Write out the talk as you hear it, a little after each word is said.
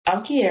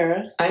I'm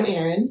Kiara. I'm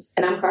Aaron.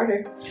 And I'm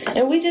Carter.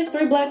 And we just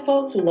three black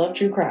folks who love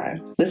true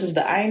crime. This is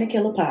the I Ain't a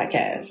Killer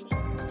podcast.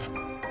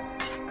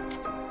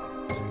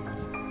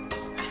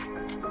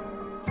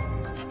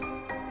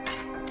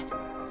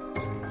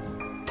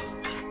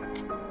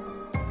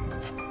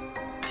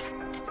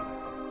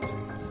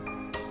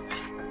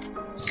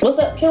 What's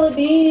up, Killer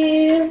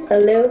Bees?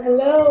 Hello,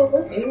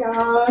 hello. Hey,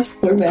 y'all.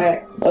 We're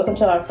back. Welcome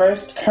to our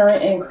first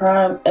Current in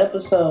Crime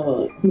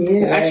episode.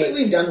 Yeah. Actually,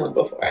 we've done one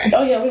before.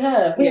 Oh, yeah, we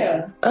have.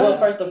 Yeah. Well,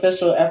 first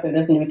official after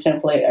this new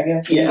template, I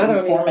guess. Yeah, I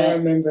don't even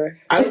remember.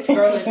 I was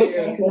scrolling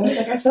through because I was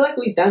like, I feel like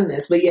we've done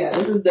this. But yeah,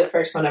 this is the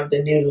first one of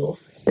the new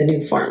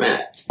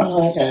format.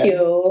 Oh, okay. Cute.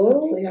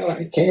 Hopefully y'all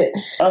like it.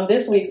 On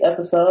this week's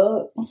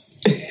episode,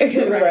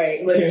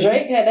 Right. Literally.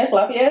 Drake had that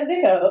floppy ass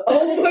dick out.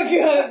 Oh my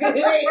god.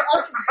 Right.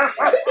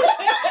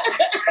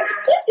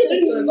 Let's get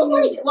into it.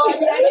 Before you, well, I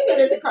mean, I guess it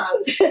is a crime.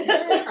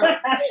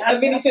 I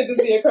mean, it should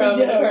just be a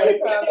crime in a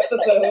current crime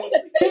episode.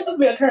 Should this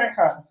be a current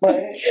crime? Like,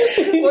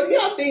 What do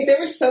y'all think? There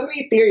were so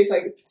many theories.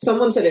 Like,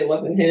 someone said it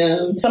wasn't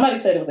him. somebody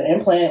said it was an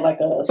implant, like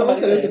a. Someone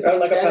said it was a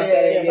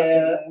prosthetic.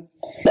 Yeah.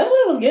 That's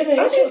what it was giving.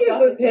 I think it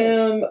was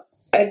him.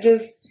 I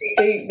just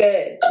think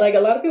that, like,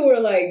 a lot of people were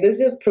like, this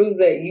just proves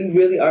that you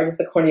really are just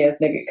a corny ass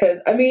nigga. Because,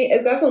 I mean,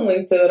 it's got some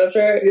length to it, I'm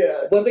sure.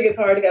 Yeah. Once it gets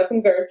hard, it got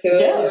some girth to it.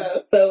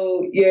 Yeah.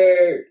 So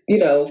you're,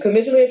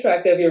 conventionally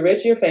attractive, you're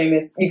rich, you're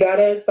famous, you got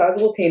a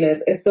sizable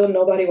penis, and still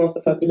nobody wants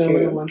to fuck with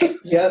Nobody you. wants.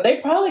 Yep. They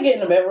probably get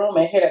in the bedroom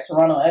and hear that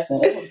Toronto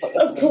accent.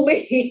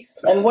 Please.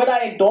 And what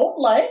I don't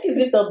like is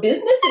if the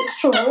business is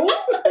true.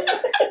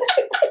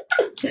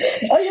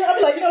 Oh yeah,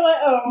 I'm like, you know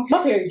what?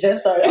 My period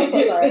just started. I'm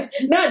so sorry.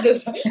 not I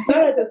just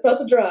felt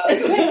the drop.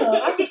 Damn,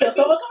 I just feel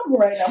so uncomfortable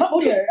right now. My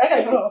booty hurt. I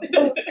gotta go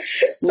home.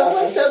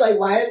 Someone said, like,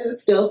 why is it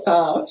still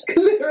soft?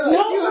 Because they were like,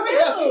 No, he was for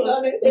real. rapping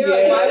on it. They were Yeah.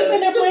 like, why I'm just is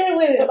in there playing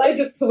with it. Like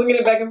just swinging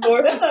it back and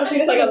forth.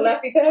 It's like a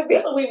laffy taffy.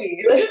 That's a wee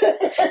wee.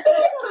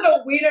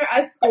 A wiener,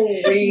 I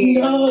scream.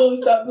 No,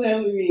 stop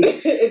playing with me.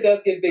 It does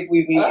give big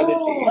wee wee energy.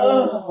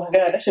 Oh my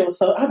god, that shit was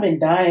so. I've been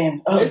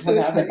dying. Oh It's my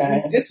god, I've been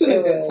dying. It's been a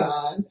It good was.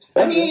 time.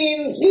 I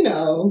mean,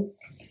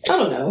 I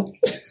don't know.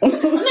 I'm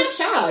not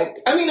shocked.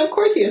 I mean, of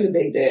course he has a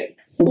big dick.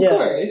 Of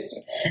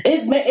course.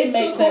 It makes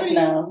so sense corny.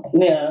 now.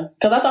 Yeah,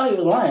 because I thought he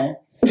was lying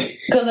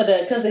because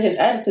of his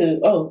attitude.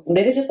 Oh,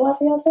 did it just go out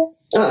for y'all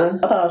too? I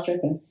thought I was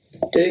tripping.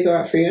 Did it go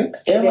out for you?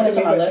 It went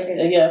to my for a left.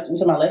 second? Yeah,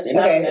 to my left.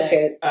 Okay, that's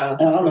good. I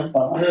don't know what's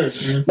going on.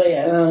 Mm-hmm. But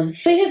yeah,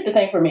 see, here's the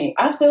thing for me.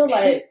 I feel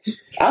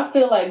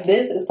like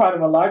this is part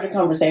of a larger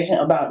conversation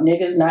about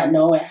niggas not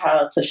knowing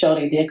how to show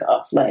their dick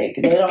off. Like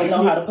they don't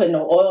know how to put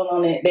no oil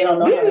on it. They don't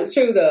know how This is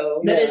true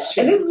though. That is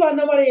true. And this is why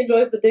nobody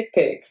enjoys the dick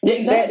pics. Yeah,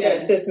 exactly.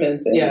 That cis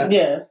men say. Yeah.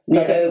 Yeah,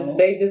 Because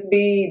they just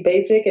be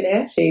basic and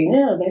ashy.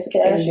 yeah,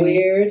 basically And actually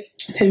weird.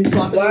 Him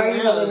flopping Why are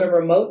you around. holding a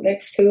remote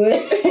next to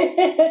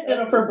it?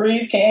 Little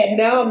Febreze can.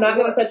 Now I'm not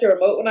going to touch your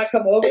remote when I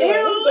come over. Like,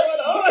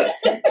 what's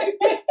going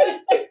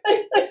on?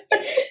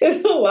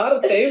 There's a lot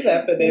of things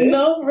happening.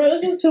 No, for real,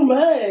 it's just too much.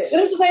 It's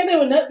the same thing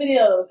with nut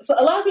videos. So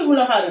a lot of people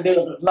know how to do it,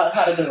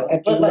 I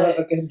do but love like,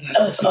 a good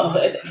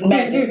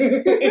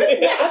magic.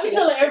 I should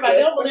tell everybody.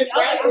 Don't believe.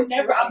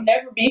 I'm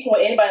never beefing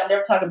with anybody. I'm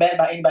never talking bad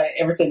about anybody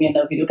that ever sent me a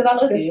nut video because I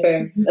love That's you. fair.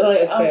 Like,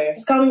 That's fair.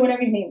 just call me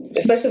whenever you need me.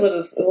 Especially with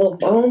a little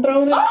bone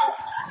thrown in.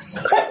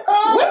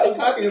 What are we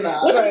talking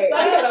about? Right. We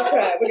got off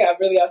track. We got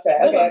really off track.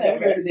 That's what I'm Okay, saying.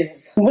 okay. We really did.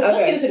 Let's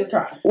Okay. get into this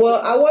crime.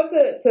 Well, I want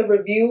to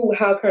review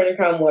how Current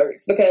Crime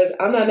works because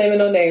I'm not naming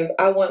no names.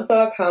 I once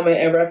saw a comment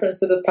in reference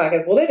to this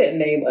podcast. Well, they didn't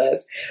name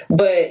us,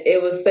 but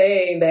it was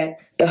saying that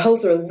the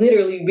hosts are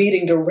literally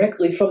reading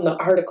directly from the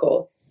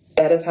article.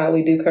 That is how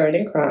we do Current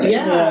in Crime.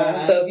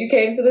 Yeah. So if you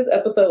came to this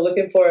episode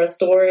looking for a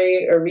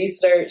story or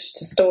researched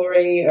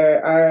story or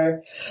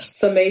our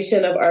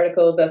summation of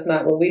articles, that's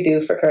not what we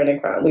do for Current in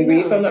Crime. We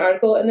read from the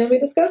article and then we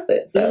discuss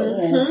it.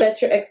 So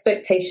set your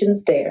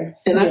expectations there.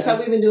 And that's how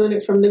we've been doing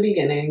it from the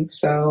beginning.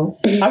 So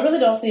I really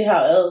don't see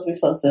how else we're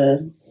supposed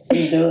to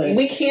do it.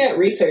 we can't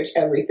research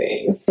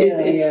everything.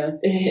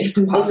 It's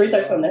impossible. Let's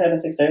research something that happened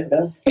 6 days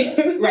ago.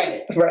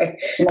 Right. Right.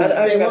 I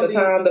don't They have won't the be-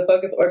 time, the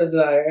focus, or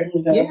desire.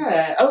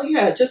 Yeah. Oh,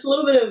 yeah. Just a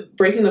little bit of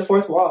breaking the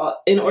fourth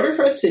wall. In order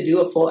for us to do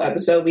a full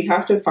episode, we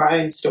have to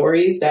find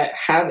stories that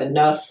have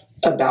enough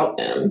about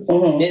them.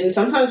 Mm-hmm. And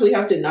sometimes we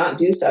have to not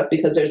do stuff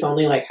because there's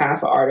only like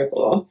half an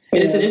article.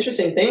 And it's an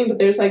interesting thing, but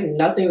there's like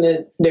nothing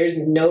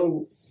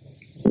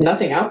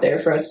out there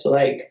for us to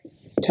like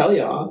tell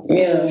y'all.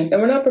 Yeah. And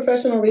we're not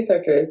professional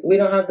researchers. We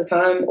don't have the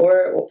time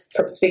or,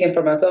 speaking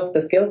for myself,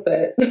 the skill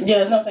set.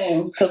 Yeah, it's no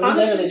same because we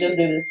literally just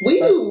do this. We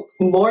do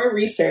more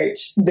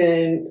research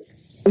than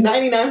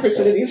 99%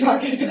 of these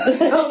podcasts. I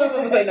don't know if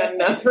I'm going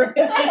to say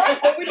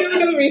 99%. But we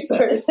do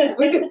research.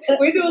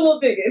 We do a little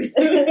digging.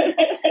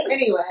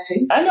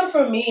 Anyway. I know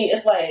for me,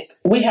 it's like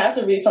we have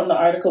to read from the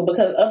article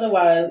because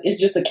otherwise it's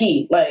just a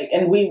key. Like,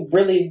 and we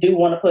really do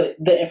want to put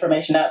the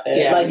information out there.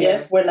 Yeah,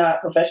 yes, we're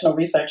not professional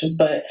researchers,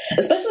 but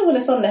especially when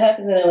it's something that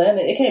happens in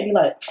Atlanta, it can't be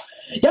like,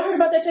 y'all heard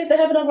about that chase that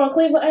happened over on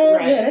Cleveland Ave?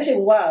 Right. Yeah, that shit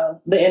was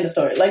wild. The end of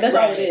story. Like, that's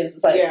all it is.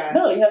 It's like,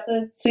 no, you have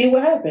to see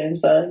what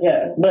happens. So,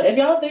 yeah. But if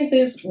y'all think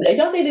these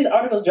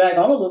articles drag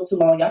on a little too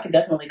long, y'all can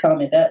definitely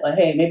comment that. Like,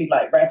 hey, maybe,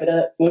 like, wrap it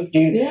up with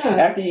you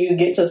after you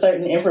get to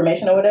certain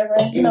information or whatever.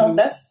 You know,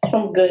 that's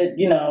some good,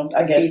 you know,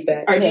 I guess.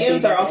 Feedback. Our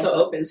DMs are also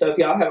open, so if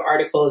y'all have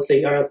articles that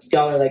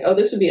y'all are like, oh,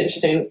 this would be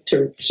interesting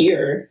to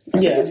hear,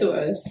 send it to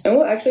us. And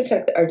we'll actually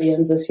check our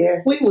DMs this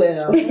year. We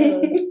will.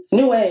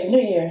 New way,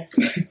 new year.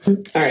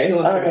 All right, who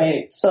wants to go?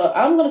 Right, so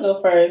I'm gonna go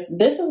first.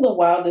 This is the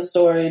wildest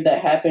story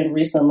that happened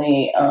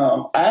recently.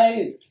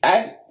 I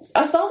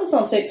saw this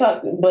on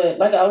TikTok, but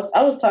like I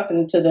was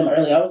talking to them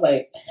earlier. I was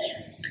like,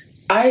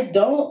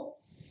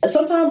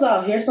 sometimes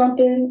I'll hear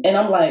something and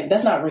I'm like,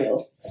 that's not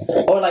real.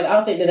 Or like, I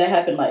don't think that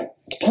happened like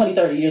 20,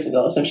 30 years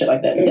ago or some shit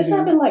like that. But this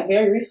happened like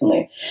very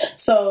recently.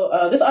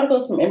 So this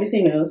article is from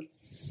NBC News.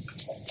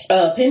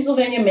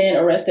 Pennsylvania man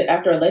arrested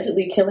after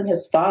allegedly killing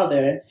his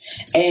father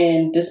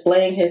and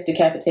displaying his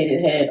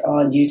decapitated head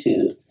on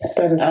YouTube.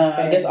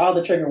 I guess all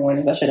the trigger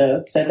warnings, I should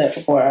have said that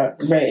before I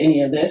read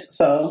any of this.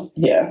 So,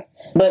 yeah.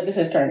 But this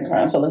is current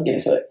crime, so let's get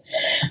into it.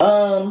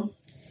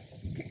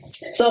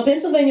 So a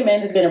Pennsylvania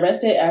man has been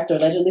arrested after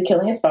allegedly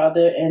killing his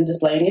father and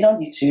displaying it on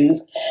YouTube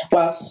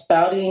while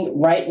spouting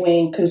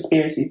right-wing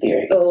conspiracy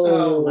theories.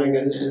 Oh my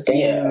goodness.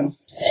 Yeah.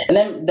 And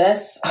then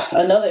that's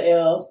another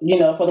L, you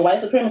know, for the white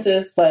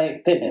supremacists.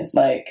 Like, goodness,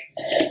 like,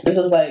 this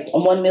was like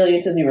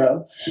 1,000,000 to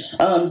 0.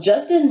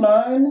 Justin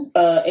Munn,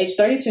 age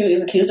 32,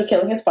 is accused of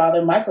killing his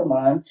father, Michael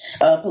Munn,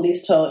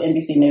 police told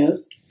NBC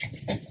News.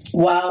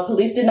 While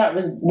police did not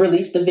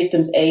release the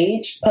victim's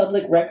age,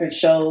 public records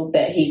show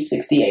that he's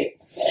 68.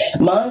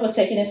 Munn was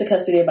taken into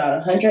custody about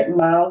 100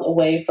 miles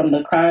away from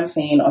the crime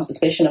scene on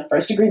suspicion of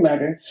first-degree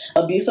murder,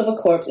 abuse of a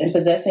corpse, and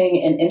possessing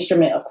an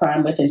instrument of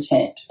crime with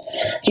intent.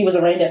 He was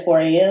arraigned at 4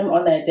 a.m.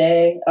 on that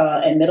day,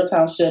 and Middle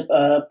Township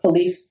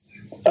police.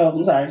 Oh,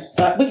 I'm sorry.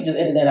 We could just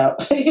edit that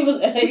out. He was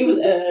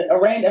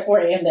arraigned at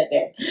 4 a.m. that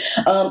day.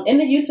 In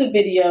the YouTube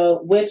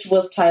video, which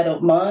was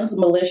titled "Munn's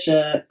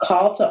Militia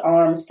Call to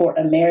Arms for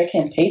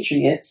American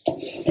Patriots,"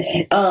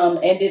 and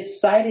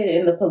it's cited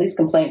in the police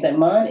complaint that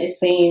Munn is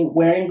seen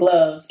wearing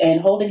gloves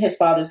and holding his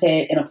father's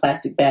head in a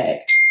plastic bag.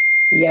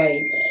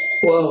 Yikes!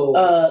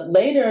 Whoa.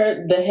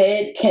 Later, the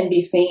head can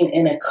be seen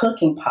in a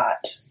cooking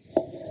pot.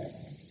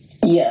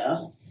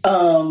 Yeah.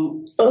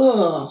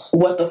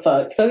 What the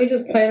fuck? So he's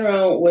just playing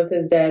around with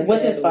his dad's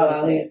father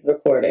while he's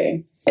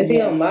recording. Is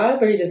he on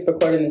live or he just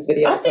recording this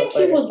video? I think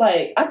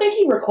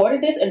he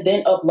recorded this and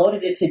then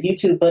uploaded it to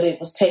YouTube, but it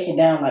was taken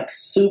down like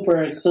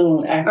super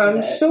soon after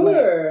I'm that.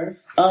 sure.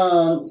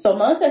 So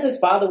Munn says his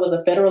father was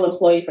a federal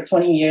employee for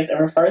 20 years and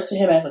refers to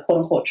him as a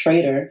quote-unquote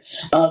traitor,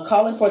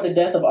 calling for the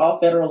death of all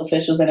federal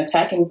officials and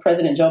attacking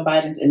President Joe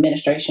Biden's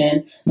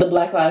administration, the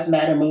Black Lives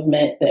Matter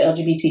movement, the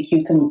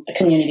LGBTQ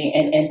community,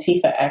 and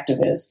Antifa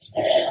activists.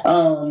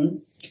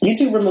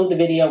 YouTube removed the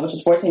video, which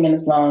was 14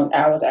 minutes long,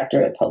 hours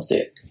after it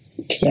posted.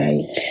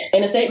 Yikes.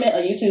 In a statement, a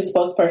YouTube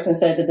spokesperson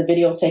said that the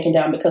video was taken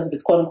down because of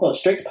its quote-unquote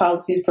strict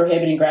policies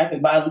prohibiting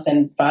graphic violence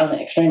and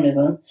violent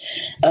extremism.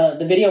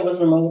 The video was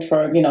removed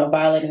for,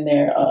 violating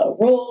their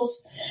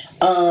rules.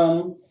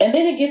 And then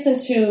it gets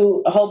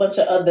into a whole bunch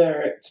of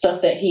other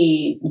stuff that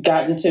he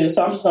got into.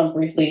 So I'm just going to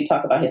briefly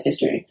talk about his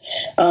history.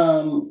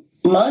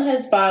 Munn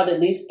has filed at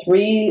least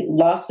 3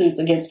 lawsuits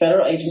against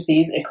federal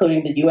agencies,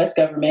 including the U.S.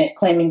 government,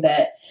 claiming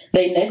that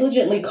they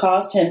negligently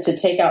caused him to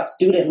take out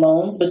student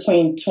loans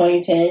between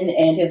 2010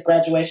 and his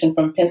graduation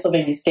from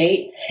Pennsylvania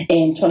State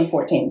in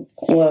 2014.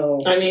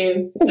 Whoa. I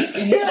mean,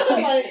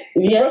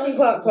 broken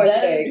clock twice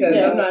a day, because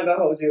I'm not going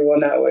to hold you on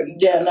that one.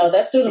 Yeah, no,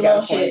 that student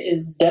loan shit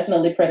is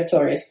definitely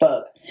predatory as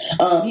fuck.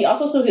 He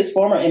also sued his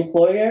former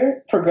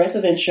employer,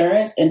 Progressive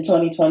Insurance, in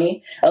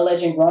 2020,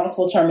 alleging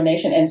wrongful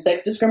termination and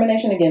sex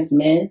discrimination against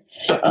men.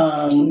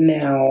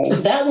 Now,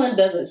 that one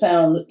doesn't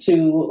sound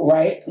too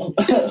right.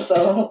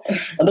 So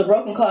the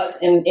broken clocks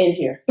end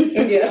here.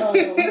 Yeah.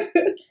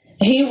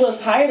 He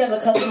was hired as a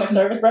customer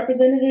service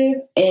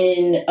representative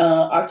in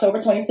October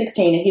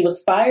 2016, and he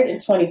was fired in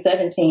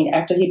 2017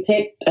 after he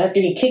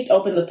kicked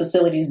open the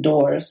facility's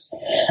doors.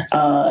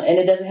 And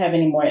it doesn't have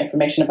any more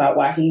information about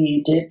why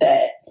he did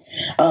that.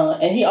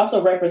 And he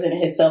also represented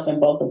himself in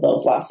both of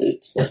those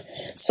lawsuits.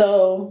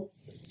 So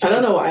I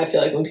don't know why I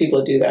feel like when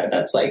people do that,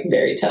 that's like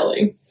very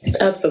telling.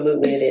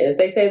 Absolutely, it is.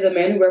 They say the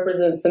man who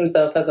represents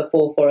himself has a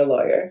fool for a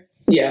lawyer.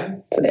 Yeah.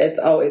 It's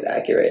always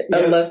accurate,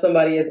 unless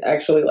somebody is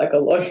actually like a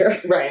lawyer.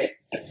 Right.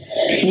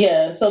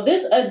 Yeah. So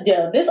this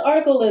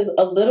article is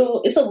a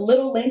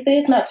little lengthy.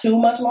 It's not too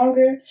much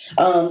longer.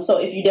 So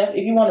if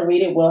you want to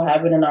read it, we'll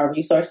have it in our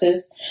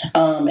resources.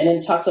 And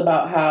it talks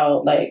about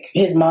how like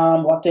his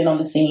mom walked in on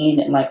the scene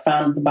and like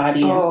found the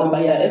body and stuff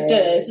like that.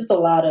 It's just a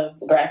lot of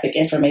graphic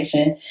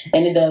information,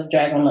 and it does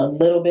drag on a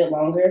little bit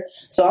longer.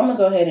 So I'm gonna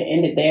go ahead and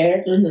end it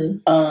there.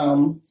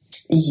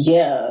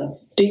 Yeah.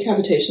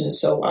 Decapitation is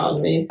so wild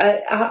to me.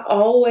 I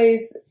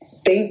always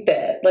think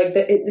that. Like,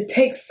 it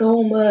takes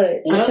so much.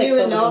 I don't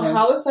even know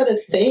how is that a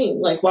thing.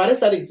 Like, why does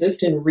that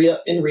exist in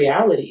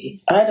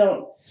reality? I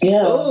don't.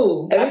 Yeah.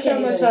 Oh, every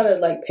time I try to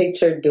like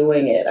picture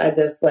doing it, I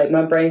just like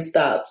my brain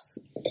stops.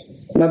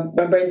 My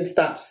brain just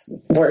stops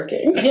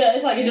working. Yeah,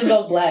 it's like it just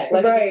goes black.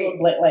 Like, right. It just goes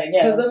black. Like,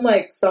 yeah. Because I'm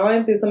like,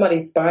 sawing through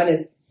somebody's spine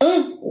is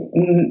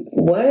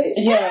what?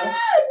 Yeah.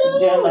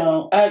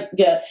 No.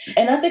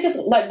 And I think it's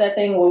like that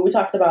thing where we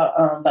talked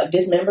about like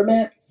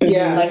dismemberment.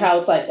 Yeah. Like how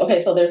it's like,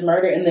 okay, so there's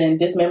murder and then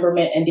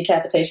dismemberment and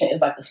decapitation is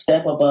like a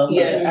step above.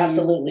 Yes.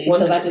 Absolutely.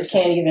 Because I just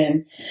can't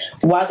even,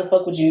 why the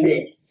fuck would you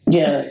do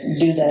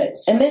that?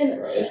 And then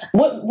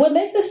what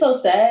makes it so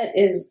sad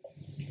is,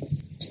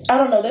 I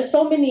don't know, there's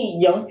so many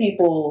young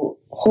people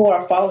who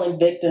are falling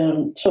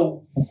victim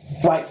to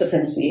white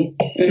supremacy.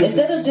 Mm-hmm.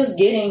 Instead of just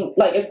getting,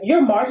 like, if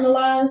you're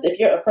marginalized, if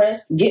you're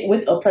oppressed, get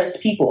with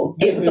oppressed people.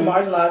 Get with the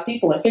marginalized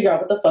people and figure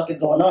out what the fuck is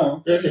going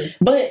on.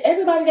 Mm-hmm. But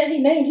everybody that he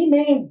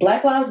named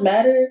Black Lives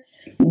Matter,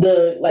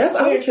 the, like,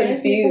 that's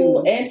trans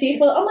people,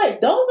 Antifa. I'm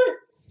like, those are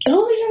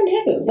your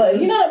niggas. Like,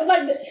 you know,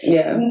 like,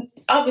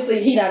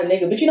 obviously he not a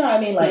nigga, but you know what I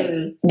mean? Like,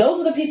 those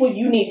are the people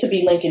you need to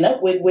be linking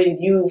up with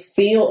when you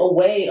feel a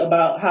way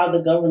about how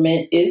the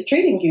government is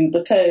treating you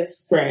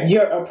because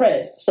you're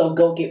oppressed. So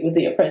go get with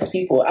the oppressed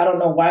people. I don't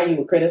know why you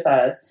would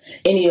criticize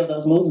any of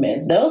those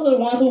movements. Those are the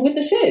ones who with the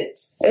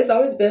shits. It's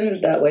always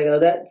been that way, though.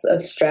 That's a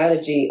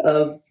strategy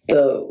of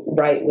the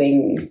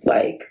right-wing,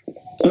 like,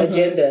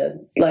 agenda.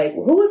 Like,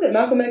 who was it?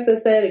 Malcolm X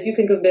has said, if you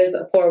can convince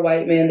a poor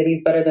white man that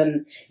he's better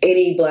than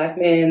any black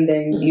man,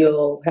 then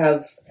you'll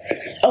have...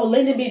 Oh,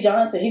 Lyndon B.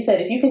 Johnson. He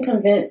said, if you can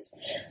convince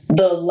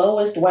the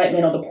lowest white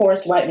man or the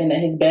poorest white man that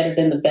he's better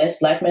than the best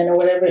black man or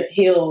whatever,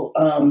 he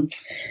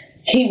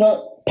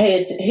won't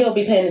he'll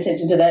be paying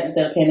attention to that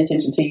instead of paying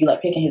attention to you,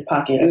 like picking his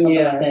pocket or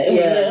something like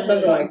that.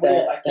 Something like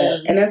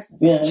that. And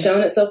that's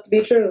shown itself to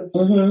be true.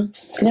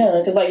 Mm-hmm. Yeah,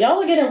 because like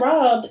y'all are getting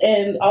robbed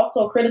and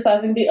also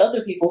criticizing the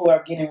other people who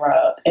are getting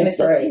robbed. And it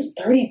says he was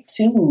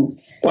 32.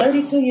 Wow.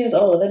 32 years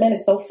old. That man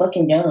is so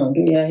fucking young.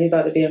 Yeah, he's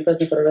about to be in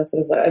prison for the rest of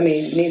his life. I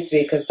mean, needs to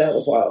be because that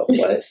was wild.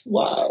 Yes,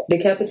 wow.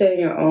 Decapitating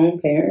your own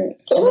parent.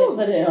 And then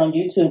put it on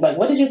YouTube. Like,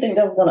 what did you think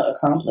that was going to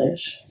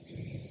accomplish?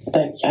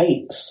 Like,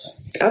 yikes.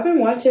 I've been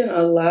watching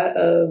a lot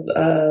of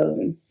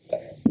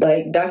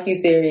like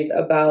docuseries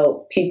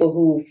about people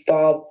who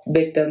fall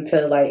victim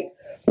to like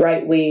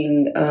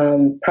right-wing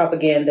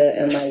propaganda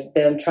and like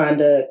them trying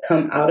to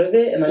come out of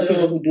it, and like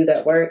people who do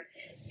that work.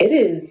 It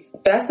is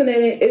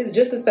fascinating. It's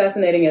just as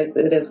fascinating as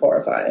it is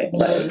horrifying.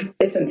 Like,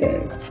 it's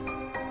intense.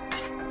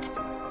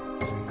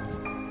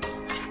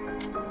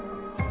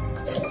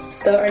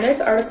 So our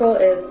next article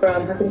is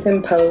from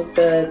Huffington Post.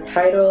 The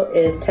title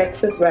is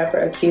Texas Rapper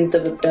Accused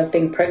of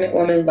Abducting Pregnant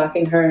Woman,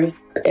 Locking Her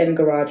in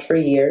Garage for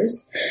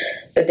Years.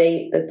 The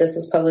date that this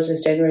was published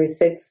is January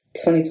 6,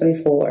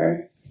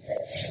 2024.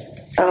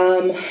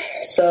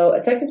 So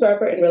a Texas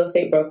rapper and real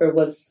estate broker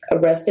was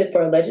arrested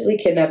for allegedly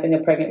kidnapping a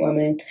pregnant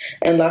woman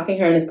and locking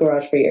her in his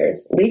garage for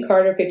years. Lee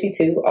Carter,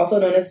 52, also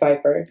known as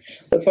Viper,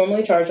 was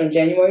formally charged on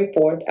January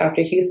 4th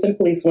after Houston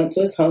police went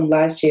to his home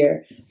last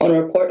year on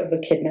a report of a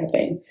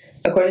kidnapping,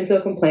 according to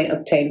a complaint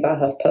obtained by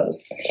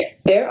HuffPost.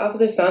 There,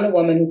 officers found a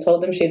woman who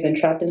told them she had been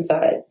trapped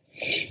inside.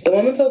 The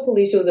woman told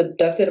police she was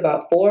abducted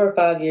about 4 or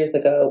 5 years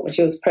ago when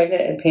she was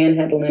pregnant and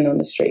panhandling on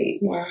the street.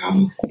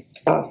 Wow.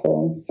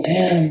 Awful.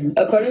 Damn.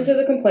 According to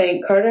the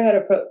complaint, Carter had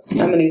approached... I'm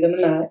going to need them or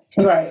not.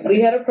 Right.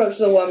 Lee had approached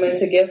the woman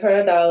to give her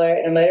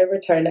 $1 and later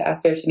returned to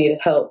ask her if she needed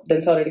help,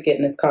 then told her to get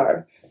in his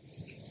car.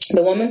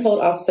 The woman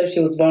told officers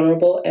she was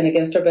vulnerable and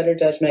against her better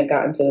judgment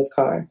got into his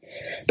car.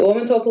 The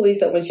woman told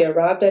police that when she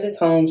arrived at his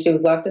home, she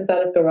was locked inside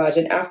his garage,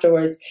 and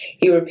afterwards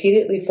he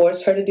repeatedly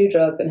forced her to do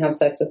drugs and have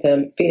sex with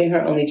him, feeding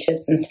her only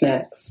chips and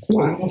snacks.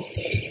 Wow.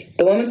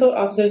 The woman told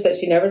officers that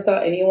she never saw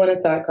anyone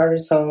inside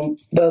Carter's home,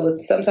 but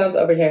would sometimes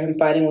overhear him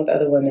fighting with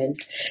other women.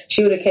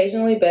 She would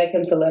occasionally beg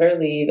him to let her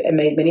leave and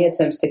made many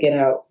attempts to get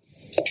out.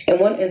 In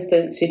one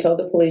instance, she told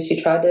the police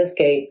she tried to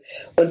escape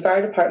when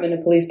fire department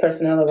and police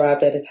personnel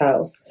arrived at his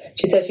house.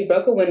 She said she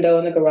broke a window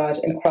in the garage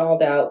and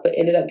crawled out, but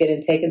ended up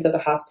getting taken to the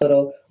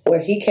hospital where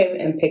he came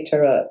and picked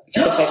her up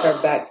to take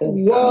her back to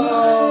his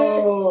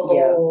house.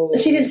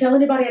 Yeah. She didn't tell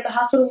anybody at the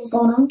hospital what was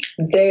going on?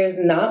 There's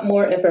not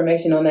more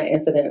information on that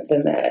incident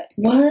than that.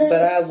 What?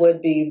 But I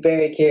would be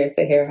very curious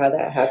to hear how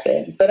that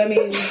happened. But I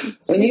mean,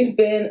 when you've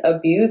been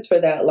abused for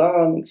that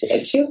long,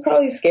 she was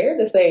probably scared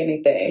to say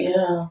anything.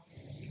 Yeah.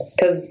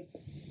 Because...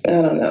 I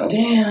don't know.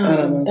 Damn, I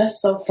don't know.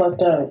 That's so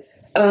fucked up.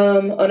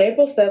 On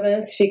April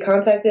 7th, she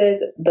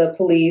contacted the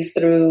police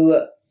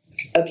through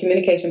a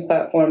communication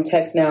platform,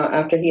 Text Now,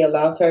 after he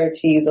allows her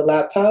to use a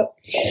laptop.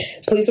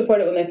 Police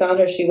reported when they found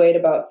her, she weighed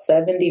about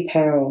 70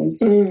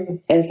 pounds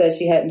and said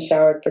she hadn't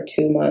showered for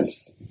 2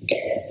 months.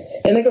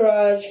 In the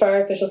garage,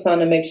 fire officials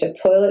found a makeshift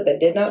toilet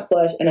that did not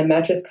flush and a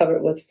mattress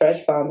covered with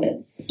fresh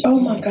vomit. Oh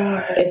my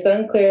God. It's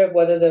unclear of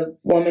whether the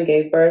woman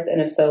gave birth,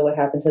 and if so, what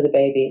happened to the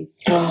baby.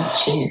 Oh,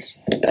 jeez.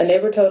 A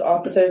neighbor told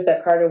officers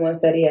that Carter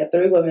once said he had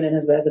 3 women in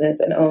his residence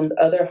and owned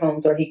other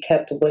homes where he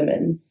kept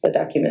women, the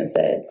document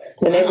said.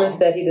 The neighbor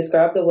said he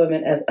described the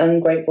women as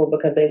ungrateful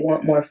because they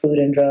want more food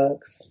and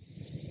drugs.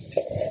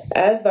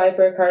 As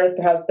Viper, Carter is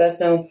perhaps best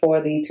known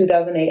for the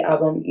 2008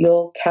 album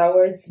 "You'll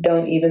Cowards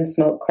Don't Even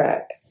Smoke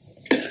Crack."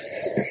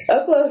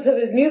 Uploads of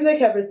his music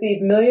have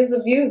received millions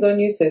of views on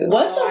YouTube.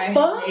 What the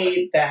fuck? I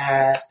hate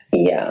that.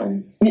 Yeah.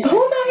 Who's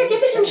out here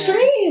giving him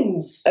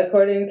streams?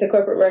 According to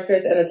corporate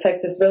records and the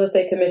Texas Real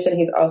Estate Commission,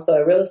 he's also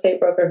a real estate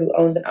broker who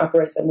owns and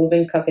operates a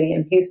moving company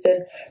in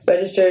Houston,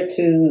 registered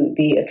to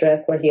the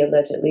address where he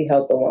allegedly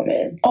held the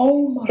woman.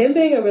 Oh my. Him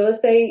being a real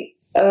estate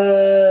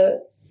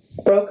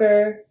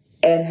broker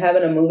and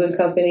having a moving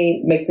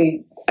company makes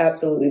me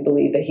absolutely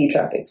believe that he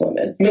traffics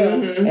women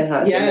and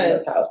hides them in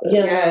those houses.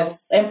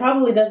 Yes. And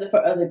probably does it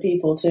for other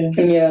people too.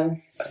 Yeah.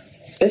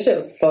 This shit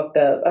was fucked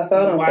up. I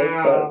saw it on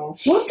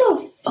Facebook. What the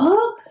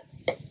fuck?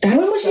 That's When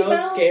was she so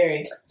found?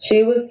 scary.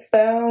 She was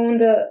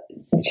found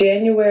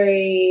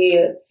January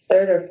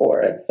 3rd or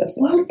 4th.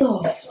 What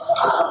the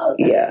fuck?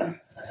 Yeah.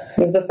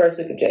 It was the first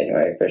week of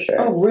January for sure.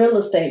 A real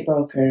estate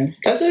broker.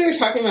 That's what we were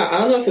talking about. I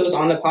don't know if it was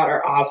on the pod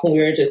or off when we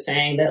were just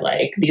saying that,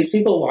 like, these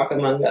people walk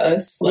among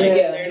us. Like,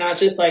 Yes. they're not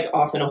just, like,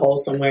 off in a hole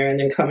somewhere and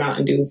then come out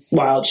and do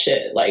wild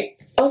shit. Like,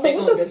 Also, they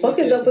what own the fuck is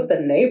businesses. up with the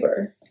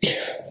neighbor?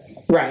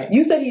 Right.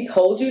 You said he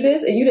told you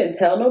this and you didn't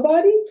tell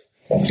nobody?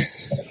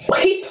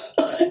 Wait.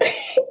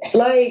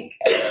 Like,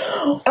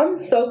 I'm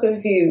so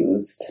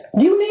confused.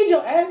 You need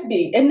your ass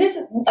beat. And this,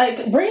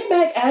 like, bring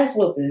back ass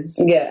whoopings.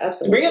 Yeah,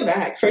 absolutely. Bring it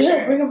back, for Yeah,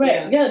 sure. bring it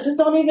back. Yeah, just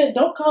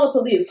don't call the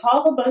police.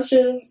 Call a bunch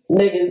of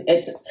niggas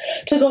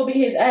to go beat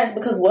his ass,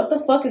 because what the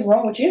fuck is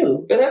wrong with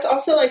you? But that's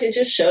also, like, it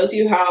just shows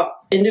you how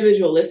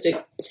individualistic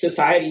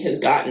society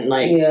has gotten.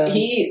 Like,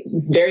 he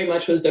very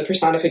much was the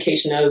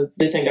personification of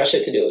this ain't got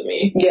shit to do with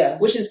me. Yeah.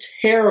 Which is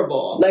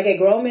terrible. Like, a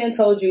grown man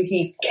told you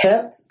he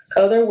kept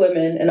other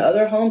women and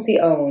other homes he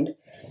owned,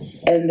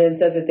 and then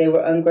said that they were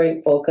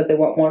ungrateful because they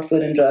want more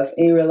food and drugs.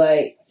 And you were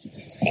like,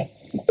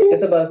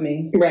 it's above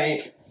me.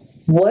 Right.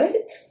 What?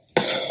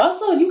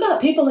 Also, you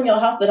got people in your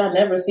house that I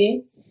never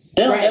see.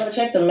 They don't ever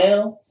check the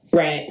mail.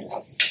 Right.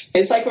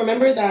 It's like,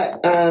 remember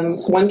that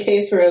one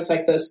case where it was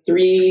like those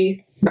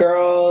 3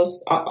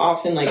 girls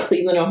off in like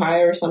Cleveland,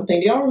 Ohio or something?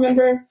 Do y'all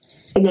remember?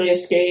 And they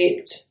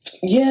escaped.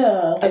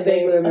 Yeah. I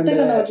vaguely remember. I think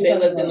I know what you're They talking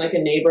lived about. in like a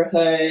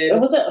neighborhood.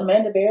 Was it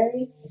Amanda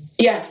Berry?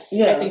 Yes.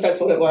 Yeah. I think that's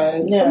what it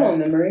was. Yeah. Come on,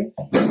 memory.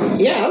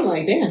 Yeah, I'm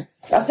like, damn.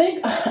 I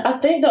think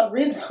the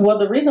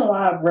reason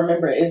why I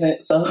remember it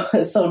isn't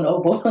so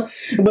noble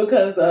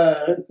because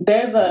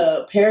there's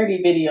a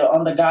parody video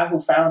on the guy who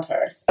found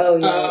her. Oh,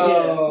 yeah.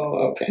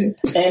 Oh, okay.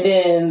 And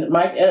then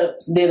Mike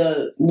Epps did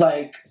a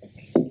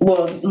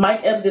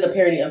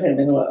parody of him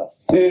as well.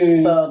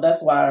 So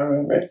that's why I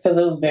remember it, because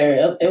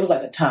it was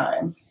like a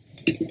time.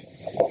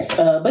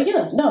 But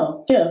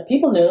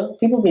people knew.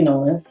 People be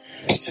knowing.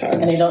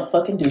 And they don't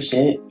fucking do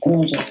shit. And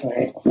I'm just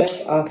like,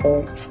 That's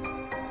awful.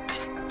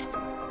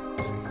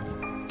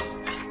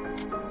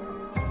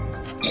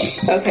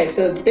 Okay,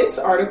 so this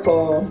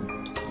article,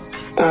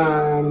 hold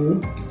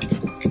on,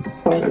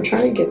 I'm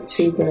trying to get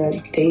to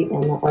the date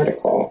on the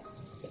article.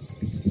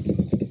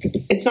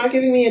 It's not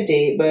giving me a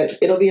date, but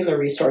it'll be in the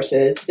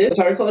resources. This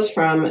article is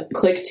from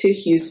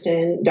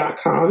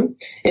clicktohouston.com,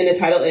 and the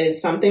title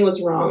is Something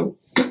Was Wrong.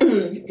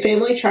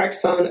 Family tracked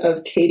phone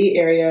of Katy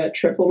area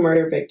triple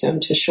murder victim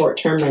to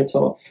short-term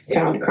rental,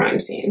 found crime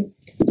scene.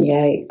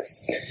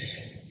 Yikes.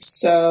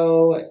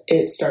 So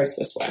it starts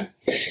this way.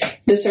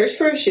 The search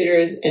for a shooter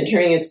is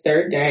entering its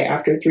 3rd day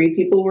after 3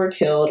 people were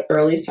killed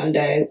early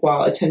Sunday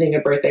while attending a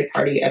birthday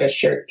party at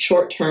a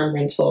short-term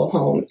rental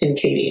home in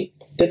Katy.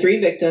 The 3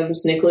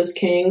 victims, Nicholas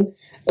King,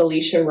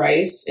 Alicia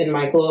Rice, and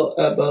Michael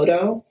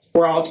Abodo,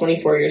 were all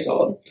 24 years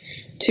old.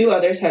 2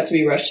 others had to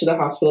be rushed to the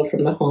hospital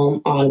from the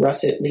home on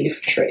russet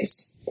leaf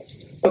trace.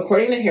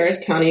 According to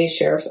Harris County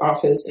Sheriff's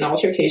Office, an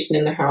altercation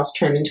in the house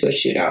turned into a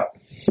shootout.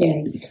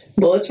 Yikes.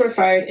 Bullets were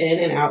fired in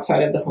and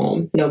outside of the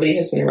home. Nobody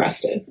has been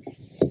arrested.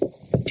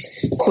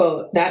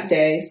 Quote, that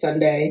day,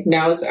 Sunday,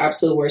 now is the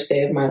absolute worst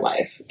day of my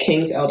life,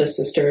 King's eldest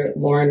sister,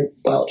 Lauren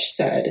Welch,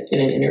 said in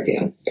an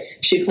interview.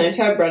 She planned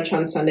to have brunch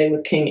on Sunday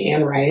with King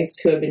and Rice,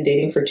 who had been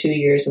dating for 2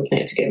 years and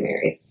planned to get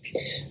married.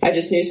 I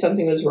just knew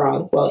something was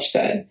wrong, Welch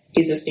said.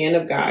 He's a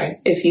stand-up guy.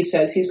 If he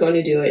says he's going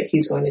to do it,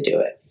 he's going to do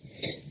it.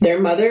 Their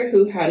mother,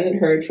 who hadn't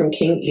heard from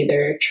King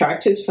either,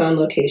 tracked his phone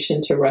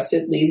location to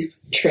russet leaf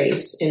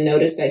trace and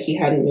noticed that he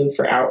hadn't moved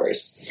for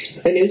hours.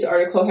 A news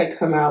article had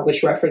come out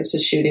which referenced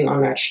his shooting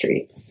on that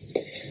street.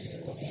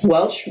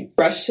 Welch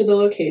rushed to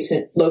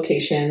the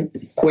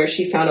location where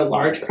she found a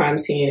large crime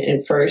scene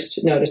and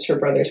first noticed her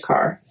brother's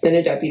car. Then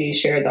a deputy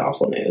shared the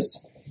awful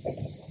news.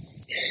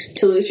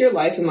 To lose your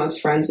life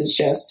amongst friends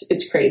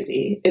it's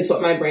crazy. It's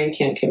what my brain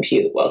can't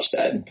compute, Welch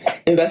said.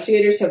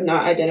 Investigators have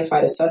not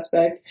identified a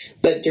suspect,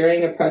 but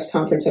during a press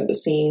conference at the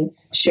scene,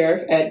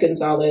 Sheriff Ed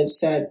Gonzalez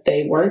said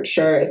they weren't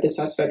sure if the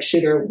suspect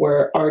shooter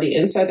were already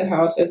inside the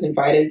house as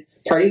invited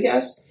party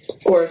guests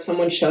or if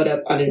someone showed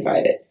up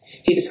uninvited.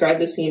 He described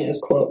the scene as,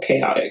 quote,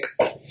 chaotic.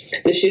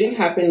 The shooting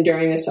happened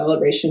during a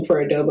celebration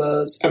for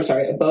Abodo's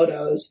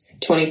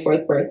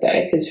 24th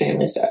birthday, his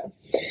family said.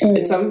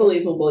 It's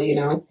unbelievable, you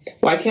know.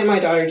 Why can't my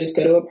daughter just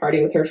go to a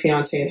party with her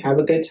fiance and have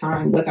a good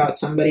time without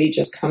somebody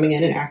just coming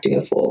in and acting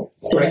a fool?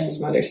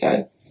 Bryce's mother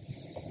said.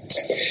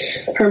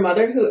 Her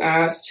mother, who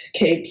asked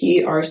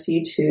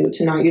KPRC2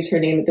 to not use her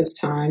name at this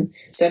time,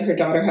 said her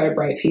daughter had a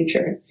bright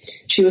future.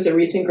 She was a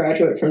recent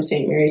graduate from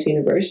St. Mary's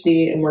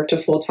University and worked a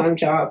full-time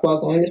job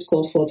while going to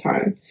school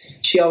full-time.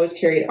 She always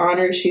carried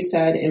honors, she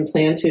said, and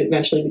planned to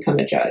eventually become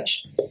a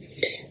judge.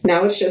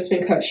 Now it's just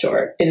been cut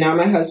short, and now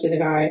my husband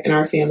and I and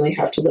our family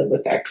have to live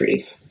with that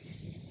grief.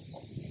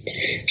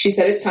 She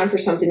said it's time for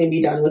something to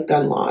be done with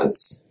gun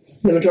laws.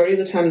 The majority of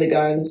the time, the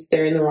guns,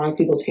 they're in the wrong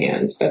people's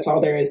hands. That's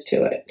all there is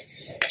to it.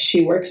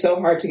 She worked so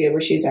hard to get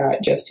where she's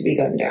at just to be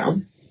gunned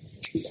down.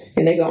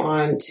 And they go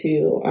on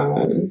to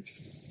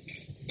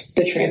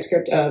the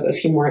transcript of a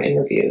few more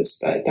interviews,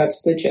 but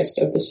that's the gist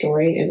of the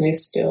story, and they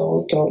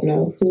still don't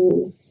know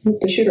who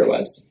the shooter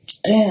was.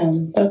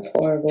 Damn, that's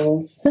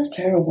horrible. That's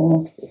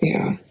terrible.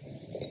 Yeah.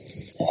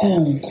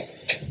 Damn.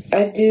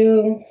 I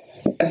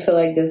feel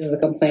like this is a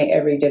complaint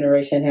every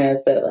generation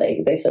has, that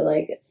like they feel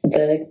like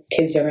the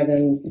kids younger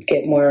than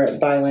get more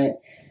violent.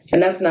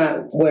 And that's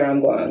not where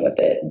I'm going with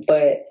it.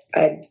 But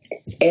I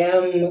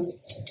am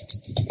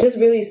just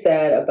really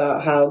sad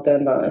about how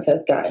gun violence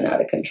has gotten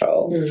out of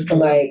control. Mm-hmm.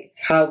 Like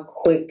how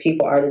quick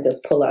people are to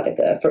just pull out a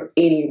gun for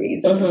any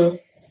reason. Mm-hmm.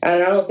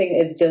 And I don't think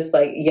it's just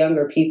like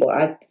younger people.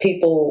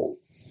 People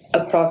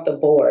across the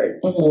board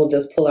will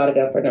just pull out a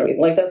gun for no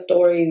reason. Like that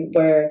story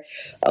where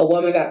a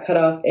woman got cut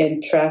off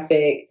in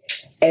traffic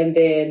and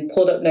then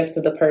pulled up next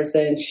to the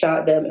person,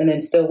 shot them, and then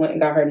still went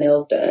and got her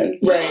nails done.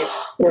 Right.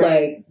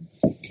 Like,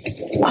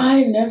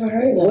 I never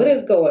heard that. What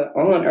is going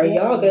on? Are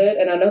y'all good?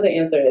 And I know the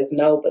answer is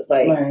no, but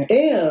like,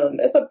 damn,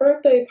 it's a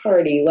birthday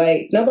party.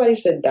 Like, nobody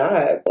should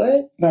die.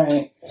 What?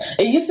 Right.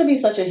 It used to be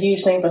such a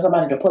huge thing for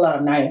somebody to pull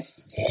out a knife.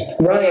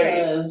 Right.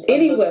 Because of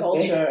the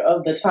culture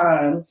of the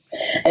time.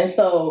 And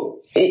so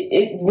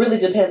it really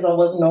depends on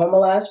what's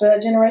normalized for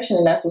that generation.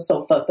 And that's what's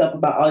so fucked up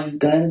about all these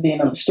guns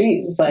being on the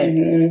streets. It's like,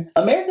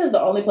 America is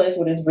the only place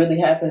where this really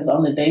happens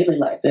on the daily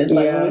like this.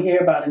 Like, when we hear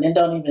about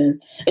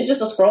it, it's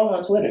just a scroll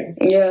on Twitter.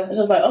 Yeah. It's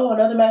just like, oh,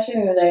 another mass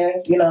shooting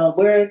today. You know,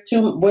 we're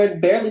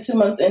barely 2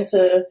 months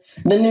into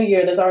the new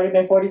year. There's already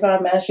been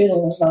 45 mass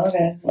shootings. It's like,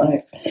 okay.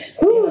 Like,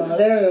 you know,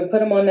 they don't even put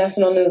them on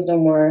national news no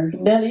more.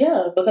 Then,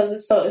 yeah, because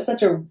it's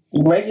such a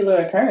regular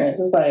occurrence.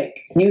 It's like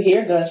you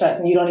hear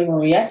gunshots and you don't even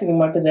react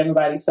anymore because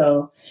everybody's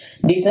so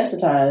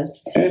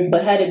desensitized.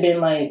 But had it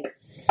been like,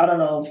 I don't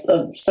know,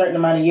 a certain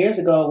amount of years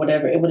ago or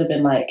whatever, it would have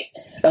been like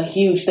a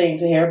huge thing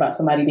to hear about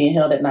somebody being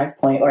held at knife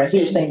point, or a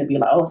huge thing to be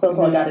like, oh,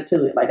 so-and-so got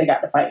into it. Like, they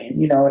got to fighting,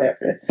 you know,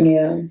 whatever.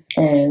 Yeah.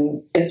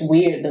 And it's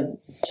weird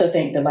to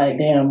think that, like,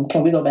 damn,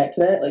 can we go back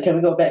to that? Like, can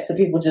we go back to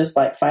people just,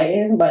 like,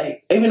 fighting?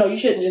 Like, even though you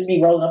shouldn't just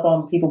be rolling up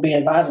on people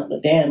being violent,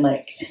 but damn,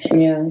 like,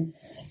 yeah.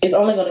 It's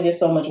only going to get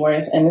so much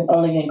worse, and it's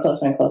only getting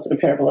closer and closer to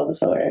the parable of the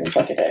sower every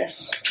fucking day.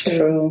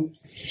 True.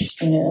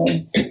 Yeah.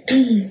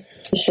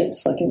 This shit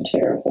is fucking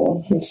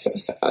terrible. It's so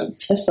sad.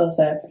 It's so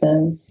sad for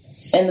them.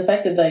 And the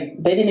fact that, like,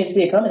 they didn't even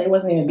see it coming. It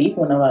wasn't even beefing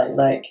with nobody.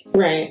 Like,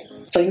 right.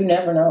 So you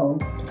never know.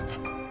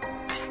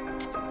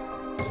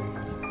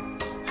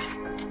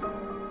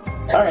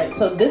 All right,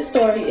 so this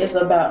story is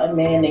about a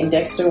man named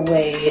Dexter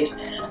Wade.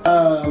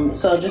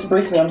 So just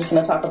briefly, I'm just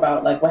going to talk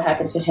about like what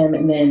happened to him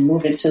and then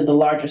move into the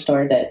larger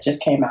story that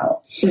just came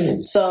out.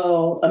 Mm-hmm.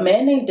 So a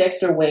man named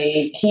Dexter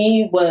Wade,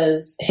 he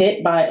was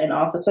hit by an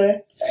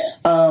officer,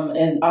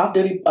 an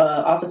off-duty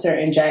officer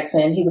in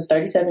Jackson. He was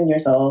 37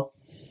 years old.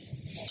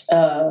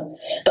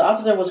 The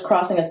officer was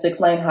crossing a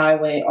 6-lane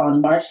highway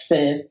on March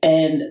 5th,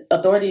 and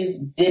authorities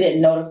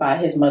didn't notify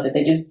his mother.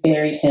 They just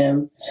buried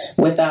him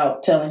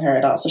without telling her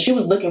at all. So she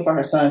was looking for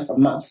her son for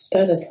months.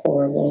 That is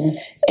horrible.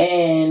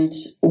 And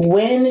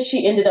when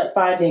she ended up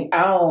finding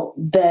out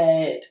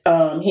that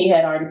he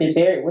had already been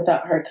buried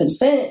without her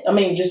consent,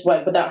 just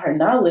like without her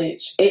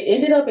knowledge, it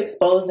ended up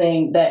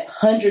exposing that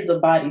hundreds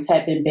of bodies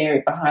had been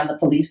buried behind the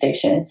police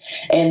station,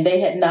 and they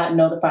had not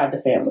notified the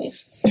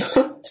families.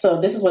 So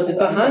this is what this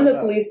behind the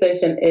police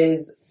station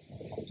is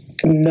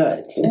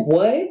nuts.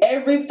 What?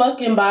 Every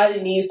fucking body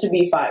needs to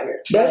be fired.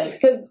 That's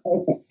because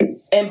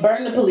and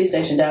burn the police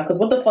station down. Because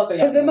what the fuck are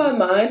y'all? Because in my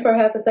mind, for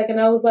half a second,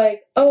 I was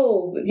like,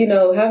 "Oh,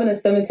 having a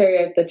cemetery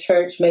at the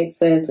church makes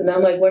sense." And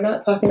I'm like, "We're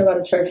not talking about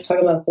a church. We're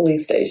talking about a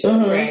police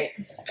station, right?"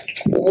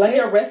 Like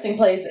your resting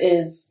place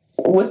is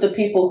with the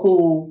people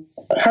who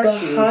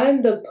hurt you.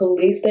 Behind the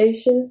police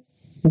station.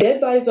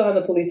 Dead bodies behind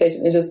the police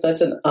station is just such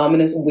an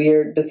ominous,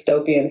 weird,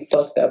 dystopian,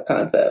 fucked up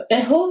concept.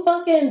 And who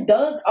fucking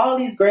dug all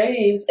these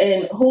graves,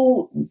 and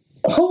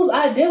whose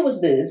idea was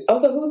this?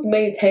 Also, who's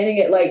maintaining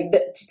it? Like,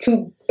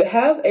 to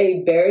have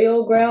a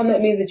burial ground,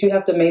 that means that you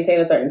have to maintain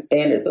a certain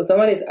standard. So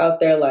somebody's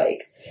out there,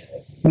 like,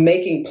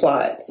 making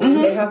plots.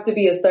 Mm-hmm. They have to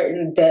be a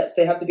certain depth.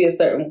 They have to be a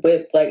certain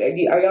width. Like,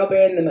 are y'all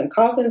burying them in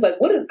coffins? Like,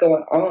 what is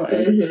going on?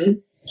 Mm-hmm.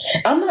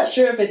 I'm not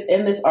sure if it's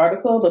in this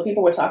article, but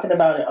people were talking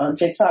about it on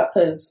TikTok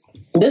because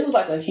this was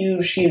like a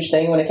huge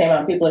thing when it came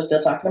out. People are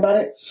still talking about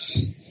it.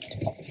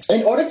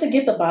 In order to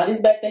get the bodies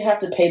back, they have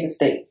to pay the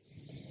state.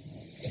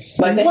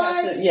 Like they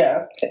have to,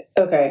 yeah.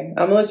 Okay,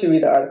 I'm gonna let you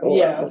read the article.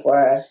 Yeah.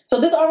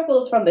 So this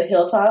article is from the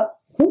Hilltop.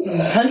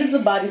 Hundreds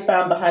of bodies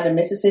found behind a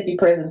Mississippi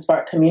prison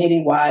sparked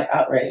community-wide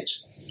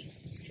outrage.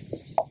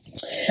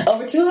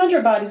 Over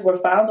 200 bodies were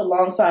found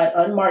alongside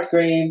unmarked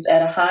graves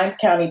at a Hinds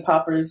County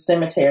Paupers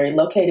Cemetery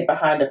located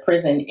behind a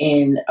prison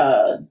in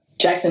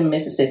Jackson,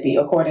 Mississippi,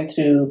 according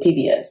to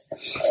PBS.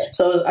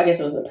 So I guess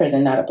it was a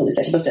prison, not a police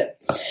station, but still.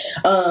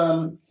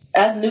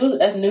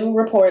 As new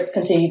reports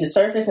continue to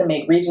surface and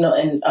make regional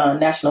and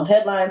national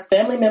headlines,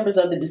 family members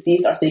of the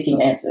deceased are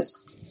seeking answers.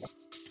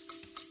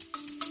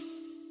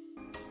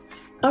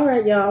 All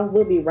right, y'all.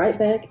 We'll be right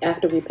back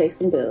after we pay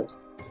some bills.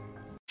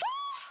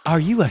 Are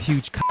you a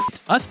huge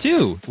cunt? Us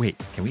too. Wait,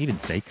 can we even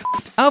say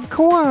cunt? Of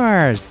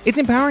course. It's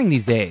empowering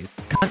these days.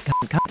 Cunt.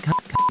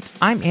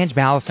 I'm Ange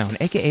Ballastone,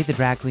 a.k.a. the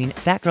drag queen,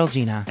 That Girl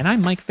Gina. And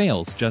I'm Mike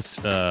Fales,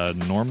 just a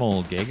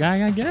normal gay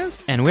guy, I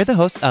guess? And we're the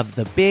hosts of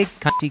The Big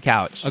Cunty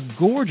Couch, a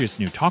gorgeous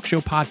new talk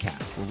show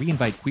podcast where we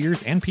invite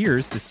queers and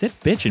peers to sit,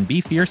 bitch, and be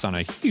fierce on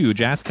a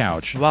huge-ass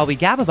couch. while we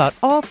gab about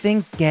all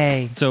things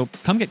gay. So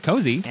come get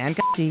cozy And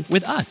cunty.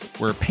 with us.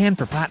 We're panned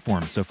for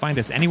platforms, so find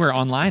us anywhere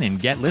online and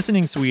get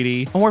listening,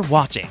 sweetie. Or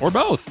watching. Or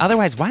both.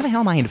 Otherwise, why the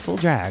hell am I in full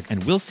drag?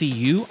 And we'll see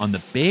you on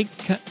the big...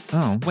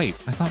 Oh, wait,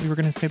 I thought we were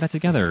going to say that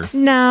together.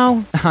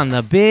 No, on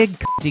The Big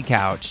Cunty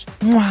Couch.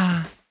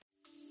 Mwah.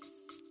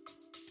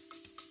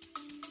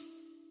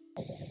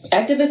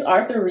 Activist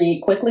Arthur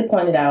Reed quickly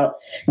pointed out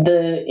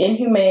the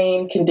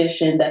inhumane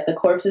condition that the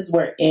corpses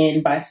were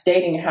in by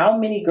stating how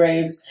many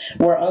graves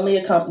were only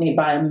accompanied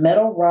by a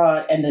metal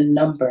rod and a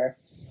number,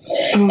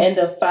 and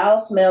a foul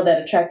smell that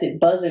attracted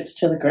buzzards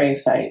to the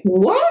gravesite.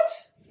 What?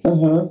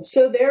 Mm-hmm.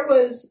 So there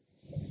was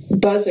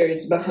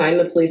buzzards behind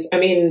the police. I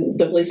mean,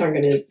 the police aren't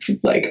going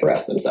to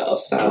arrest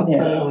themselves. So Yeah.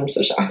 I don't know. I'm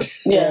so shocked.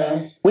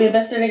 Yeah, we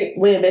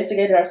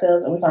investigated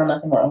ourselves and we found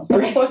nothing wrong.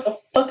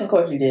 Of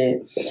course we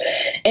did.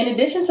 In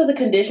addition to the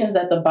conditions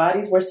that the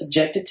bodies were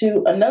subjected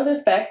to, another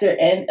factor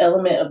and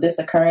element of this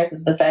occurrence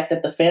is the fact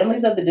that the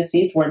families of the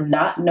deceased were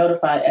not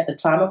notified at the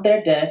time of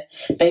their death,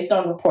 based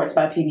on reports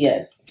by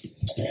PBS.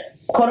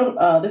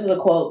 This is a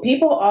quote.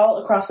 People all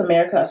across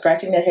America are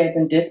scratching their heads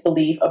in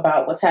disbelief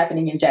about what's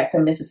happening in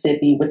Jackson,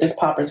 Mississippi with this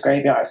pauper's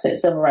graveyard, said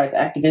civil rights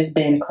activist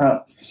Ben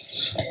Crump.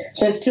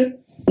 Since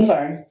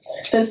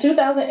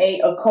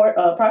 2008,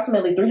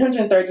 approximately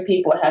 330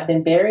 people have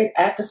been buried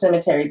at the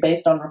cemetery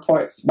based on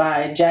reports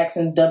by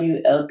Jackson's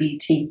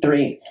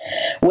WLBT3.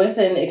 With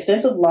an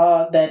extensive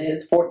log that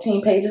is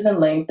 14 pages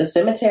in length, the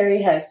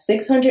cemetery has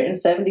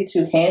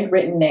 672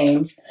 handwritten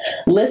names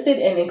listed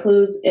and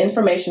includes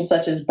information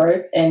such as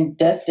birth and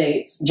death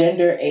dates,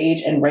 gender,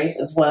 age, and race,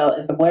 as well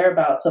as the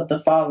whereabouts of the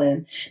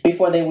fallen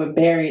before they were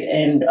buried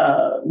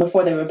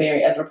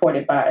as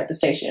reported by the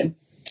station.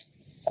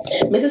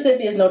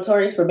 Mississippi is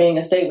notorious for being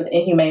a state with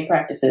inhumane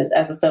practices.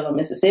 As a fellow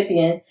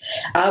Mississippian,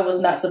 I was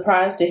not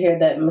surprised to hear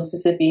that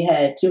Mississippi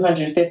had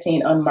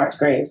 215 unmarked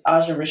graves.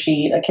 Aja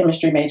Rashid, a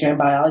chemistry major and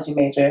biology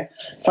major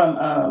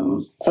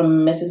from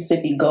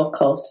Mississippi Gulf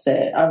Coast,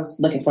 said. I was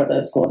looking for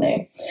the school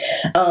name.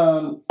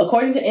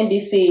 According to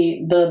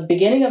NBC, the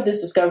beginning of this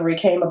discovery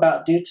came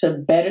about due to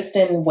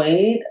Betterston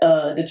Wade,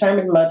 a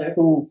determined mother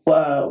who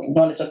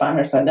wanted to find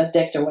her son. That's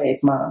Dexter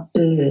Wade's mom.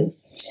 Mm-hmm.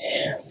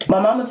 My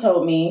mama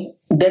told me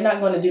they're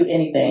not going to do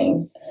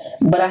anything,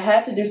 but I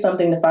had to do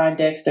something to find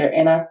Dexter,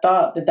 and I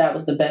thought that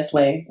was the best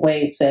way,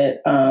 Wade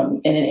said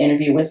in an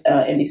interview with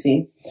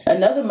NBC.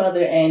 Another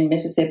mother and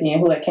Mississippian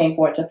who had came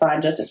forward to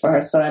find justice for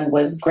her son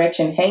was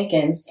Gretchen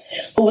Hankins,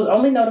 who was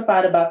only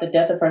notified about the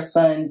death of her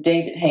son,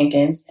 David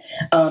Hankins,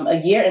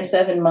 a year and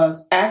 7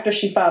 months after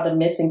she filed a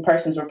missing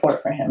persons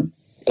report for him.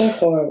 That's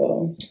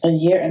horrible. A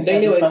year and 7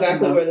 They knew fucking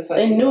exactly months. where the fuck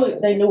They he knew was.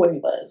 it. They knew where he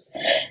was.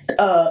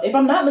 If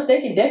I'm not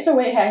mistaken, Dexter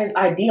Wade had his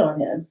ID on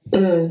him.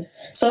 Mm.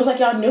 So it's like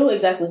y'all knew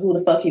exactly who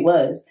the fuck he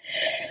was.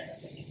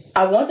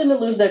 I want them to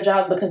lose their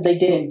jobs because they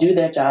didn't do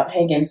their job,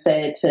 Hankins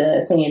said to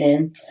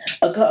CNN.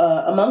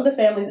 Among the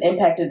families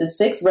impacted, the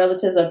 6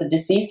 relatives of the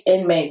deceased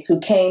inmates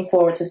who came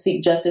forward to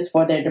seek justice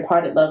for their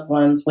departed loved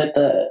ones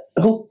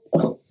who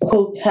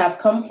have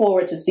come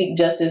forward to seek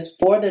justice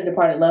for their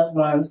departed loved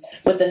ones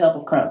with the help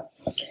of Crump.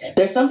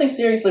 There's something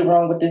seriously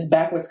wrong with this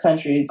backwards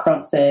country,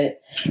 Crump said.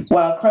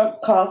 While Crump's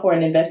call for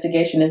an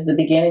investigation is the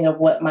beginning of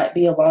what might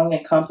be a long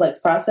and complex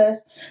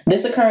process,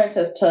 this occurrence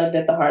has tugged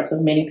at the hearts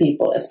of many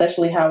people,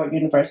 especially Howard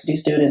University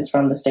students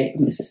from the state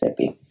of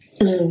Mississippi.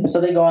 Mm-hmm.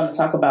 So they go on to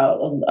talk about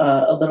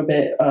a little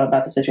bit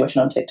about the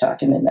situation on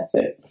TikTok, and then that's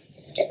it.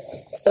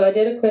 So I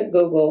did a quick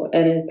Google,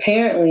 and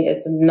apparently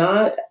it's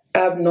not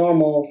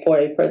abnormal for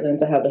a prison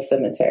to have a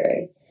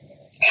cemetery.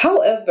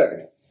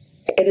 However,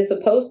 it is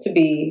supposed to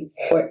be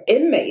for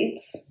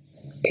inmates,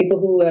 people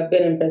who have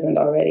been imprisoned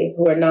already,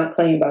 who are not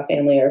claimed by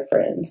family or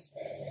friends,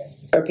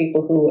 or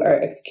people who are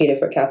executed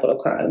for capital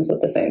crimes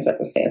with the same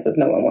circumstances.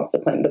 No one wants to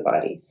claim the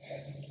body.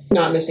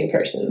 Not missing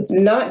persons.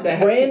 Not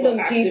random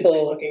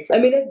people. Looking for I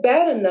mean, it's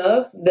bad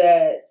enough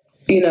that,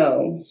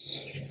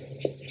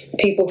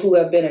 people who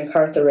have been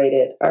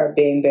incarcerated are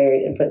being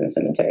buried in prison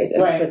cemeteries.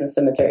 And prison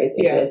cemeteries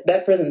exist.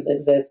 That prisons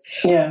exist.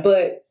 Yeah.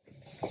 But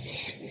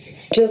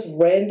just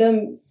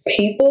random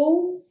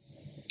people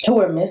who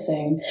are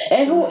missing.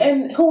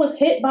 And who was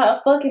hit by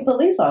a fucking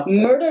police officer.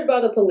 Murdered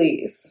by the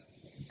police.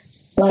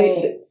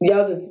 See,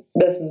 y'all this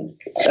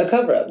is a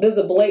cover-up. This is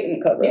a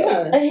blatant cover-up.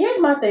 Yeah. And here's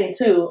my thing,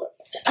 too.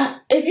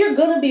 If you're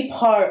going to be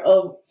part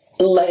of,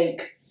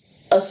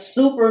 a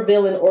super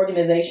villain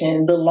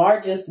organization, the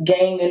largest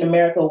gang in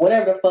America,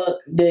 whatever the fuck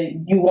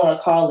that you want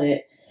to call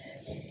it,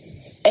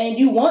 and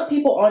you want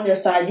people on your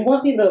side, you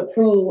want people to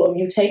approve of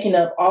you taking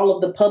up all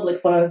of the public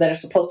funds that are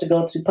supposed to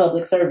go to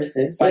public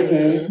services, like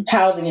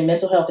housing and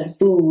mental health and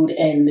food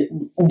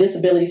and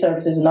disability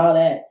services and all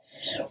that.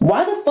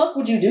 Why the fuck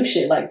would you do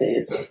shit like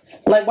this?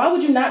 Why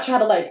would you not try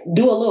to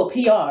do a little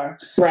PR?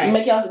 Right.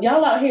 Make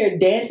y'all out here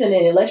dancing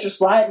and electro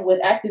sliding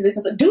with activists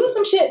and stuff. Do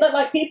some shit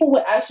that people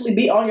would actually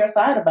be on your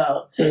side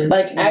about.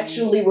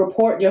 Actually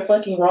report your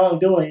fucking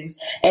wrongdoings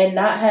and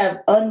not have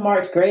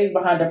unmarked graves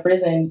behind a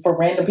prison for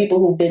random people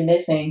who've been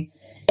missing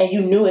and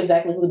you knew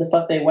exactly who the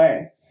fuck they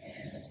were.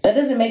 That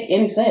doesn't make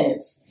any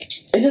sense.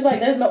 It's just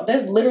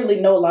there's literally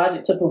no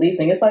logic to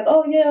policing. It's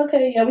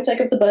we take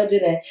up the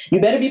budget and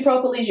you better be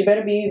pro-police. You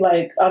better be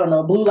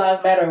Blue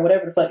Lives Matter or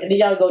whatever the fuck. And then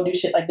y'all go do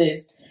shit like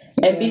this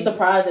and be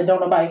surprised that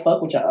don't nobody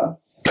fuck with y'all.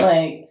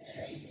 I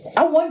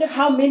wonder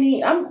how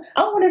many. I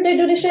wonder if they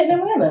do this shit in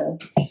Atlanta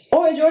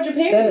or in Georgia.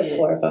 Period. That is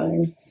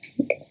horrifying.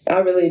 I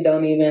really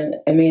don't even.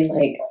 I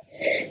mean,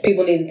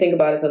 people need to think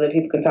about it so that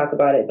people can talk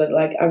about it. But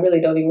I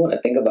really don't even want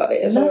to think about it.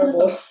 It's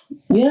horrible.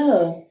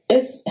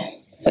 It's.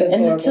 And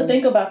horrible. To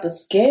think about the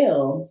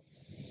scale,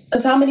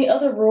 because how many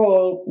other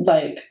rural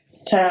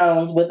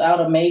towns without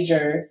a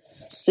major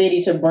city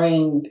to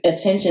bring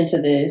attention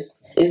to this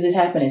is this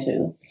happening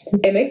to?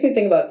 It makes me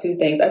think about two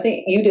things. I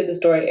think you did the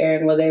story,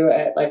 Erin, where they were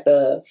at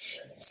the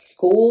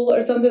school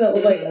or something that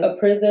was a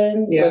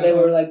prison where they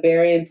were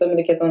burying some of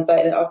the kids on site.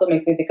 And it also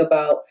makes me think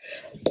about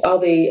all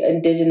the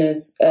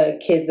indigenous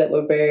kids that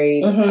were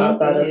buried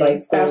outside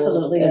of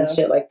schools and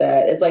shit like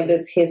that. It's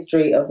this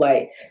history of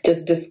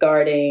just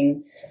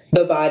discarding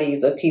the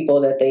bodies of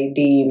people that they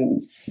deem,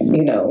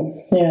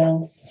 Yeah.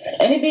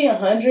 And it being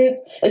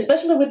hundreds,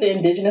 especially with the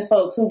indigenous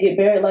folks who get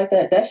buried like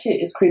that, that shit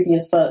is creepy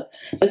as fuck.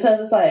 Because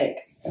it's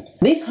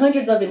these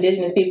hundreds of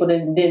indigenous people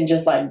didn't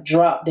just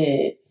drop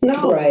dead.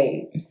 No.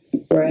 Right.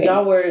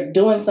 Y'all were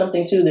doing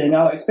something to them.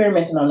 Y'all were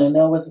experimenting on them.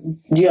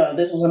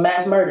 This was a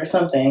mass murder,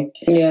 something.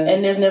 Yeah.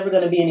 And there's never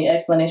going to be any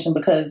explanation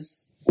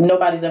because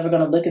nobody's ever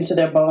going to look into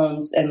their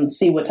bones and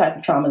see what type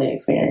of trauma they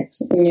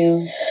experienced.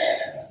 Yeah.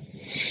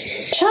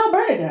 Child,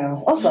 burn it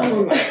down. I'm sorry.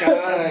 Oh my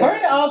God. Burn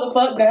it all the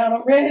fuck down.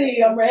 I'm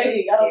ready. I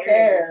don't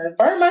care.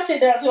 Burn my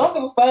shit down too. I don't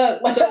give a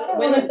fuck. So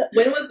when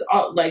was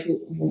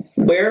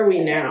where are we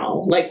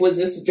now? Was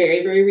this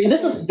very, very recent?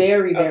 This was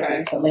very, very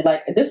recently.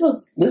 This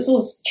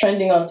was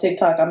trending on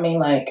TikTok. I mean,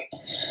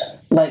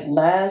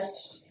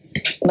 last.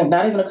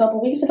 Not even a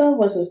couple weeks ago.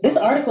 This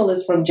article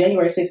is from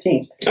January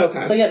 16th.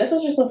 Okay. So this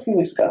was just a few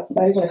weeks ago.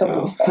 Not even a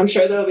couple weeks ago. I'm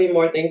sure there'll be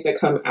more things that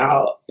come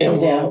out and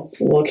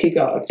we'll keep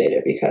y'all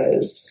updated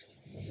because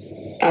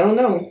I don't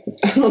know.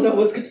 I don't know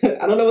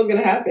what's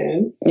gonna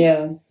happen.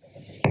 Yeah.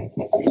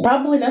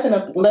 Probably nothing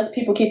unless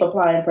people keep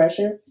applying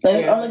pressure. And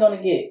it's only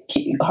gonna get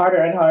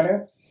harder and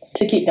harder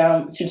to keep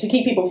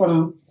people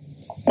from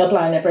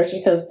applying that pressure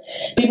because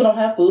people don't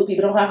have food,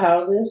 people don't have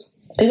houses,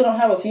 people don't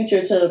have a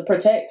future to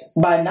protect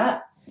by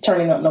not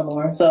turning up no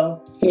more.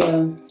 So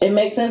it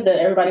makes sense that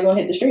everybody gonna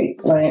hit the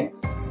streets.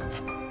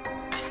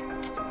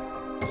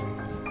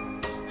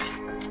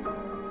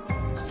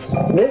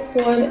 This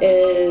one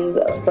is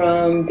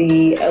from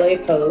the LA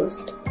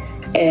Post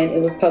and it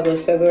was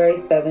published February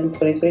 7th,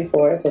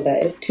 2024. So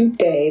that is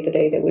today, the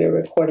day that we are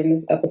recording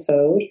this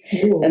episode.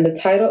 Ooh. And the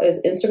title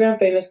is Instagram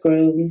Famous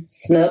Groom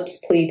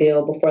Snubs Plea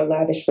Deal Before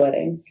Lavish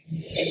Wedding.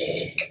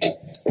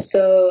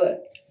 So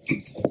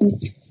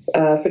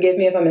forgive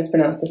me if I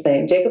mispronounce this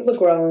name. Jacob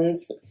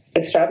Legron's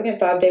extravagant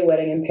 5-day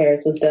wedding in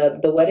Paris was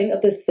dubbed the wedding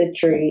of the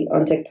century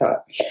on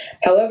TikTok.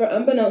 However,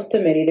 unbeknownst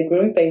to many, the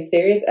groom faced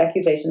serious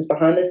accusations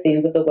behind the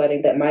scenes of the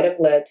wedding that might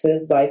have led to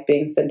his life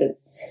being sentenced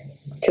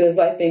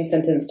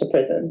to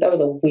prison. That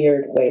was a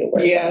weird way to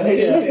word that. They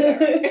did say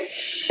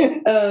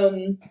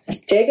that.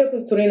 Jacob,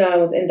 who's 29,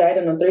 was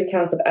indicted on 3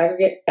 counts of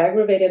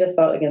aggravated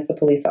assault against a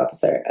police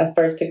officer, a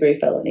first-degree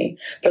felony,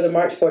 for the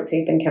March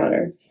 14th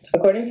encounter.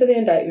 According to the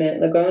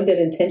indictment, Legron did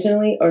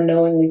intentionally or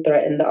knowingly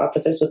threaten the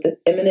officers with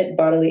imminent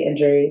bodily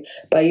injury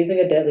by using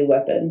a deadly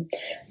weapon,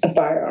 a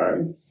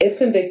firearm. If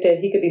convicted,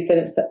 he could be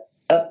sentenced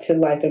up to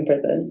life in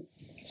prison.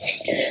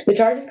 The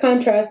charges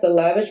contrast the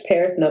lavish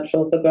Paris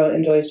nuptials Legron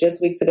enjoys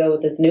just weeks ago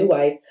with his new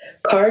wife,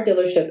 car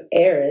dealership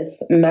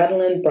heiress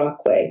Madeleine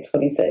Brockway,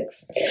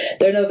 26.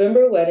 Their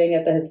November wedding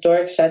at the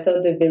historic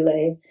Chateau de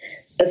Villers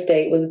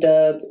estate was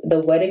dubbed the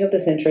wedding of the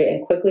century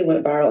and quickly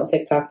went viral on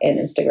TikTok and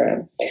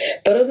Instagram.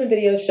 Photos and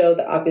videos showed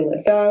the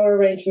opulent flower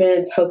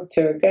arrangements, haute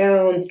couture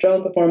gowns,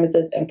 drone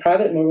performances, and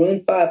private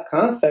Maroon 5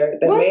 concert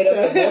that made up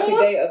a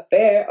multi-day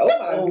affair.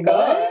 Oh my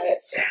God.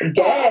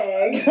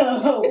 Gag.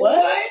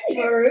 What?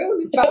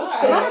 Maroon 5.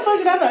 How the fuck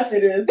did I not see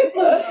this? This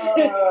was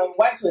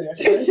white Twitter.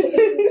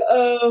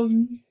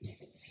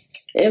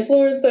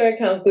 Influencer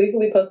accounts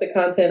gleefully posted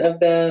content of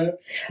them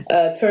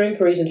touring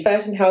Parisian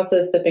fashion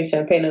houses, sipping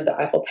champagne at the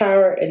Eiffel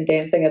Tower, and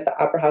dancing at the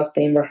Opera House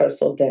theme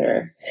rehearsal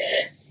dinner.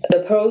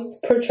 The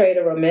post portrayed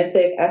a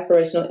romantic,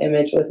 aspirational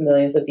image with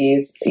millions of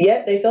views.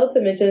 Yet they failed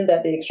to mention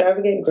that the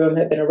extravagant groom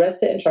had been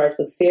arrested and charged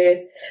with serious,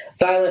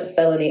 violent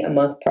felony a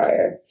month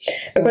prior.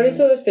 According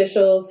to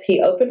officials, he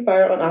opened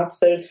fire on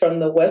officers from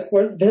the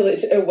Westworth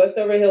Village in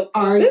Westover Hills.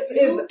 This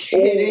is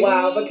kidding.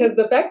 Wow, because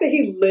the fact that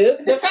he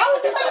lived... The fact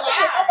was just alive.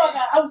 Oh my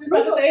God, I was just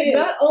about to say this.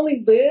 Not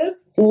only lived,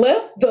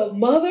 left the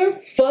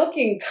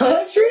motherfucking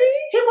country.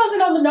 He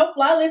wasn't on the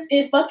no-fly list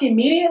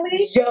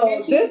immediately. Yo,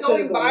 And he's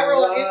going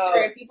viral on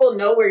Instagram. People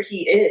know where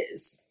he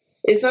is.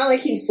 It's not like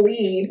he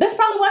fled. That's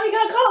probably why he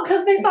got caught,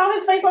 because they saw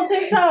his face on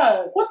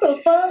TikTok. What the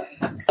fuck?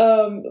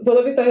 So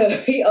let me say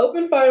that he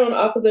opened fire on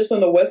officers from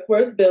the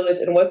Westworth Village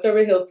and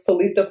Westover Hills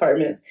police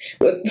departments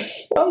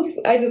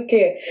I just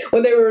can't.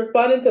 When they were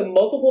responding to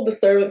multiple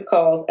disturbance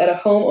calls at a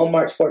home on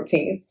March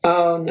 14th.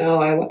 Oh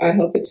no, I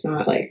hope it's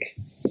not like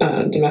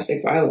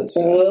domestic violence.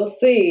 We'll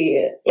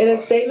see. In a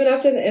statement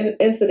after the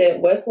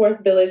incident,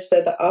 Westworth Village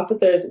said the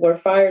officers were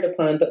fired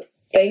upon, but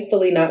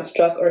thankfully not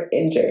struck or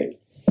injured.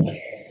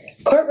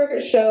 Court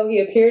records show he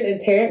appeared in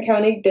Tarrant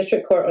County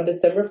District Court on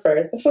December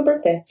 1st, that's my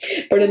birthday,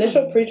 for an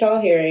initial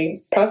pretrial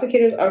hearing.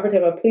 Prosecutors offered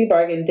him a plea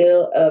bargain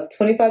deal of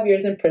 25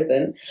 years in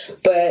prison,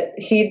 but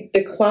he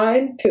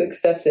declined to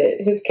accept it.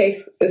 His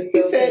case is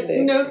still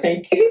pending. No,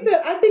 thank you. He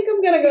said, I think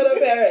I'm going to go to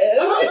Paris.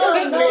 No.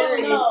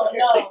 We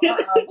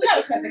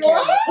gotta cut the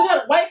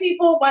cameras. White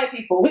people.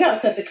 We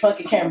gotta cut the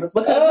fucking cameras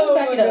because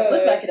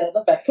let's back it up.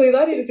 Please,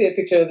 I need to see a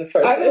picture of this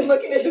person. I've been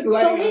looking at this So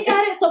wedding. he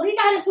got into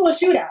a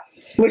shootout.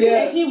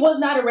 And he was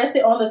not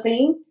arrested on the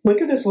scene.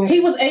 Look at this one. He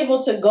was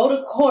able to go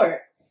to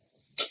court,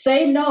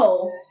 say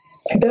no.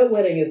 That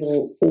wedding is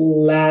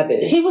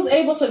lavish. He was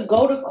able to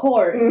go to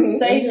court,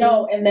 say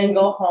no, and then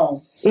go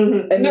home.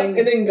 And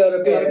then go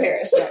to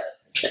Paris.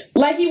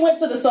 Like he went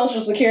to the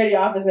Social Security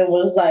office and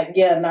was like,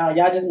 yeah, nah,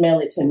 y'all just mail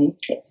it to me.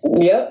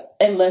 Yep.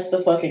 And left the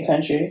fucking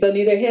country. So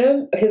neither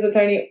him, his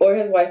attorney, or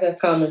his wife have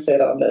commented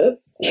on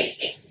this.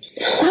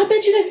 I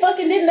bet you they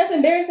fucking didn't. That's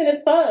embarrassing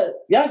as fuck.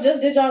 Y'all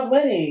just did y'all's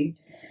wedding.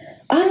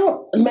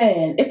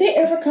 If they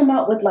ever come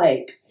out with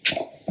like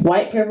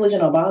white privilege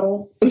in a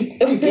bottle,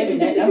 I'm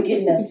getting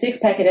a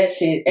 6-pack of that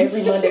shit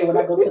every Monday when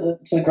I go to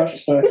the grocery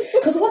store.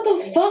 Because what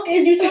the fuck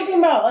is you talking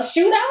about? A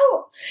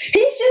shootout?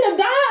 He should have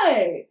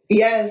died.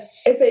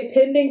 Yes. It's a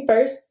pending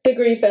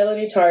first-degree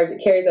felony charge.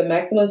 It carries a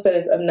maximum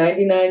sentence of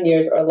 99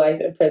 years or life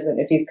in prison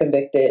if he's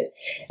convicted.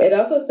 It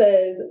also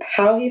says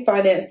how he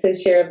financed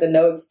his share of the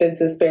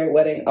no-expenses spared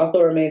wedding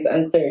also remains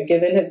unclear,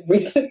 given his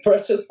recent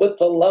brushes with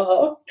the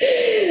law.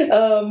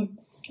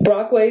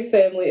 Brockway's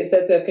family is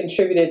said to have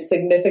contributed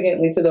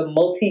significantly to the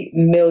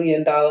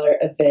multi-million-dollar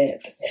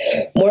event.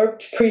 More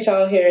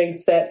pretrial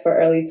hearings set for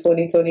early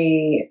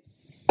 2020.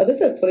 Oh, this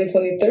says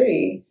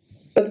 2023.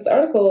 But this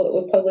article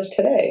was published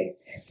today.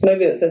 So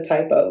maybe it's a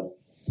typo.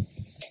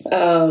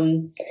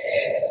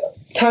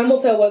 Time will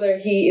tell whether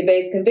he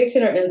evades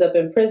conviction or ends up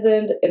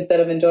imprisoned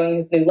instead of enjoying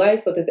his new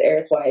life with his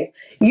heiress wife.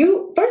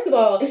 First of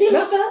all... Is he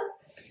locked up?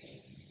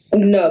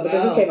 No,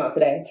 because this came out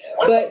today.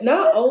 But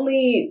not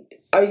only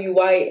are you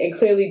white and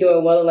clearly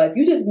doing well in life,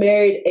 you just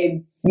married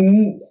a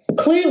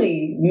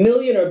clearly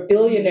million or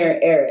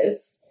billionaire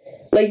heiress.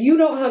 Like, you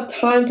don't have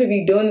time to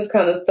be doing this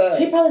kind of stuff.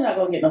 He probably not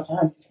gonna get no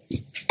time.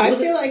 I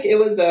feel like it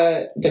was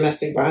a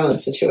domestic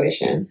violence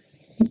situation.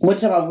 What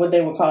time when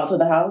they were called to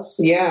the house?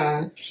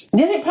 Yeah.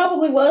 Yeah, it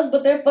probably was,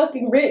 but they're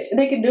fucking rich and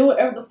they can do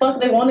whatever the fuck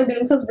they want to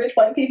do because rich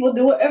white people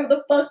do whatever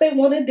the fuck they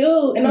want to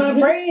do. And my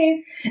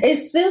brain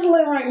is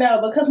sizzling right now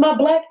because my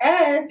black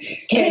ass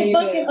can't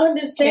fucking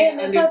understand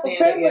that type of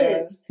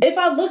privilege. If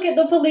I look at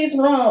the police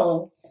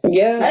wrong,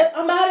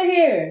 I'm out of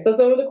here. So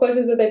some of the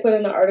questions that they put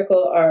in the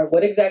article are: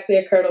 what exactly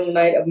occurred on the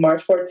night of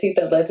March 14th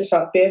that led to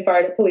shots being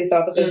fired at police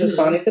officers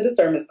responding to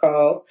disturbance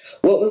calls?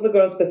 What was the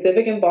girl's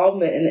specific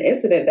involvement in the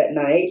incident that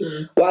night?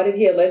 Why did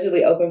he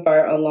allegedly open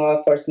fire on law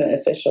enforcement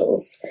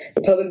officials?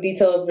 The public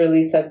details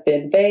released have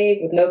been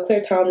vague, with no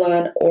clear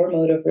timeline or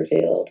motive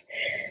revealed.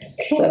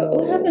 So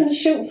what happened to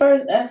shoot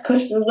first, ask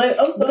questions later?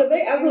 Because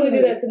they absolutely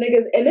do that to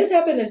niggas, and this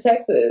happened in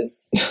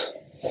Texas.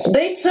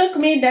 They took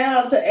me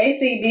down to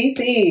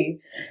ACDC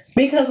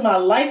because my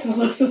license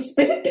was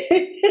suspended.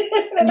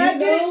 And I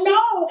didn't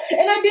know.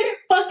 And I didn't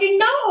fucking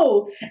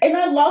know. And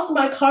I lost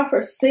my car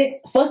for 6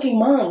 fucking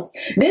months.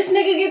 This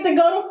nigga get to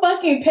go to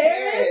fucking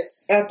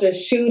Paris after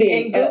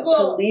shooting and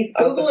police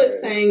Google officers.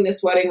 is saying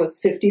this wedding was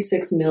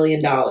 $56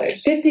 million.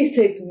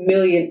 $56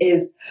 million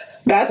is...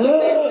 That's what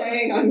they're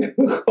saying on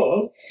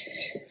Google.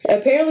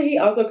 Apparently, he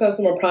also comes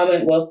from a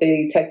prominent,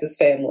 wealthy Texas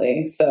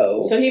family.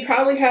 So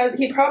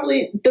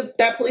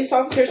that police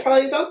officer is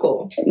probably his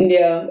uncle.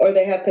 Yeah, or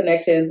they have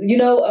connections. You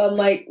know,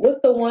 like, what's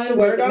the one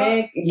where the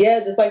man,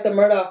 just like the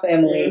Murdoch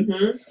family.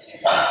 Mm-hmm.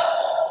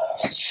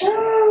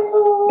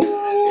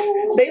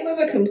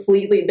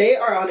 they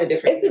are on a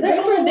different It's a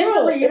different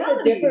reality. They're on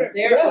a different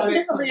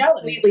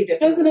reality. Completely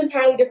different. It's an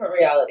entirely different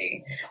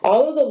reality.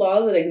 All of the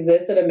laws that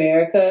exist in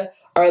America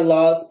are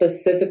laws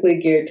specifically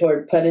geared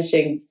toward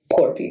punishing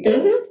poor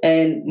people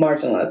and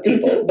marginalized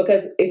people.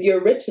 Because if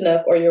you're rich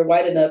enough or you're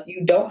white enough,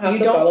 you don't have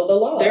to follow the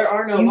law. There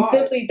are no laws. You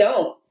simply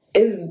don't.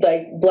 It's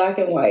like black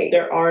and white.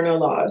 There are no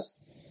laws.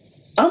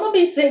 I'm gonna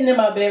be sitting in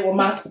my bed with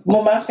my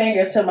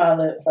fingers to my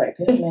lips, like,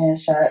 this man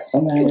shot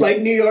somebody. Like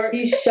New York,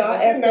 he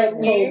shot at the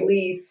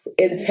police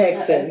in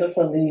Texas. The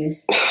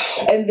police,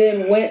 and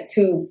then went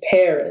to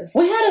Paris.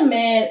 We had a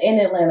man in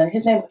Atlanta.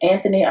 His name's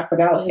Anthony. I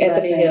forgot what his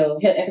last name.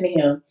 Anthony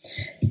Hill.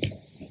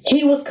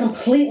 He was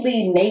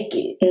completely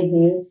naked,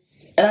 and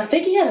I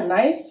think he had a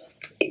knife.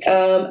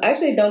 I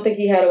actually don't think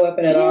he had a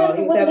weapon at all.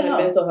 He was having a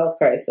mental health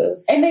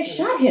crisis. And they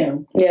shot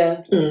him.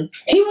 Yeah. A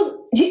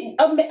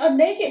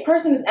naked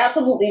person is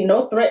absolutely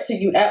no threat to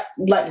you at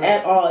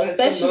all,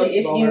 especially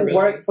if you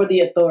work for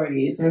the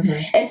authorities.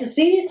 And to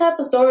see these type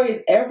of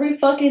stories every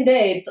fucking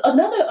day.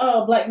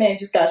 Another black man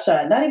just got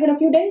shot not even a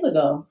few days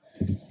ago.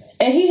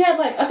 And he had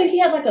I think he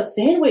had a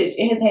sandwich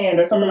in his hand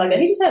or something like that.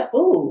 He just had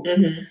food.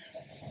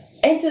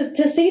 And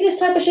to see this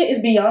type of shit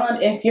is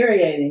beyond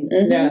infuriating.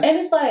 Yes. And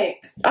it's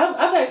like,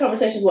 I've had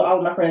conversations with all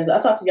of my friends. I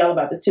talk to y'all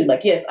about this too.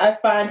 Like, yes, I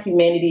find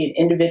humanity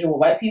in individual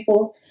white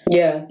people.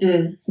 Yeah.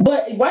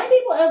 But white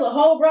people as a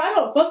whole, bro, I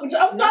don't fuck with you.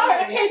 I'm sorry,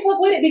 I can't fuck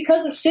with it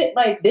because of shit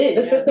like this.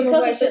 The system of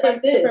white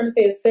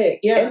supremacy is sick.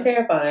 Yeah. And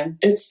terrifying.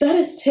 That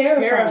is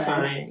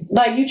terrifying.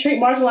 Like, you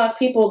treat marginalized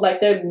people like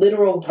they're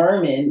literal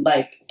vermin,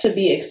 like, to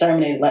be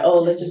exterminated. Like,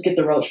 oh, let's just get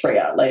the roach spray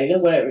out. Like,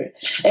 it's whatever.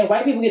 And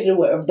white people get to do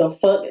whatever the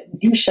fuck.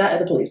 You shot at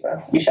the police, bro.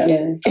 You shot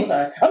at I'm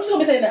sorry. I'm just going to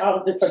be saying that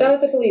all the Shout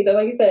at the police. And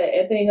like you said,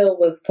 Anthony Hill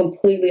was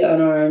completely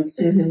unarmed,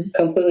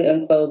 completely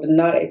unclothed,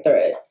 not a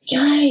threat.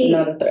 Yikes.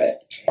 Not a threat.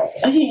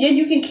 And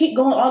you can keep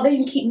going all day. You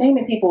can keep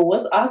naming people.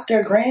 What's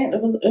Oscar Grant?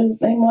 His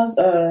name was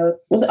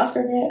it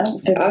Oscar Grant?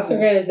 Oscar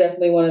Grant is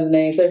definitely one of the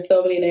names. There's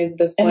so many names at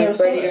this point.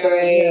 Freddie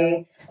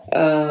Gray.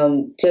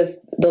 Just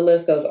the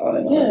list goes on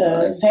and on.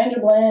 Yeah,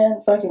 Sandra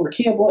Bland, fucking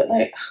Rakia Boyd.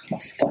 Like, oh my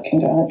fucking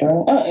god,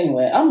 bro.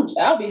 Anyway,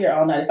 I'll be here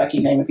all night if I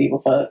keep naming people.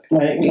 Fuck.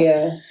 Like,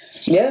 yeah.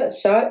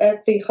 Shot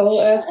at the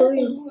whole ass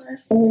police.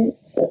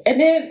 And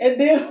then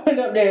went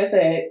up there and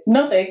said,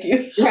 "No, thank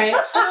you." Right?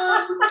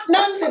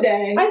 Not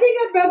today. I think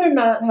I'd rather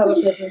not have a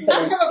prison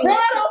sentence.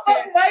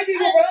 White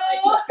people, bro.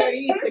 I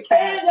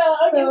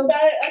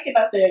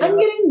cannot stand it. I'm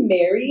getting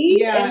married.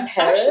 Yeah.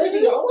 Actually, do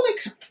y'all want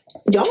to come?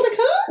 Y'all want to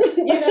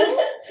come? You know,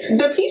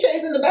 the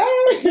PJs in the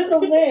bag. That's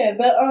what I'm saying.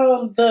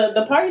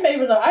 The party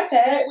favors on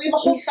iPad. We have a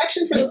whole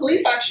section for the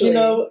police. Actually, you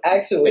know,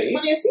 there's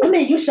plenty of seats. I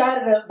mean, you shot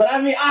at us, but I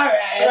mean, all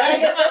right.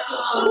 Get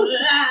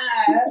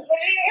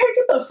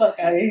the fuck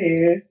out of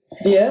here.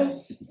 Yeah.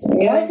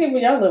 White people,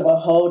 y'all live a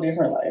whole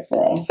different life,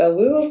 bro. So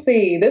we will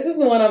see. This is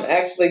the one I'm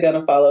actually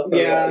gonna follow for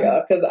real,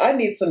 y'all, because I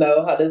need to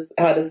know how this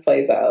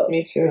plays out.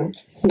 Me too.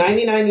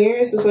 99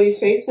 years is what he's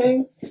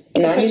facing.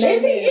 99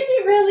 is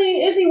he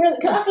really?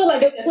 Because I feel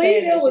like the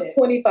plea deal was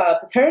 25.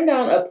 To turn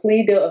down a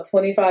plea deal of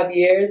 25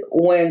 years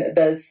when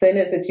the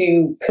sentence that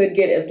you could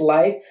get is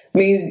life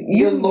means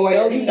your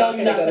lawyer. You know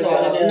you're not going to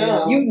go to jail.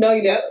 No. You know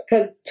you're not,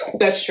 because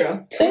that's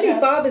true.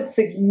 25 is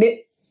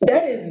significant.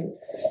 That is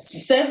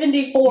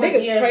 74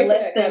 years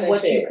less than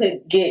what you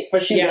could get for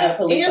shooting at a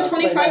police officer.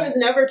 And 25 is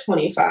never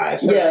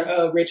 25 for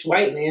a rich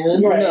white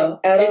man. Right. No,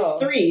 it's all.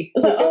 3.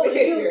 It's like,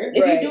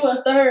 if you do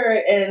a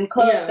third and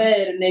club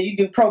fed, and then you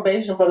do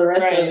probation for the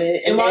rest of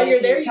it, and while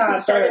you're there, you can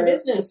start a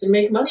business and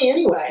make money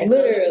anyway.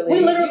 Literally, so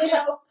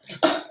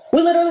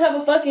we literally have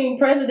a fucking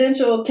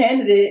presidential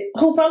candidate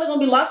who probably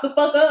gonna be locked the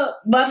fuck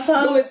up by the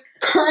time who is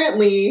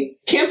currently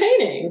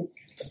campaigning.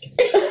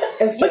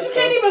 But you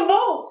can't even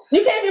vote.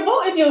 You can't even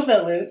vote if you're a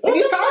felon.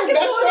 He's probably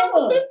best friends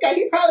with this guy.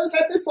 He probably was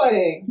at this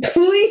wedding.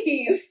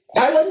 Please.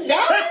 I wouldn't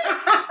doubt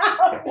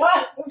it.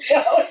 Watch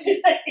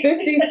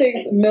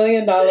 $56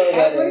 million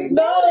wedding.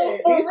 No,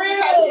 for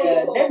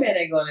real. That man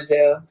ain't going to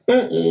jail.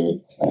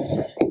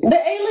 The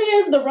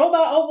aliens, the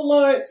robot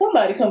overlord,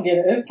 somebody come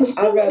get us.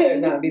 I'd rather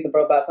not be the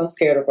robots. I'm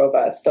scared of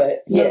robots, but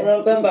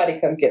somebody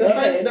come get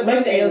us. The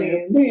fun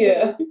aliens.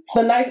 Yeah.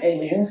 The nice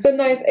aliens. The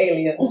nice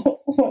aliens.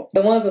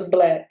 The ones that's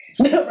black.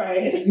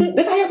 Right.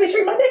 That's how y'all be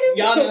treating my niggas?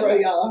 Y'all know who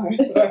y'all are.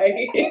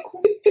 Right.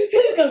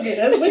 Please come get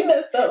us. We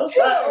messed up. I'm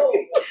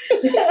sorry.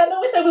 I know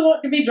we said we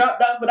want to be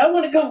dropped off, but I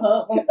want to come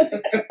home.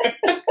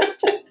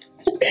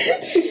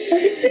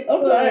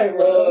 I'm tired,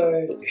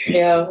 Lord.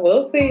 Yeah,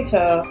 we'll see,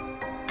 child.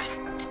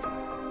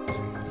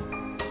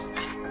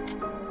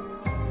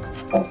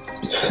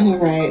 All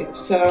right.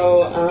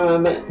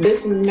 So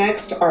this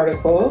next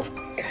article,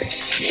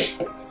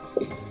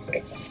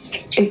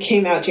 it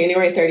came out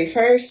January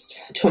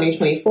 31st,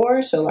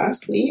 2024, so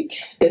last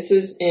week. This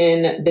is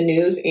in the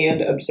News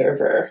and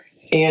Observer.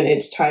 and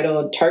it's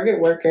titled "Target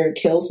Worker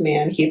Kills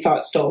Man He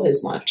Thought Stole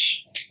His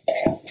Lunch."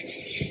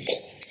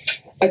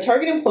 A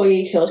Target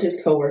employee killed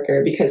his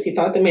coworker because he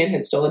thought the man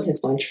had stolen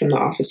his lunch from the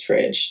office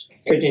fridge,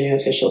 Virginia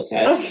officials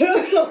said. I feel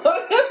so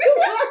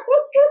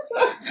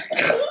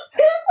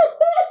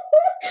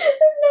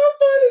It's not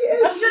funny.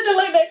 I shouldn't have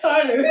looked at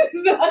Carter.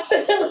 I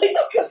shouldn't have looked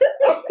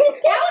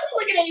I wasn't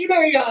looking at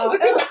either of y'all.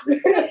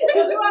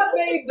 I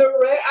made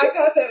direct eye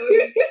contact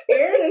with you.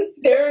 Erin is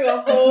staring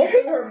a hole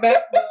through her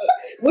MacBook.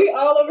 We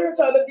all over here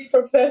trying to be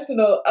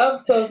professional. I'm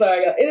so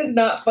sorry, y'all. It is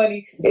not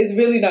funny. It's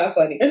really not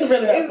funny. It's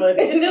really not funny.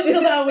 It's just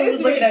because how we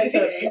was looking at each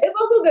other. It's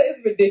also that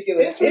it's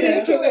ridiculous. It's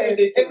ridiculous.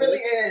 It really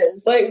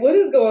is. Like, what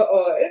is going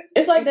on?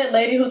 It's like that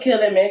lady who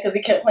killed that man because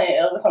he kept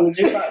playing Elvis on the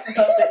jukebox or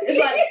something.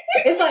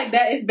 It's like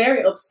that. It's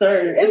very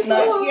absurd. It's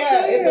not. So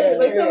yeah, it's absurd.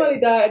 absurd. Like, somebody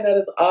died and that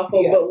is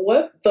awful. Yes. But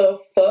what the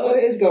fuck? What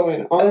is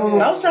going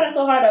on? I was trying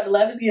so hard not to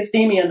laugh. It's getting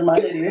steamy under my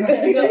hoodie. I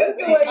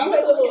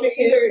wasn't looking at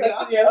either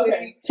of y'all.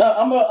 Okay. So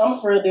I'm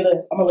gonna for real do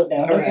this. I'm gonna look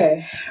down.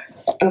 Okay.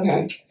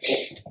 Okay.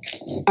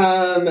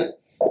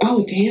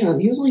 Oh, damn.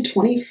 He was only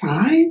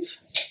 25?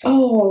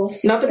 Oh,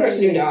 Not the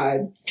person who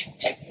died.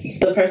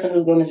 The person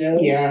who's going to jail?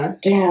 Yeah.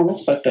 Damn,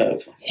 that's fucked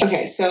up.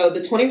 Okay, so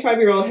the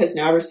 25-year-old has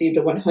now received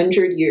a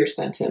 100-year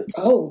sentence.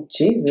 Oh,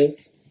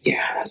 Jesus.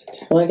 Yeah, that's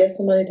intense. Well, I guess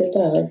somebody did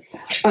die.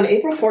 On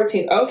April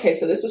 14th, okay,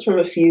 so this was from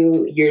a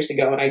few years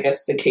ago, and I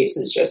guess the case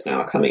is just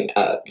now coming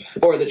up,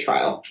 or the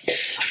trial.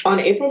 On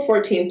April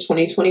 14th,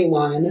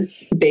 2021,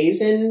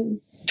 Basin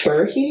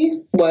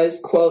Berhe was,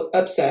 quote,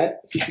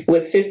 upset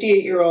with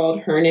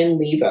 58-year-old Hernan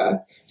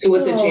Leva, who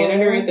was a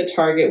janitor at the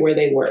Target where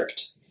they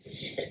worked.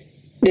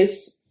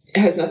 This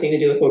has nothing to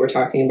do with what we're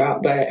talking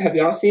about, but have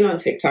y'all seen on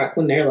TikTok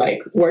when they're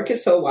like, work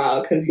is so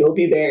wild because you'll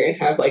be there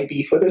and have like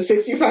beef with a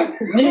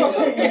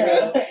 65-year-old?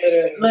 Yeah,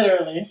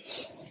 literally.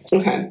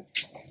 Okay.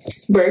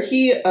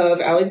 Berhe of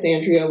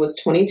Alexandria was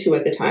 22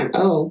 at the time.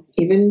 Oh,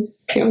 even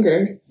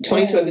younger.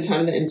 22 at the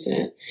time of the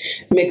incident.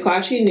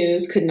 McClatchy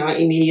News could not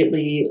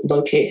immediately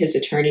locate his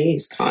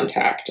attorney's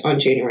contact on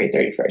January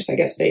 31st. I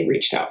guess they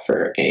reached out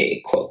for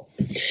a quote.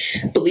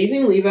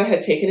 Believing Leva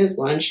had taken his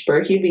lunch,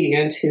 Berhe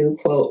began to,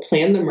 quote,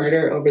 plan the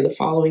murder over the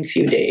following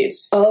few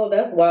days. Oh,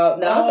 that's wild.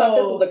 Now, I thought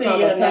this was a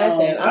common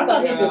passion. I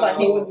thought he was like,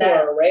 he was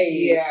to a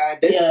rage. Yeah,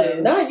 this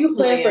is... Now you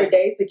plan for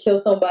days to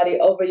kill somebody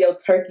over your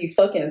turkey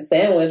fucking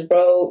sandwich,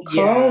 bro.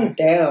 Calm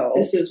down.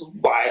 This is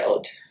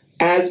wild.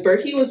 As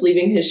Berhe was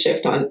leaving his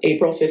shift on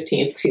April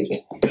 15th,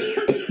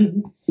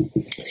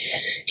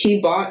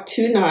 he bought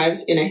 2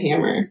 knives and a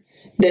hammer,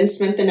 then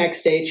spent the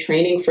next day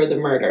training for the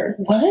murder.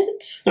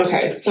 What?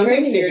 Okay,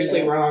 something's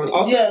seriously wrong.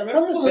 Also,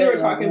 remember when we were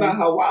talking about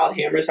how wild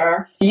hammers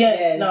are?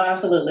 Yes, no,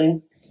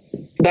 absolutely.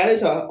 That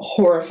is a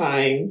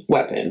horrifying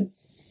weapon.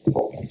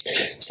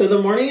 So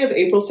the morning of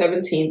April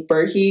 17th,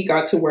 Berhe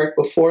got to work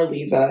before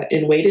Leva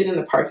and waited in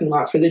the parking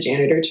lot for the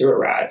janitor to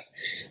arrive.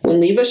 When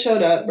Leva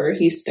showed up,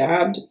 Berhe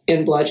stabbed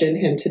and bludgeoned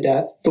him to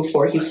death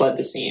before he fled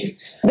the scene.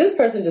 This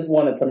person just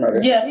wanted to murder.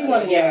 Yeah, he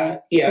wanted. Yeah.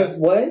 Because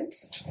what?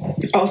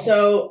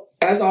 Also,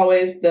 as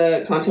always,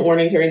 the content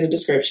warnings are in the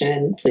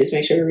description. Please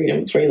make sure to read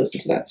them before you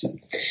listen to that episode.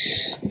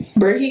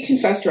 Berhe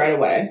confessed right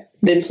away,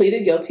 then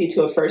pleaded guilty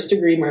to a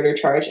first-degree murder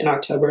charge in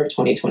October of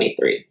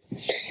 2023.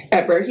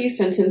 At Berhe's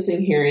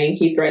sentencing hearing,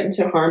 he threatened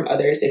to harm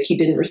others if he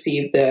didn't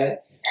receive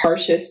the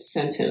harshest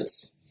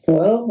sentence.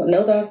 Well,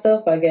 know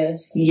thyself, I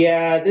guess.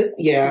 This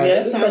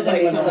sounds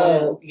like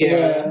someone.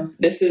 Yeah,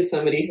 this is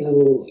somebody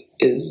who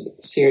is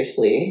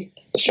seriously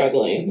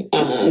struggling.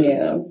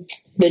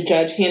 The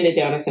judge handed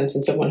down a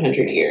sentence of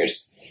 100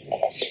 years.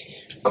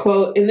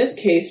 Quote, in this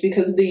case,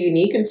 because of the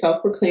unique and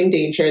self-proclaimed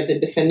danger the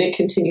defendant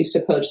continues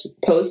to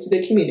pose to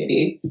the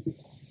community,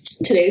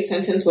 today's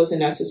sentence was a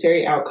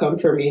necessary outcome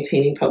for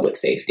maintaining public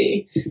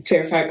safety,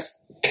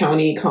 Fairfax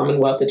County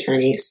Commonwealth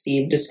Attorney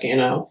Steve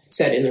Descano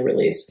said in the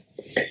release.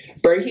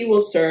 Berhe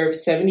will serve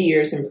 70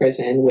 years in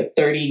prison with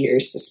 30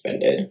 years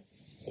suspended.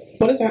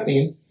 What does that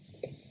mean?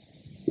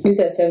 You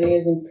said 7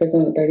 years in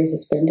prison with 30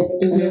 suspended?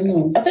 Mm-hmm. I don't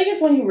know. I think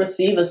it's when you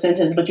receive a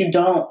sentence, but you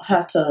don't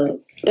have to.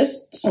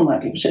 It's some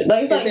white people shit.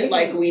 Like, is it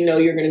like we know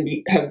you're going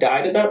to have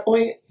died at that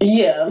point?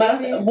 Yeah.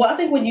 I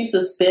think when you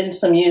suspend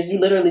some years, you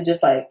literally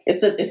just like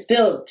it's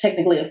still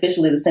technically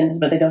officially the sentence,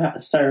 but they don't have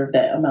to serve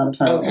that amount of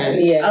time.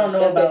 Okay. Yeah, I don't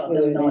know about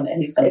them knowing that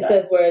he's going to die. It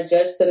says where a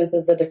judge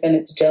sentences a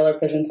defendant to jail or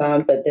prison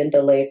time, but then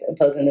delays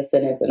imposing the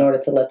sentence in order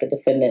to let the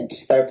defendant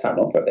serve time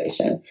on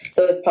probation.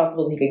 So it's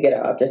possible he could get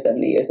out after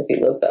 70 years if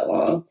he lives that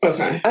long.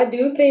 Okay. I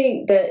do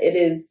think that it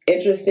is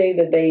interesting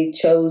that they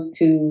chose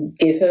to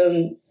give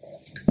him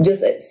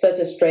just such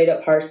a straight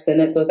up harsh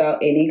sentence without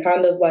any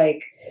kind of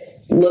like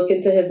look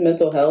into his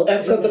mental health.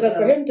 Because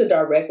for him to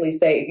directly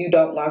say, if you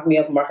don't lock me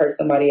up, I'm gonna hurt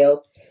somebody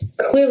else,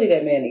 clearly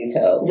that man needs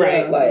help.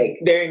 Right. Like,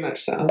 very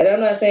much so. And I'm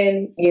not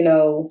saying,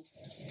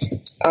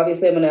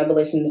 obviously I'm an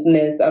abolitionist.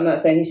 I'm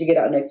not saying he should get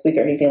out next week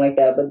or anything like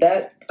that, but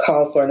that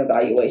calls for an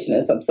evaluation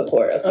and some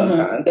support of some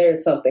kind.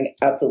 There's something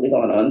absolutely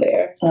going on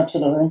there.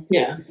 Absolutely.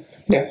 Yeah.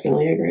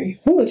 Definitely agree.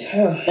 Ooh,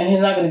 And he's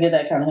not going to get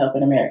that kind of help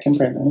in American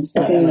prisons.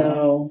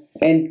 no,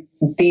 and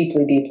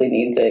deeply, deeply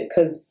needs it.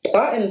 Because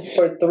plotting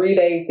for 3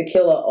 days to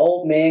kill an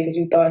old man because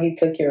you thought he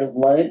took your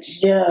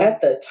lunch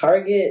at the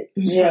Target.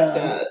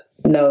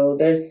 No,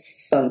 there's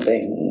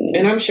something.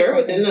 And I'm sure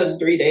within those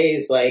 3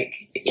 days, like,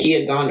 he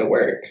had gone to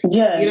work.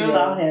 Yeah, you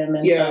saw him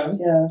and stuff.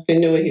 Yeah. And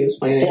knew what he was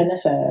planning. And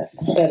that's sad.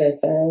 That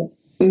is sad.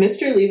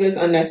 Mr. Leva's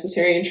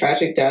unnecessary and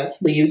tragic death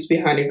leaves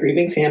behind a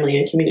grieving family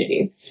and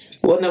community,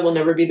 one that will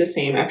never be the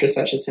same after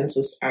such a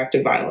senseless act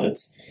of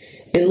violence.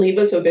 In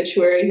Leva's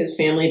obituary, his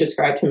family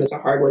described him as a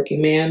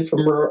hardworking man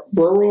from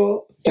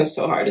rural, that's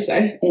so hard to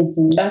say.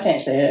 I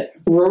can't say it.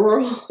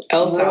 Rural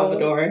El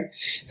Salvador,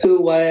 who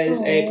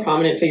was a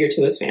prominent figure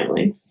to his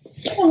family.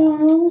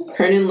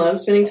 Hernan loved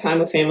spending time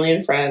with family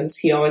and friends.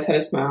 He always had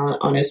a smile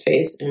on his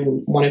face,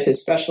 and one of his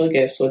special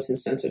gifts was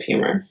his sense of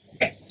humor.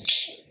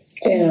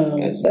 Damn,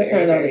 that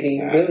turned out to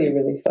be really,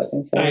 really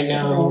fucking sad. I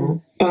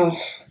know. Oh,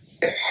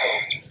 God.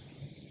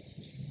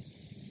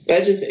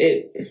 That just,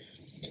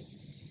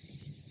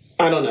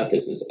 I don't know if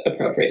this is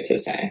appropriate to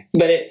say,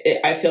 but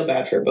I feel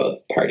bad for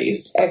both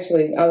parties.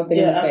 Actually, I was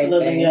thinking the same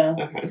thing. Yeah,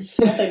 okay. I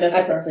think that's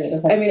appropriate to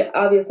say. I mean,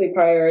 obviously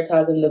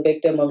prioritizing the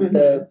victim of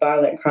the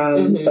violent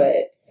crime,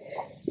 but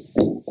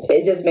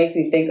it just makes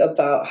me think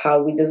about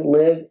how we just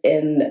live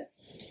in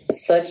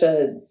such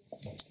a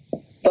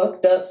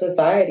fucked up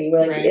society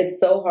where like it's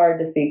so hard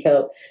to seek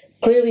help.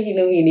 Clearly he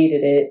knew he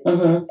needed it,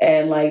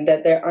 and like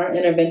that there aren't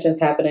interventions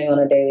happening on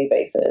a daily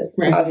basis.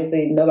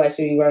 Obviously nobody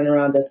should be running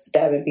around just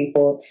stabbing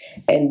people,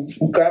 and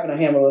grabbing a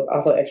hammer was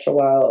also extra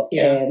wild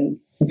and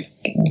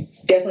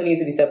definitely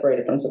needs to be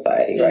separated from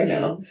society right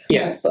now.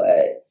 Yes,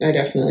 but I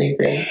definitely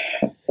agree.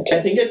 I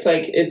think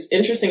it's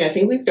interesting. I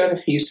think we've done a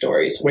few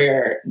stories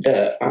where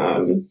the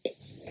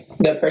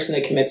person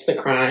that commits the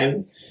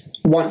crime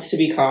wants to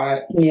be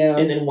caught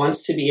and then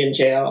wants to be in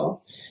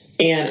jail.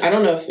 And I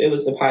don't know if it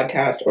was a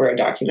podcast or a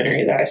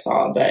documentary that I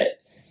saw, but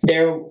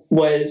there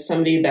was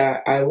somebody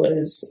that I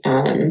was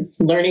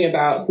learning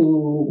about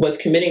who was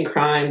committing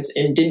crimes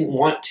and didn't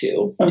want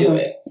to do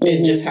it.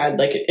 It just had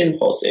like an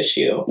impulse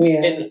issue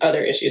and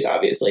other issues,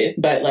 obviously,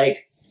 but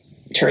like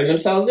turned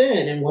themselves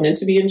in and wanted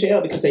to be in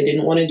jail because they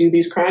didn't want to do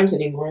these crimes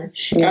anymore.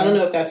 I don't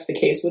know if that's the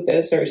case with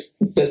this or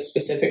the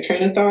specific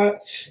train of thought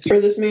for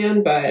this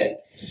man,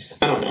 but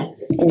I don't know.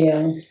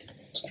 Yeah.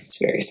 It's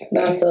very sad.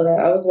 No, I feel that.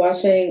 I was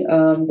watching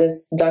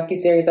this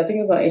docuseries, I think it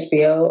was on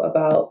HBO,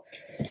 about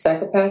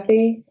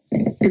psychopathy,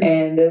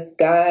 and this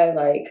guy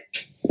like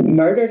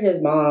murdered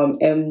his mom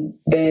and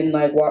then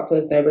like walked to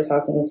his neighbor's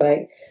house and was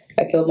like,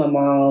 I killed my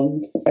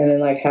mom, and then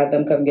like had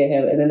them come get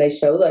him, and then they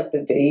showed like the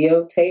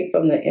videotape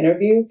from the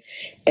interview,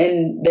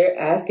 and they're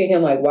asking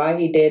him like why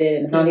he did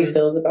it and how he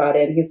feels about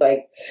it, and he's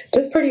like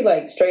just pretty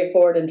like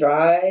straightforward and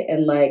dry,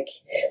 and like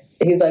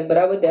he's like, but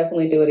I would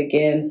definitely do it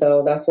again,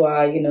 so that's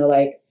why, you know,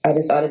 like I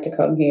decided to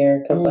come here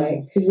because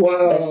like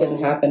that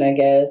shouldn't happen, I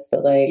guess,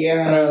 but like I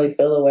don't really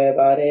feel a way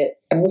about it.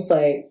 I was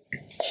like,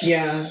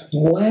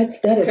 what?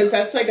 That is because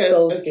that's like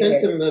so a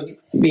symptom of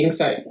being being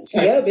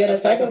a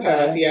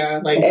psychopath.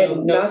 Like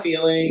no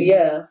feeling.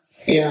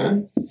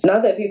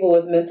 Not that people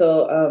with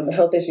mental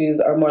health issues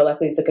are more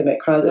likely to commit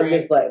crimes. It's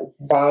just like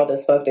wild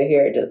as fuck to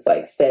hear it just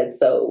like said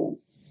so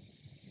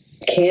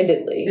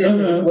candidly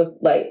with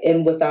like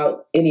and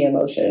without any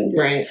emotion.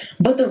 Right.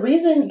 But the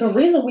reason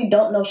we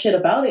don't know shit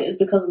about it is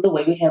because of the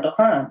way we handle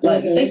crime.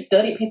 Like they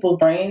studied people's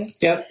brains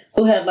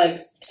who had like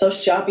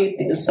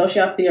sociopathy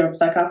or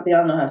psychopathy, I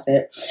don't know how to say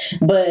it.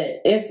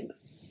 But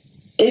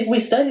if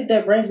we studied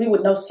their brains, we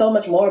would know so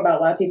much more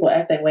about why people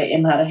act that way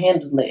and how to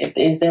handle it.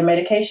 Is there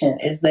medication?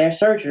 Is there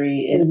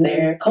surgery? Is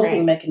there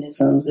coping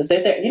mechanisms? Is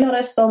there,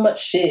 there's so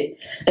much shit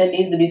that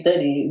needs to be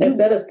studied.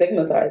 Instead of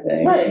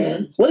stigmatizing.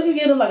 Right. What if you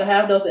give them like a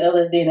half dose of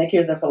LSD and that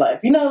cures them for life?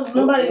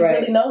 Nobody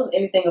really knows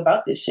anything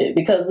about this shit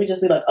because we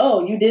just be like,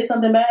 oh, you did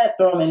something bad,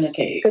 throw them in the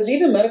cage. Because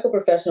even medical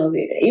professionals,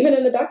 even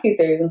in the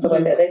docuseries and stuff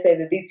like that, they say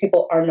that these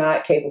people are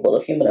not capable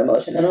of human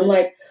emotion. And I'm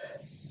like,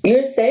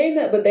 you're saying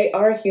that, but they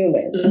are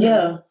human.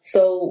 Yeah.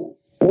 So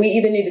we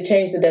either need to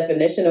change the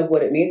definition of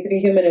what it means to be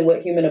human and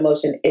what human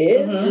emotion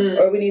is,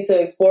 or we need to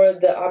explore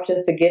the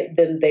options to get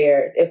them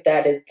there if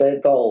that is the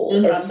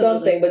goal or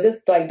something. But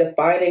just like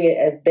defining it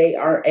as they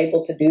aren't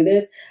able to do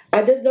this,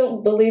 I just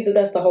don't believe that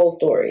that's the whole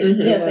story.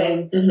 Yeah,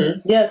 same.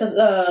 Yeah, because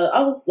I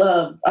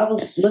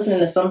was listening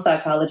to some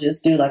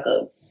psychologists do like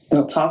a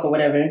talk or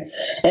whatever,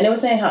 and they were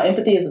saying how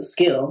empathy is a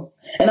skill,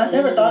 and I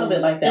never thought of it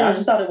like that. I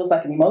just thought it was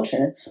like an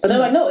emotion, but they're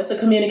like, no, it's a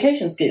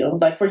communication skill,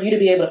 like for you to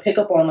be able to pick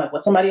up on like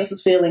what somebody else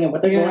is feeling and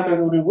what they're going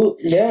through.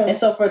 And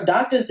so for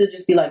doctors to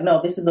just be like,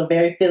 no, this is a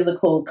very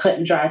physical, cut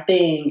and dry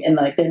thing, and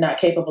like they're not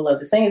capable of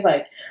this thing, is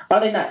like, are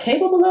they not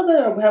capable of it,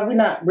 or have we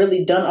not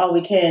really done all we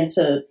can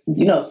to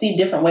see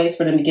different ways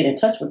for them to get in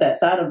touch with that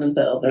side of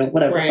themselves or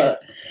whatever the fuck?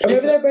 Or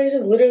maybe their brain is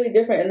just literally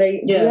different and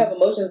they do have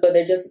emotions, but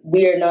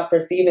we are not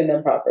perceiving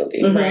them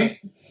properly. Right.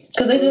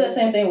 Because they do that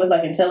same thing with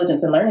like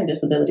intelligence and learning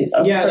disabilities.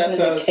 Oh, Yeah, this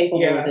person isn't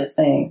capable of this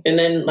thing. And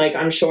then like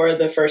I'm sure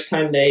the first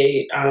time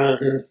they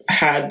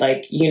had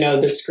like, you know,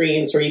 the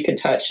screens where you could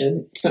touch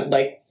and some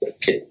like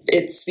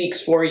it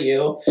speaks for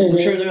you. I'm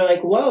sure they're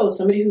like, whoa,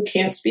 somebody who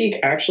can't speak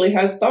actually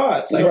has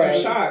thoughts. Like we're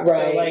shocked.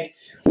 So like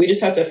we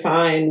just have to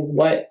find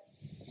what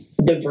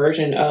the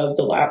version of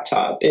the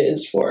laptop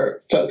is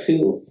for folks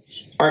who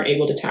aren't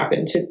able to tap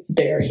into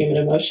their human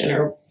emotion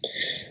or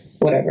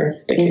whatever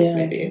the case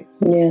may be.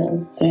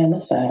 Yeah. Damn,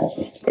 that's sad.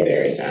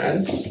 Very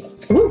sad.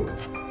 Woo.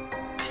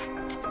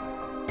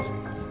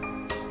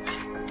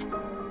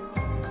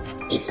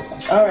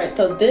 All right,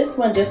 so this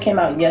one just came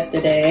out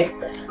yesterday.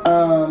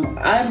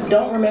 I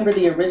don't remember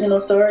the original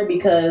story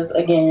because,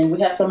 again,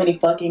 we have so many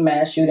fucking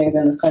mass shootings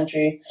in this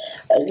country.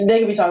 They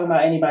could be talking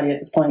about anybody at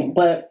this point.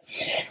 But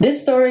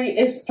this story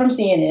is from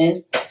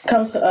CNN.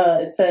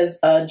 It says,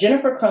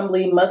 Jennifer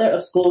Crumbley, mother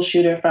of school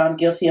shooter, found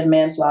guilty of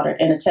manslaughter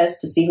in a test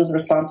to see who's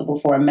responsible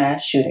for a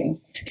mass shooting.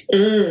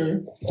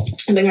 I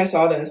think I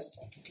saw this.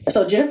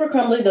 So Jennifer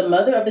Crumbley, the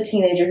mother of the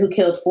teenager who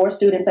killed 4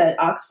 students at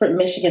Oxford,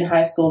 Michigan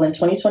High School in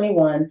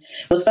 2021,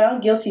 was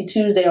found guilty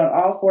Tuesday on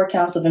all 4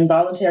 counts of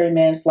involuntary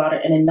manslaughter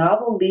in a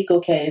novel legal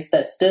case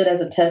that stood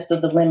as a test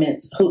of the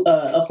limits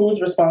of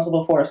who's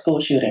responsible for a school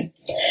shooting.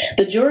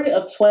 The jury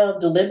of 12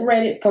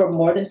 deliberated for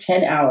more than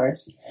 10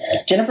 hours.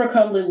 Jennifer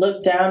Crumbley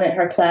looked down at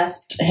her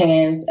clasped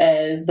hands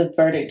as the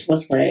verdict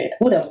was read.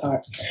 Ooh, that was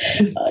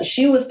hard.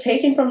 She was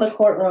taken from the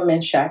courtroom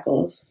in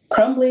shackles.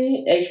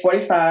 Crumbley, age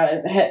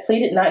 45, had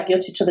pleaded not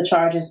guilty to the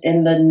charges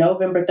in the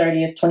November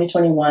 30th,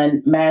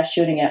 2021 mass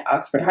shooting at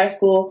Oxford High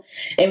School,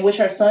 in which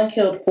her son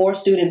killed 4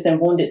 students and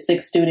wounded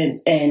 6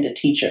 students and a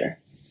teacher.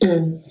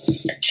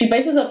 She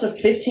faces up to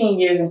 15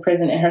 years in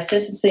prison, and her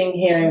sentencing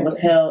hearing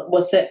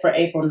was set for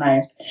April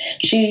 9th.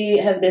 She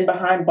has been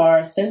behind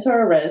bars since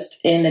her arrest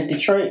in a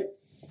Detroit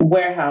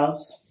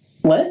warehouse.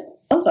 What?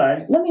 I'm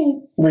sorry. Let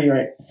me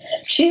rewrite.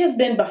 She has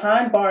been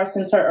behind bars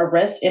since her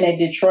arrest in a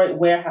Detroit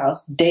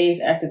warehouse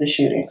days after the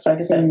shooting. So I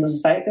guess that's the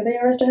site that they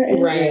arrested her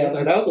in. Right. Yeah.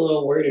 Like, that was a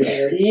little worded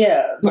there.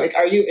 Yeah. Like,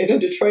 are you in a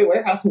Detroit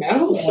warehouse now?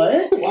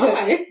 What?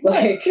 Why?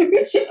 Like,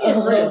 shit ain't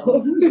real.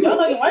 Y'all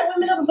like white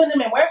women up and putting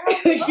them in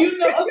warehouses? You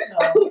know,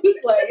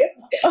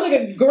 it's like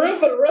a grim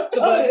for the rest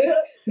of us.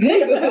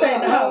 Niggas in the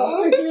same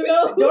house. You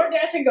know?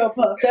 DoorDash and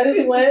GoPuff. That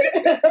is what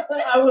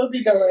I will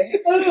be doing.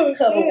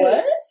 Because of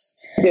what?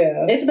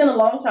 Yeah. It's been a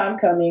long time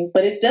coming,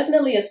 but it's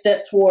definitely a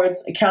step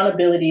towards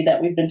accountability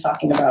that we've been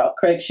talking about.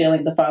 Craig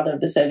Schilling, the father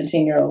of the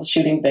 17-year-old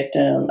shooting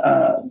victim,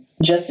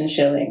 Justin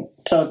Schilling,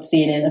 told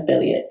CNN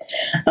affiliate.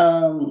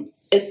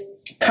 It's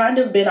kind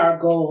of been our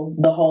goal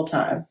the whole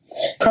time.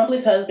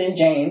 Crumbley's husband,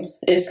 James,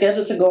 is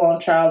scheduled to go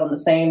on trial on the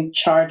same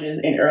charges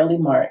in early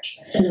March.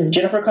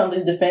 Jennifer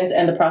Crumbley's defense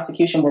and the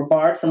prosecution were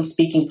barred from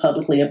speaking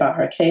publicly about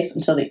her case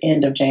until the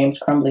end of James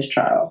Crumbley's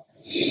trial.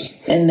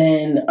 And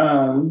then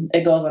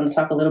it goes on to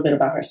talk a little bit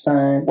about her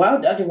son.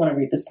 Well, I do want to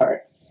read this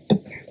part.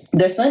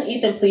 Their son,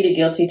 Ethan, pleaded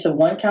guilty to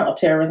 1 count of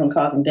terrorism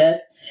causing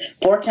death,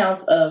 4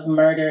 counts of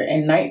murder,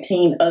 and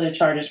 19 other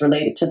charges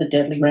related to the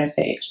deadly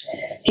rampage.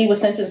 He was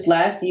sentenced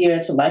last year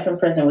to life in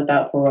prison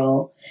without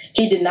parole.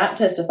 He did not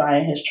testify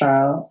in his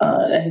trial,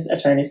 his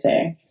attorney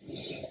saying.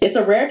 It's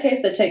a rare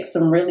case that takes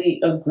some really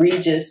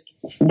egregious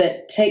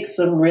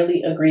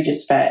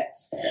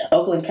facts,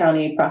 Oakland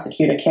County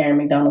prosecutor Karen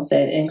McDonald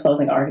said in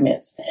closing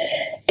arguments.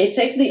 It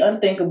takes the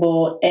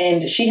unthinkable,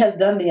 and she has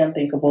done the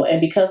unthinkable,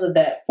 and because of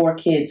that, 4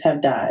 kids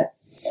have died.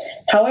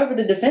 However,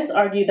 the defense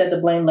argued that the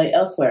blame lay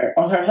elsewhere,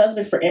 on her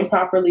husband for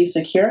improperly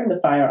securing the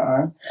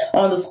firearm,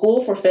 on the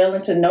school for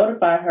failing to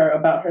notify her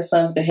about her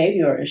son's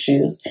behavioral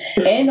issues,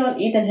 and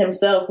on Ethan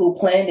himself, who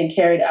planned and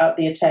carried out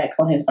the attack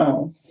on his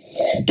own.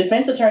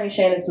 Defense attorney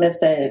Shannon Smith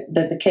said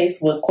that the case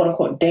was, quote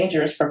unquote,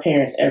 dangerous for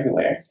parents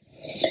everywhere.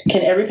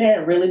 Can every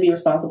parent really be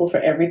responsible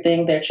for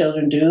everything their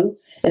children do,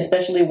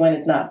 especially when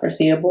it's not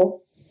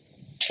foreseeable?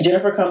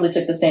 Jennifer Crumbley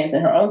took the stance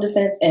in her own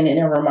defense and in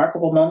a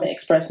remarkable moment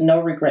expressed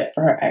no regret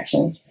for her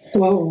actions.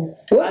 Whoa.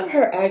 What are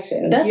her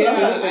actions? That's what I'm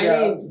trying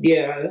to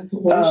figure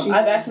out.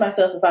 I've asked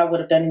myself if I would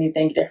have done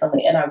anything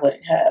differently, and I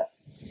wouldn't have.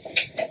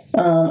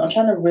 I'm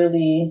trying to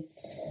really...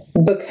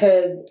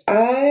 Because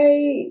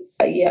I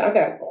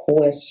got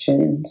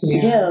questions.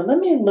 Yeah, let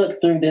me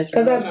look through this.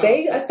 Because I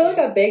feel like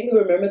I vaguely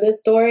remember this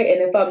story,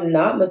 and if I'm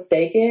not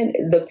mistaken,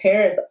 the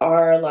parents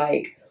are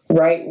like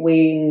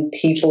right-wing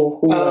people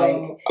who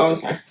I'm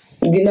sorry.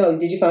 You know,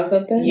 did you find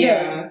something?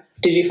 Yeah.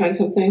 Did you find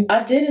something?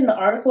 I did in the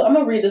article. I'm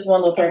going to read this one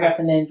little paragraph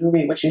and then you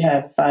read what you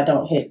have if I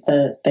don't hit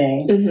the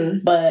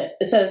thing. But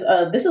it says,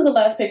 this is the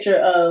last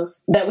picture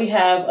that we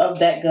have of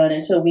that gun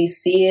until we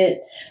see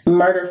it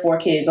murder 4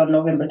 kids on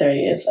November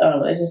 30th,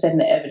 as it said in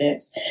the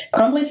evidence.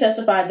 Crumbley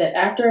testified that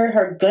after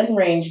her gun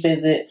range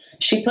visit,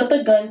 she put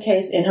the gun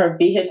case in her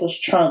vehicle's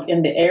trunk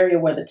in the area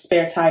where the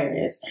spare tire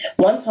is.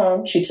 Once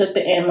home, she took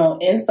the ammo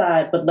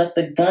inside but left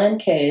the gun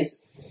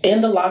case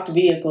in the locked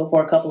vehicle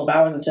for a couple of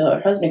hours until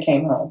her husband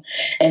came home,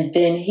 and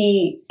then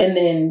he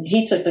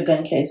took the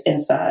gun case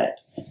inside.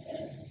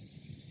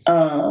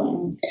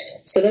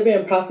 So they're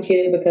being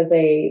prosecuted because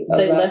they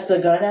left the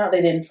gun out.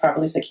 They didn't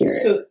properly secure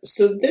it.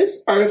 So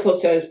this article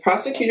says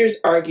prosecutors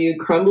argue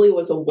Crumbly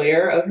was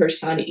aware of her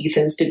son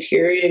Ethan's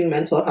deteriorating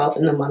mental health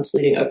in the months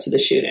leading up to the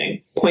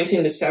shooting,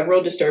 pointing to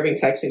several disturbing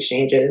text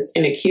exchanges,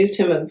 and accused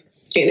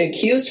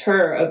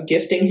her of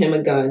gifting him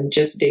a gun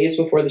just days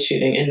before the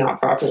shooting and not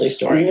properly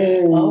storing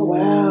it. Oh,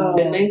 wow.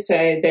 Then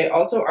they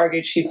also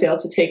argued she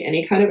failed to take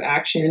any kind of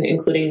action,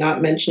 including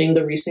not mentioning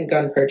the recent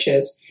gun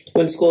purchase,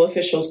 when school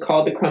officials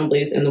called the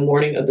Crumbleys in the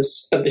morning of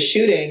the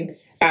shooting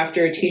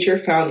after a teacher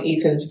found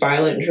Ethan's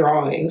violent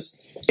drawings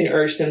and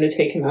urged them to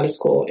take him out of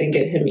school and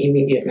get him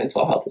immediate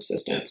mental health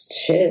assistance.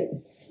 Shit.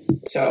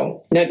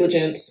 So,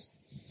 negligence.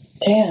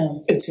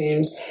 Damn. It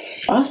seems.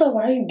 Also,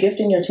 why are you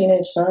gifting your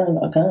teenage son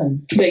a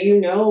gun? That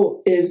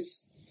is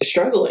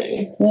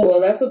struggling.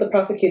 Well, that's what it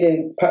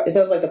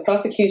sounds like the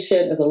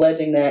prosecution is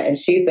alleging that, and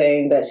she's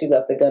saying that she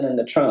left the gun in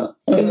the trunk.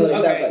 Is what it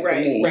sounds like to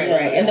me.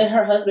 Right. And then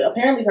her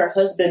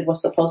husband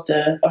was supposed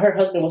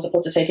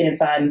to take it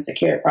inside and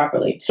secure it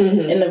properly.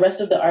 Mm-hmm. In the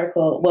rest of the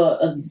article,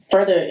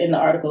 further in the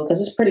article,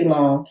 because it's pretty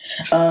long,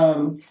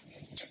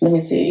 let me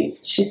see.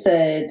 She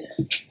said,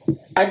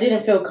 I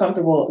didn't feel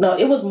comfortable. No,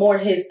 it was more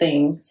his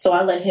thing, so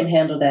I let him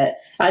handle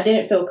that. I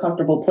didn't feel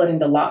comfortable putting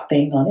the lock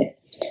thing on it.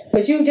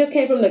 But you just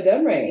came from the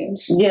gun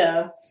range.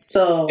 Yeah.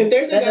 So if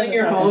there's a gun in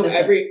your home,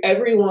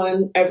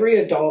 every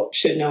adult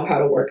should know how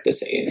to work the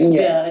safe.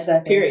 Yeah,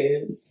 exactly.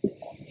 Period.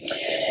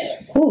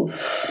 Ooh.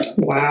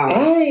 Wow.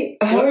 I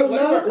don't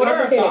know. What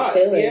are our thoughts?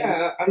 Feelings.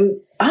 Yeah.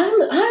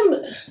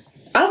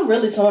 I'm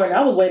really torn.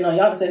 I was waiting on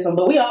y'all to say something,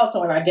 but we all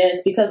torn, I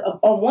guess, because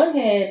on one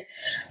hand,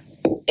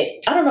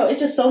 I don't know, it's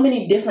just so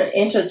many different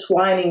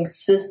intertwining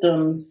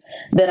systems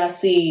that I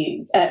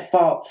see at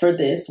fault for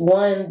this.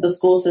 One, the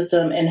school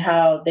system and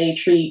how they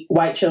treat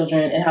white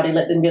children and how they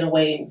let them get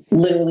away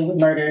literally with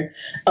murder.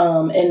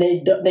 And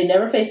they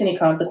never face any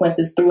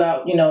consequences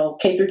throughout,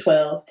 K through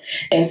 12.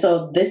 And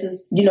so this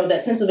is,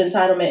 that sense of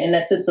entitlement and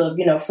that sense of,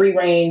 free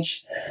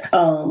range,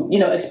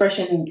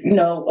 expression,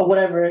 or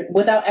whatever,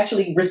 without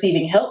actually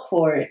receiving help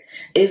for it,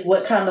 is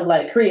what kind of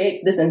like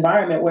creates this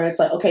environment where it's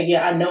like, okay,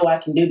 yeah, I know I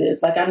can do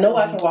this. Like, I know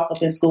I can walk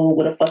up in school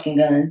with a fucking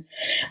gun.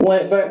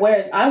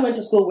 Whereas I went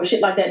to school where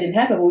shit like that didn't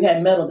happen, but we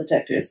had metal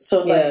detectors. So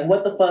it's like,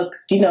 what the fuck,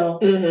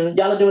 Mm-hmm.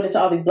 y'all are doing it to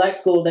all these black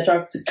schools that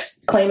y'all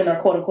claiming are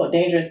quote unquote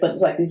dangerous, but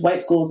it's like these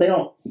white schools, they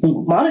don't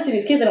monitor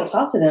these kids, they don't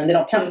talk to them, they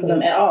don't counsel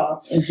them at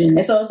all. Mm-hmm.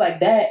 And so it's like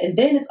that. And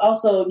then it's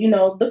also,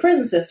 the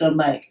prison system.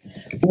 Like,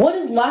 what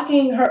is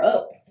locking her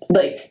up,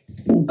 like,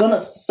 gonna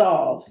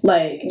solve?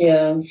 Like,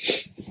 let's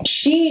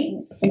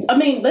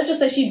just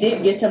say she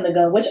did gift him the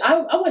gun, which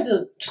I went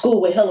to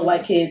school with hella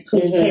white kids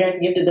whose parents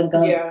gifted them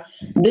guns. Yeah.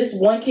 This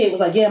one kid was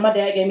like, yeah, my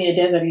dad gave me a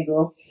Desert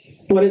Eagle.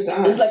 What is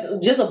that? It's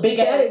like just a big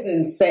ass. That is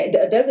insane.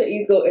 A Desert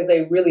Eagle is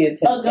a really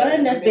intense a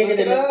gun that's bigger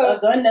than this. A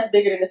gun that's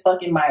bigger than this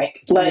fucking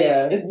mic. Like,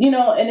 and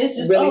it's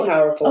just really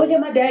powerful. Oh yeah,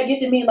 my dad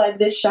gifted me like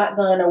this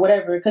shotgun or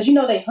whatever, because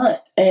they hunt,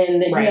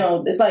 and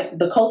it's like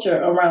the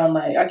culture around,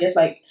 like, I guess,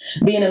 like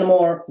being in a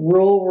more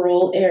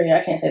rural area.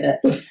 I can't say that,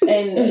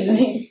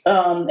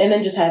 and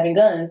then just having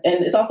guns,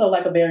 and it's also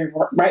like a very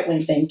right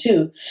wing thing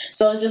too.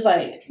 So it's just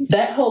like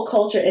that whole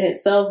culture in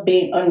itself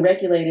being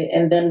unregulated,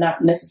 and them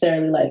not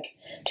necessarily like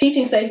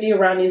teaching safety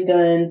around these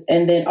guns,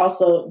 and then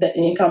also that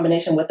in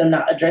combination with them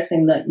not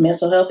addressing the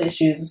mental health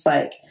issues, it's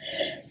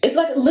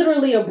like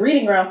literally a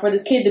breeding ground for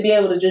this kid to be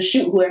able to just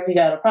shoot whoever he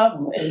got a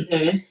problem with,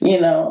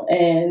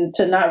 and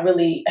to not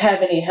really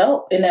have any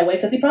help in that way,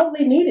 because he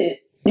probably needed,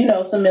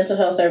 some mental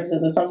health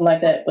services or something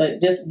like that,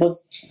 but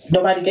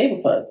nobody gave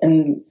a fuck.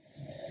 And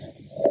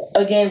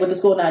again, with the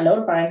school not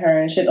notifying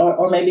her and shit,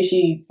 or maybe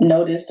she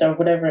noticed or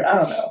whatever, I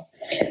don't know.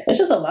 It's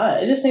just a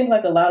lot. It just seems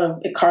like a lot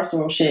of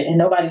carceral shit, and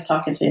nobody's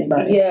talking to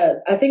anybody. Yeah,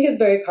 I think it's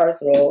very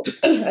carceral.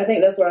 I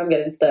think that's where I'm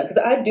getting stuck,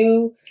 because I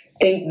do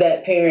think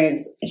that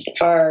parents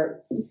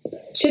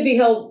should be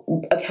held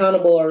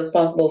accountable or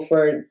responsible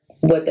for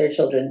what their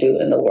children do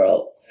in the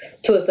world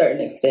to a certain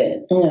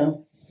extent. Yeah.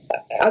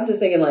 I'm just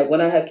thinking, like,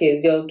 when I have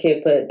kids, your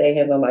kid put their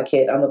hands on my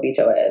kid, I'm gonna beat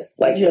your ass,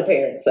 like your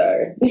parents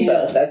are.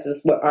 So that's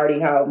just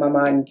how my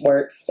mind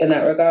works in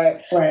that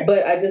regard. Right.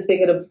 But I just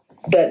think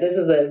that this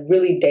is a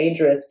really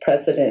dangerous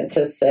precedent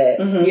to set,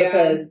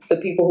 because the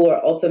people who are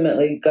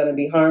ultimately going to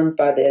be harmed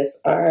by this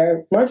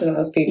are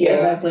marginalized people. Yeah,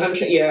 exactly. I'm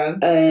sure. Yeah,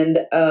 and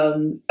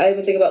I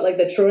even think about like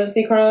the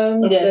truancy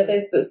crimes that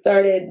they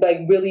started like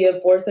really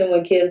enforcing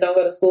when kids don't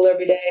go to school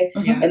every day,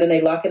 and then they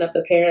locking up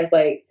the parents.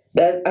 Like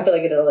that, I feel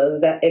like it'll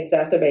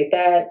exacerbate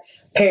that.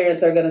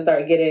 Parents are going to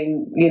start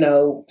getting,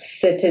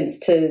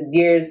 sentenced to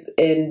years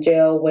in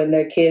jail when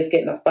their kids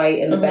get in a fight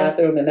in the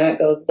bathroom and that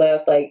goes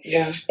left. Like,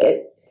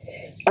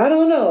 I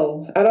don't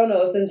know.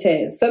 It's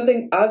intense.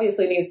 Something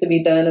obviously needs to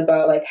be done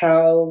about like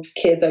how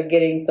kids are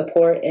getting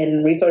support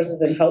and resources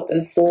and help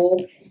in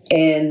school.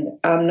 And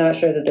I'm not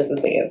sure that this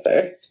is the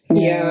answer.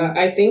 Yeah,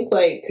 I think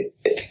like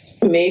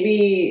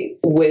maybe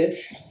with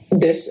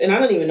this, and I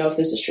don't even know if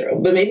this is true,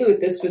 but maybe with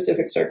this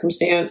specific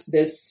circumstance,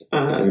 this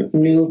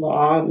new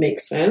law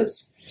makes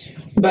sense.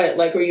 But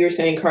like what you were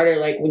saying, Carter,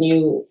 like when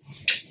you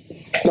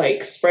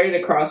like spread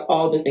it across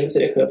all the things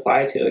that it could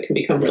apply to, it can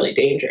become really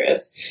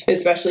dangerous,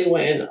 especially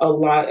when a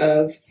lot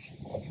of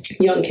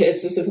young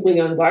kids, specifically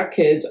young Black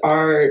kids,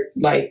 are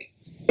like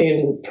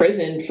in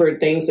prison for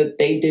things that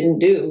they didn't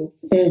do,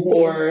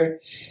 or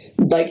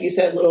like you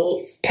said,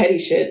 little petty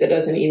shit that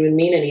doesn't even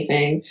mean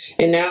anything.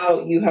 And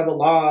now you have a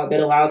law that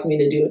allows me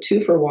to do a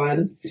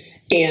 2-for-1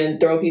 and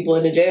throw people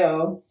into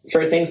jail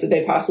for things that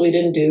they possibly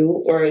didn't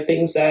do, or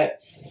things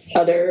that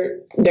their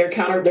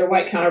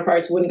white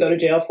counterparts wouldn't go to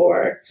jail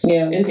for,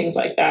 and things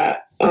like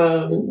that.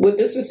 With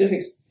this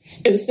specific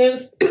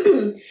instance,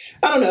 I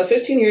don't know,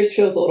 15 years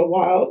feels a little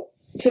wild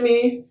to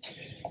me.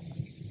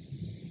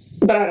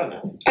 But I don't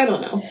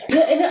know.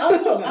 Yeah, and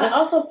I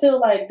also feel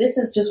like this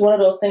is just one of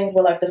those things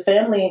where, like, the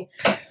family,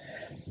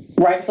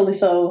 rightfully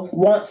so,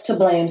 wants to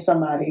blame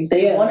somebody.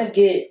 They want to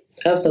get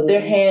their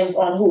hands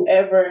on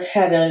whoever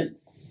had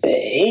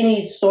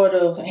any sort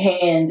of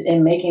hand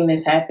in making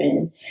this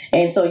happen.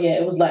 And so,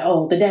 it was like,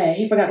 oh, the dad,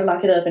 he forgot to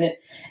lock it up. And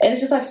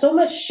it's just like so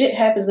much shit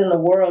happens in the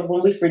world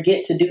when we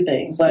forget to do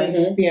things. Like,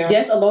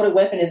 yes, a loaded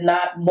weapon is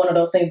not one of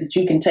those things that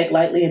you can take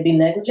lightly and be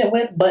negligent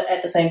with. But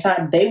at the same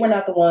time, they were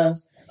not the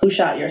ones who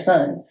shot your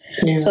son.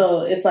 Yeah.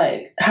 So it's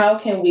like, how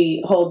can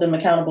we hold them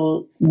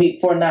accountable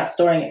for not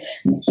storing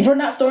it? For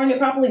not storing it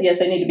properly, yes,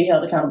 they need to be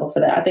held accountable for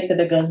that. I think that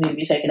their guns need to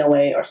be taken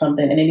away or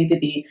something, and they need to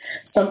be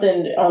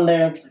something on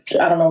their,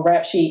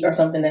 rap sheet or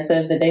something that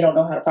says that they don't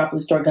know how to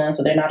properly store guns,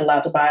 so they're not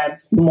allowed to buy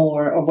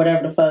more or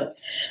whatever the fuck.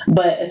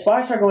 But as far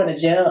as her going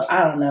to jail,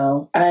 I don't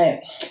know.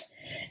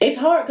 It's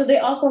hard because they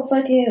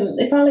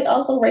probably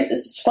also racist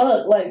as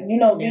fuck. Like,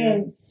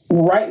 being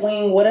right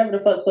wing, whatever the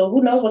fuck. So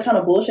who knows what kind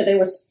of bullshit they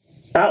were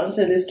out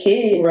into this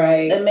kid,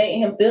 right? That made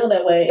him feel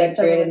that way. That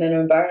created an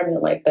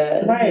environment like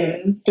that, right?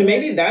 And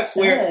maybe that's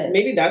where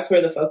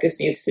the focus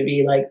needs to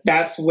be. Like,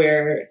 that's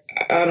where,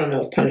 I don't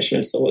know if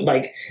punishment's the word.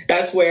 Like,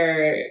 that's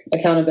where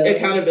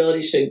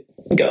accountability should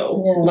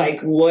go. Yeah. Like,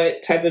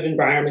 what type of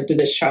environment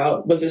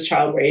was this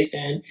child raised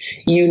in?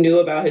 You knew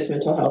about his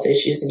mental health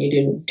issues and you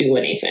didn't do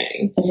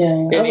anything. Yeah,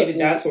 and maybe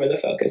that's where the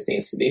focus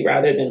needs to be,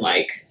 rather than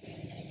like,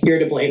 you're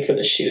to blame for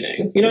the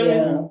shooting. You know what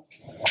I mean?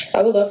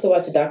 I would love to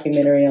watch a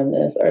documentary on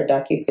this, or a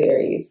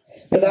docuseries,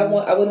 because I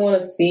would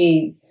want to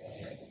see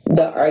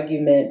the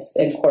arguments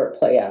in court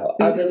play out.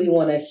 I really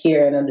want to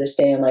hear and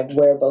understand like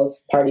where both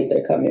parties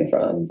are coming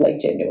from, like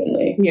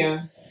genuinely.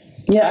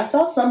 Yeah, I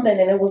saw something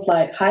and it was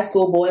like high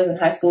school boys and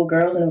high school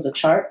girls, and it was a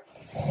chart,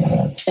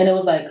 and it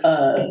was like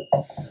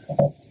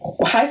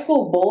high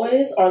school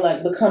boys are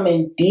like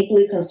becoming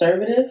deeply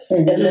conservative,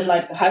 and then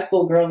like high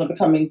school girls are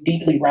becoming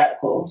deeply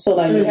radical. So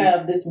like you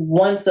have this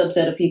one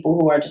subset of people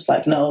who are just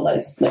like, no,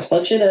 let's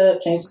fuck shit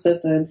up, change the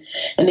system.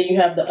 And then you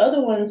have the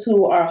other ones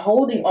who are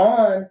holding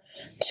on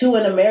to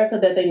an America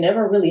that they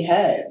never really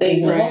had.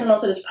 They're holding on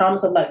to this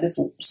promise of like this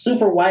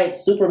super white,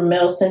 super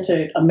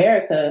male-centered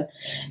America.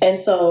 And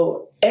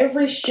so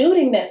every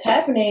shooting that's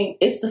happening,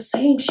 it's the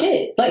same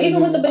shit. Like,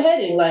 even with the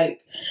beheading,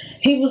 like,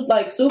 he was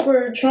like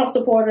super Trump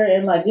supporter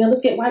and like,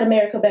 let's get white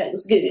America back.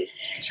 Let's get it.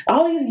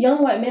 All these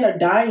young white men are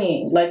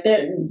dying. Like,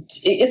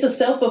 it's a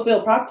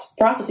self-fulfilled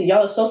prophecy.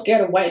 Y'all are so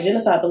scared of white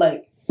genocide, but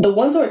like, the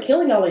ones who are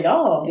killing y'all are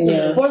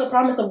y'all for the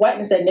promise of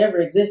whiteness that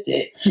never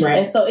existed. Right.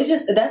 And so it's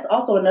just, that's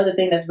also another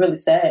thing that's really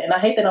sad. And I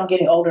hate that I'm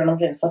getting older and I'm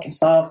getting fucking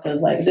soft,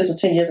 because like, if this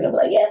was 10 years ago, I'd be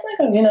like, yeah,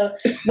 fuck him,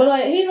 but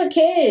like, he's a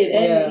kid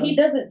and he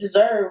doesn't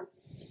deserve.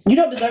 You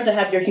don't deserve to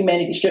have your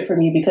humanity stripped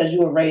from you because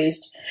you were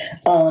raised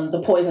on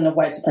the poison of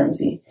white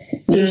supremacy.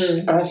 You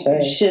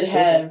should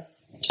have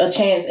a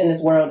chance in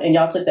this world, and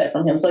y'all took that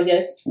from him. So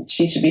yes,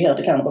 she should be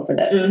held accountable for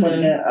that. For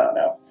the gun, I don't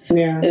know.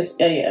 Yeah,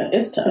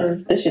 it's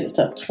tough. This shit is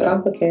tough.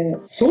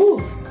 Complicated.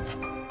 Ooh.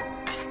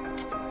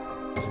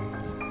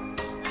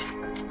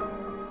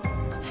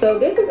 So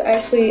this is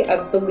actually,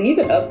 I believe,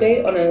 an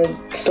update on a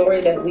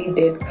story that we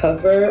did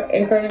cover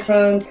in Current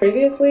Crime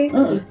previously.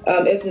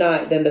 If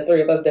not, then the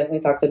three of us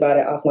definitely talked about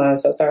it offline.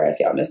 So sorry if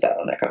y'all missed out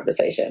on that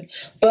conversation.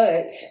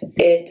 But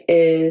it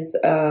is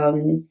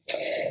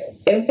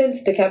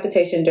infants'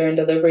 decapitation during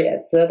delivery at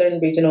Southern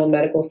Regional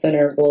Medical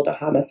Center ruled a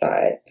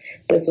homicide.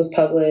 This was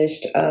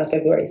published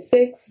February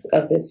 6th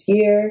of this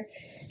year,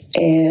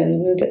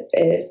 and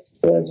it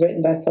was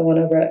written by someone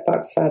over at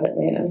Fox 5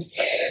 Atlanta.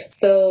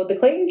 So the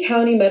Clayton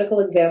County Medical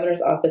Examiner's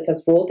Office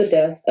has ruled the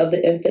death of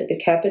the infant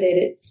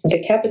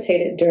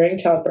decapitated during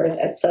childbirth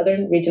at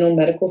Southern Regional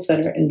Medical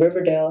Center in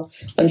Riverdale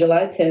on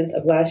July 10th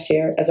of last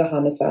year as a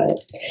homicide.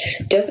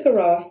 Jessica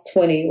Ross,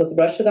 20, was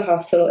rushed to the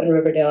hospital in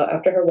Riverdale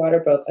after her water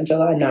broke on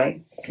July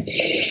 9th.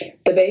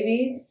 The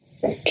baby,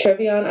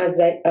 Trevion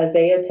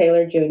Isaiah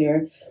Taylor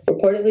Jr.,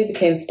 reportedly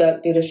became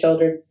stuck due to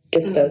shoulder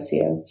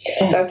dystocia.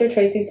 Dr.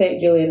 Tracy St.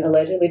 Julian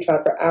allegedly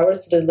tried for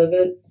hours to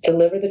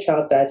deliver the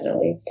child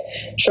vaginally.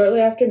 Shortly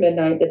after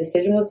midnight, the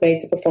decision was made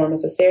to perform a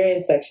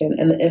cesarean section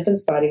and the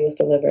infant's body was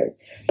delivered.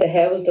 The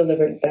head was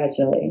delivered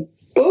vaginally.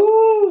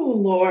 Oh,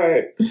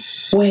 Lord.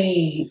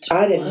 Wait.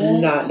 I did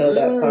not know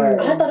that part.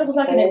 I thought it was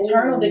like an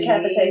internal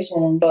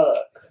decapitation. Fuck.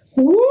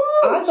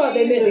 I thought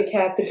they meant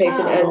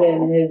decapitation as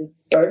in his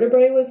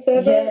vertebrae was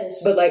severed,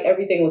 but like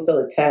everything was still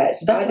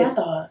attached. That's what I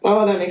thought.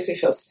 Oh, that makes me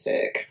feel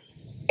sick.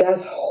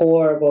 That's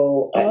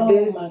horrible. Oh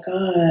my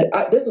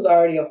God. This was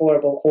already a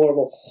horrible,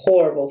 horrible,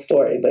 horrible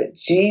story, but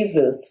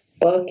Jesus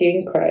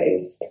fucking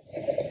Christ.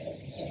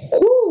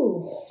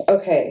 Ooh.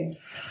 Okay.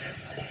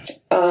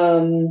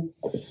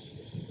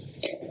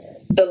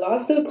 The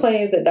lawsuit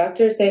claims that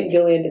Dr. St.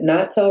 Julian did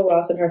not tell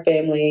Ross and her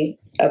family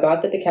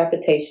about the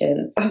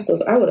decapitation. I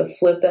would have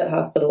flipped that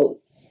hospital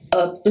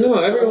up. No,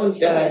 everyone's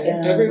dead.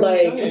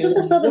 Everyone's like, dead. Was this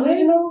a Southern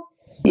Regional?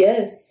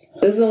 Yes.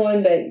 This is the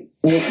one that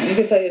you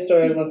can tell your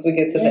story once we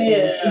get to the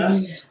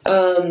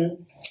end.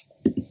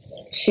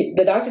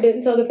 The doctor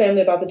didn't tell the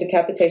family about the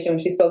decapitation when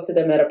she spoke to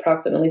them at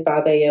approximately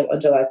 5 a.m.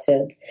 on July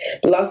 10th.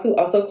 The lawsuit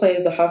also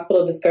claims the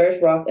hospital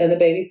discouraged Ross and the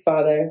baby's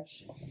father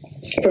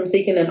from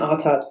seeking an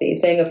autopsy,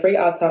 saying a free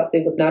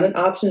autopsy was not an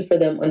option for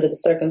them under the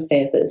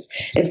circumstances.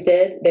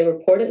 Instead, they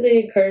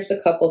reportedly encouraged the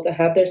couple to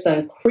have their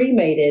son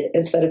cremated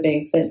instead of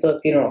being sent to a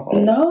funeral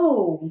home.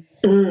 No.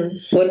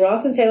 When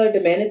Ross and Taylor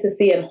demanded to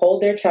see and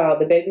hold their child,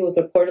 the baby was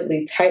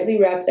reportedly tightly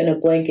wrapped in a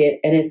blanket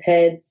and his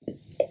head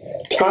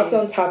propped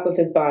on top of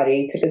his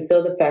body to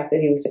conceal the fact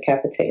that he was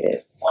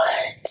decapitated.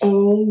 What?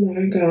 Oh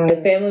my God.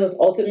 The family was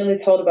ultimately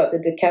told about the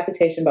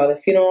decapitation by the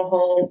funeral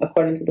home,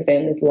 according to the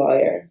family's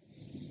lawyer.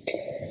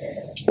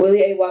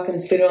 Willie A.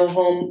 Watkins Funeral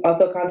Home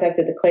also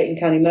contacted the Clayton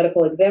County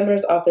Medical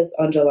Examiner's Office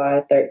on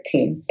July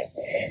 13th.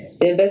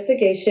 The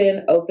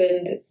investigation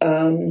opened...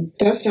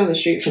 That's down the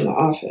street from the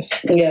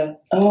office. Yeah.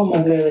 Oh my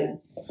God.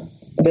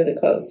 Really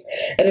close.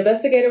 An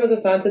investigator was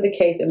assigned to the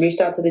case and reached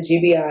out to the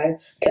GBI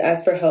to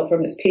ask for help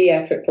from its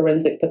pediatric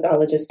forensic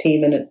pathologist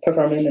team in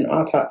performing an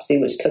autopsy,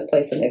 which took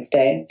place the next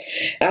day.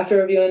 After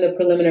reviewing the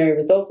preliminary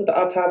results of the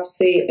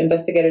autopsy,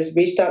 investigators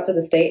reached out to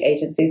the state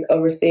agencies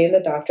overseeing the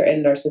doctor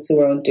and nurses who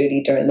were on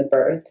duty during the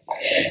birth.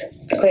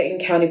 The Clayton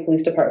County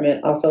Police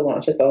Department also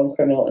launched its own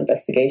criminal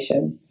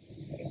investigation.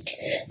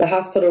 The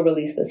hospital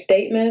released a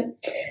statement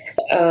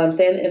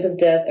saying the infant's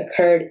death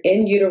occurred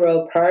in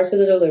utero prior to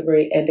the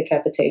delivery and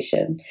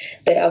decapitation.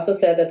 They also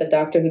said that the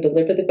doctor who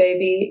delivered the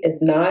baby is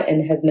not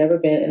and has never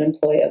been an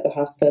employee of the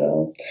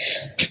hospital.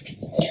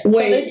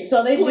 Wait,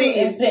 so they do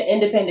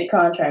independent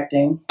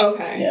contracting.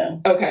 Okay. Yeah.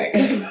 Okay.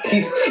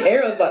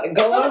 Aaron's about to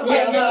go off.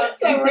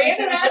 Some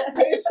random ass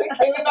bitch that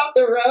came in off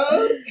the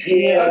road.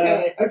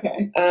 Yeah.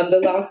 Okay. The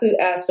lawsuit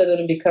asked for them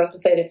to be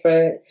compensated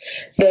for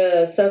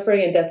the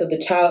suffering and death of the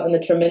child and the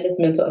tremendous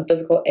mental and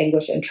physical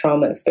anguish and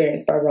trauma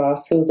experienced by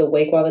Ross, who was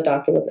awake while the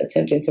doctor was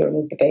attempting to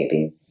remove the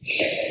baby.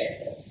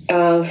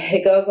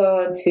 It goes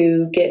on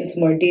to get into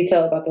more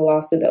detail about the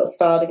lawsuit that was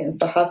filed against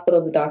the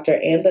hospital, the doctor,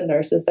 and the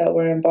nurses that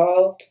were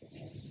involved.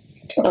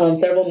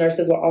 Several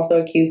nurses were also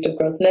accused of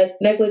gross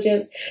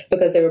negligence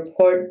because they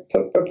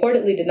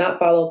reportedly did not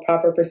follow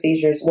proper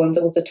procedures once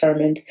it was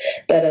determined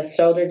that a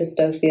shoulder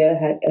dystocia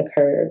had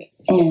occurred.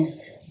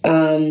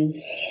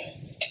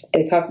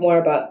 They talk more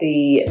about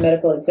the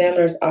medical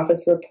examiner's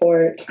office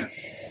report.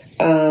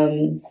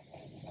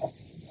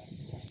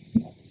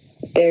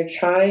 They're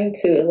trying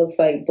to, it looks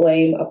like,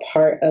 blame a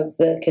part of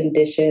the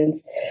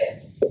conditions.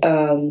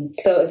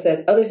 So it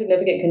says other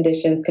significant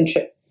conditions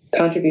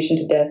contribution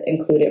to death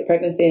included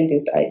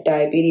pregnancy-induced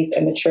diabetes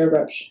and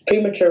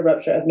premature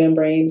rupture of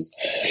membranes,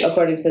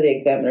 according to the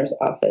examiner's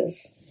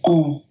office.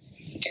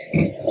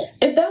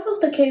 If that was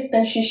the case,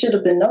 then she should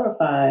have been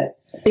notified.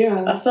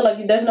 Yeah. I feel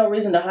like there's no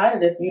reason to hide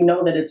it if you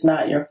know that it's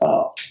not your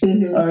fault. Or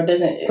it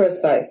doesn't.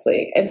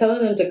 Precisely. And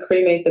telling them to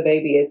cremate the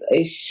baby is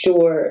a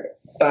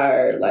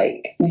surefire,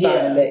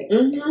 sign that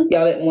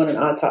y'all didn't want an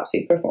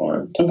autopsy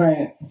performed.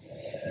 Right.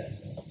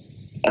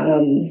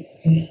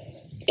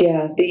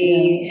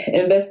 The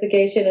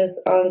investigation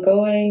is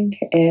ongoing,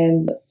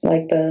 and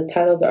like the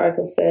title of the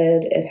article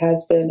said, it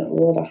has been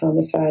ruled a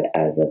homicide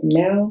as of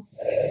now,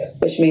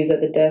 which means that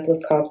the death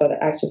was caused by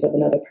the actions of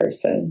another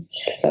person.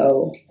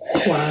 So,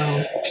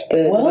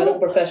 the medical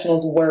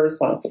professionals were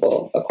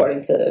responsible,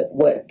 according to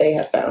what they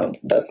have found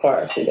thus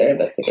far through their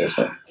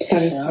investigation.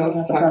 That is so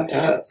fucked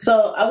up.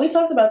 So, we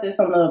talked about this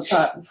on the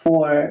pod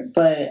before,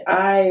 but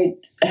I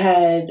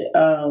had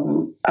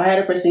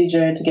a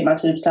procedure to get my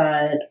tubes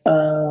tied.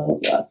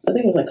 I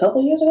think it was a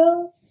couple years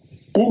ago.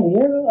 Damn, a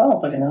year ago? I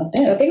don't fucking know.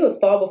 Damn. I think it was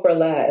fall before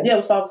last. Yeah, it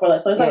was fall before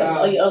last. So it's like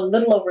a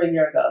little over a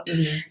year ago.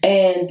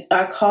 And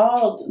I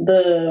called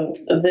the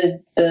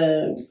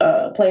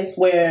place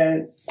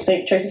where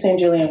Tracy St.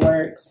 Julian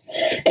works,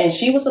 and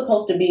she was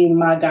supposed to be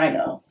my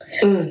gyno.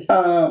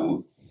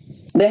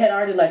 They had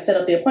already set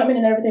up the appointment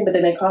and everything, but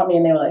then they called me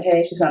and they were like,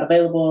 "Hey, she's not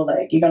available.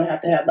 You're gonna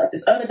have to have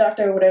this other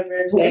doctor or whatever."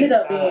 Who ended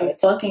up being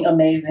fucking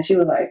amazing. She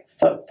was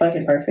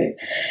fucking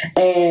perfect.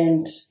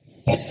 And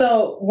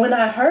so when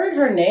I heard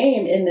her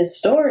name in this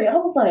story, I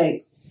was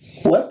like,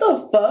 what the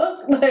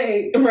fuck?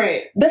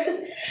 Right.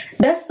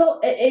 That's so,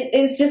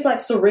 it's just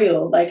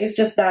surreal. It's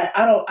just that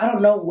I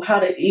don't know how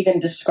to even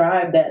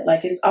describe that.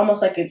 It's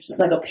almost it's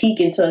a peek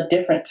into a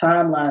different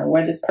timeline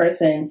where this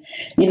person,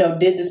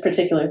 did this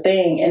particular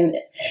thing. And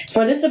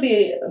for this to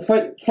be,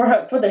 for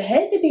the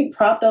head to be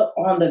propped up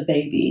on the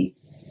baby.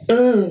 They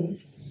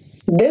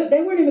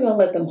weren't even going to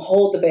let them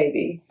hold the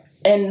baby.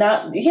 And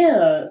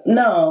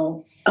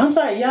no. I'm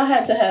sorry, y'all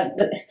had to have...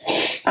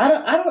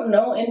 I don't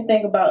know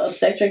anything about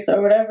obstetrics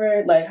or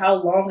whatever, like how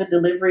long a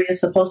delivery is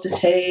supposed to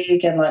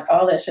take and like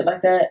all that shit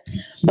like that.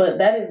 But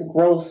that is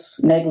gross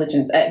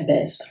negligence at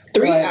best.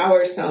 3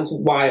 hours sounds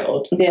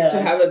wild. Yeah.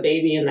 To have a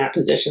baby in that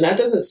position, that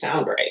doesn't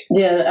sound right.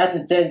 Yeah, I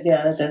just did.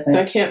 Yeah, that doesn't.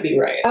 That can't be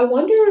right. I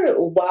wonder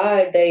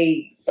why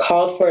they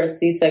called for a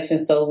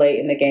C-section so late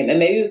in the game, and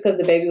maybe it was because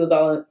the baby was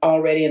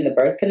already in the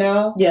birth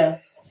canal. Yeah.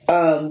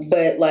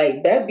 But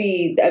like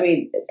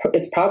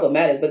it's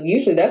problematic, but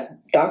usually that's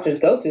doctors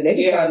go to.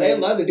 They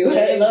love to do it.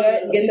 They love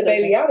to get the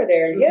baby out of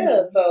there. Mm-hmm.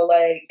 Yeah. So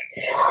like,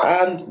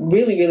 I'm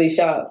really, really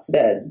shocked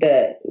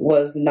that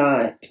was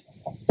not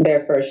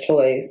their first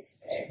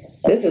choice.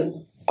 This is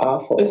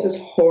awful. This is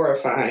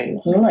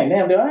horrifying. I'm like,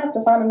 damn, do I have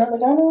to find another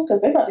guy now?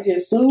 Because they about to get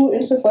sued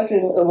into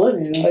fucking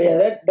oblivion. Oh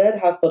yeah, that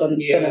hospital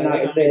gonna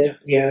not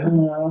exist. Yeah.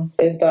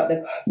 It's about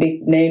to be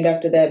named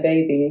after that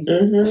baby.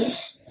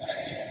 Mm-hmm.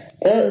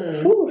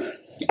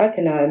 I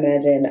cannot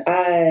imagine.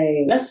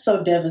 That's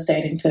so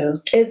devastating too.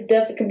 It's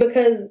devastating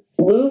because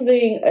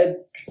losing a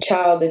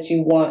child that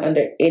you want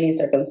under any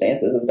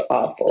circumstances is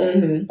awful.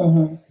 Mm-hmm.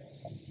 Mm-hmm.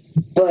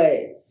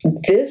 But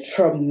this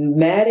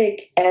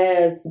traumatic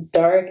ass,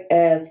 dark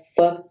ass,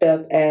 fucked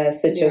up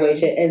ass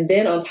situation, and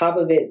then on top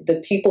of it,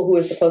 the people who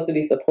are supposed to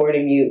be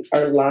supporting you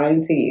are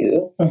lying to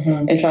you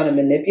and trying to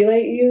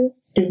manipulate you.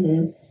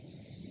 Mm-hmm.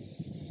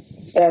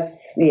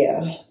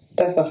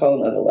 That's a whole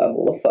nother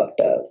level of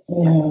fucked up.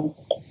 Yeah.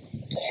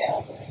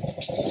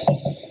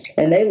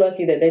 And they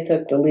lucky that they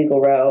took the legal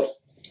route.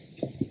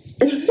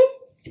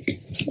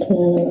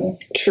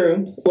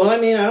 True. Well, I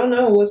mean, I don't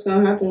know what's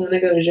going to happen when they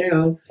go to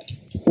jail.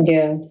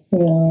 Yeah.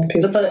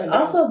 But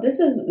also, this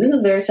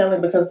is very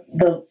telling because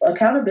the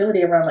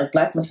accountability around like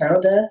Black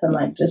maternal death and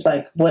like just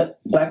like what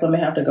Black women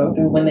have to go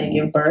through when they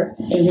give birth,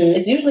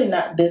 it's usually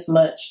not this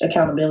much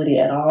accountability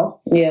at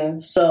all. Yeah.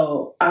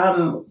 So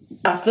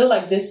I feel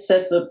like this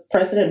sets a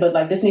precedent, but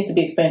like this needs to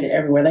be expanded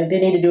everywhere. Like they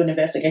need to do an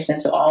investigation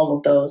into all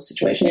of those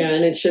situations. Yeah,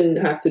 and it shouldn't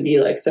have to be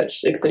like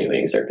such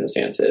extenuating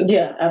circumstances.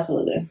 Yeah,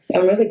 absolutely.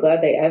 I'm really glad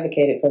they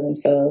advocated for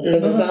themselves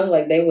because it sounds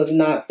like they was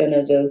not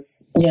finna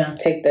just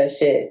take that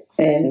shit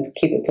and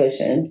keep it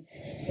pushing.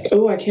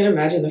 Oh, I can't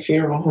imagine the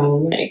funeral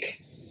home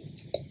like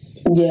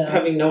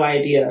having no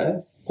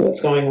idea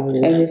what's going on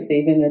in and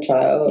receiving the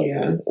child.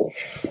 Yeah.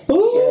 Ooh. That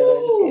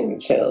just gave me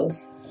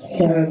chills.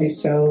 That would be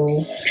so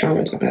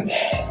traumatized.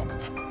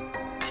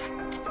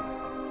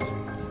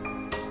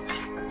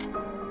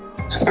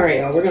 All right,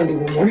 y'all, we're gonna do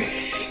one more.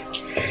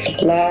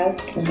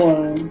 Last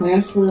one.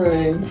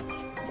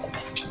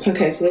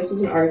 Okay, so this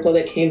is an article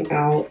that came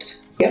out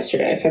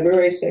yesterday,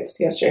 February 6th,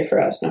 yesterday for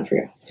us, not for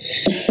you.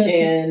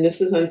 And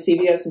this is on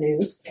CBS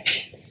News.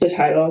 The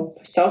title,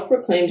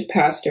 Self-Proclaimed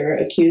Pastor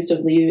Accused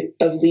of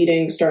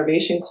Leading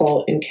Starvation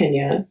Cult in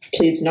Kenya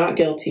Pleads Not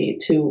Guilty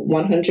to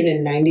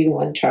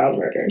 191 Child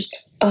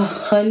Murders.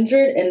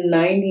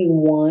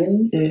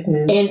 191?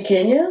 Mm-hmm. In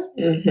Kenya?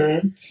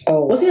 Mm-hmm.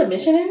 Oh, was he a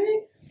missionary?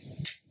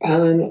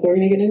 We're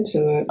going to get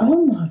into it.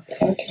 Oh my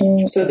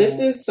fucking So this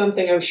is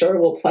something I'm sure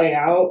will play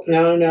out. And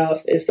I don't know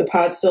if the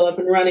pod's still up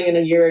and running in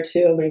a year or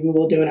two, maybe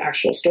we'll do an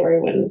actual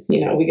story when,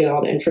 we get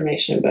all the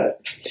information.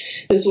 But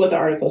this is what the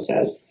article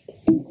says.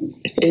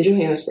 In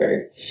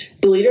Johannesburg,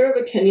 the leader of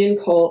a Kenyan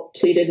cult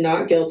pleaded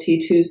not guilty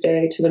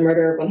Tuesday to the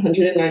murder of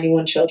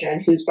 191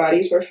 children whose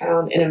bodies were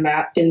found in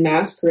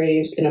mass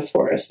graves in a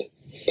forest.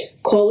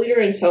 Cult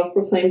leader and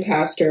self-proclaimed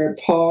pastor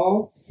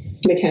Paul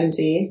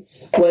Mackenzie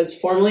was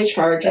formally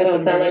charged that with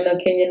don't sound like no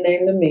Kenyan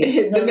name to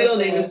me. The middle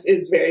name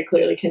is very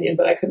clearly Kenyan,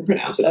 but I couldn't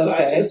pronounce it, so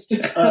I just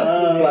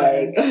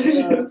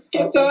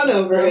skipped on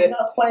over it.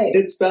 Not quite.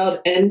 It's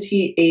spelled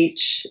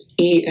Nthenge.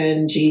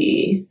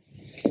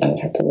 I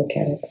would have to look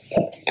at it.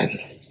 I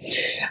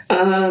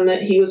don't know.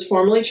 He was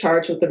formally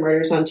charged with the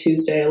murders on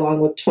Tuesday, along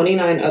with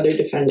 29 other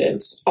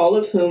defendants, all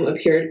of whom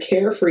appeared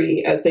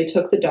carefree as they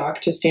took the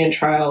dock to stand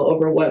trial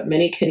over what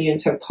many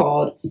Kenyans have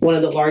called one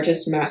of the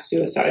largest mass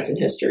suicides in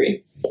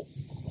history.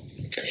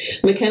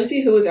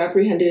 Mackenzie, who was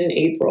apprehended in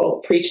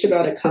April, preached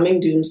about a coming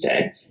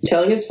doomsday,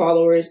 telling his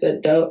followers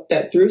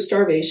that through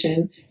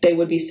starvation they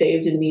would be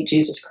saved and meet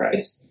Jesus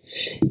Christ.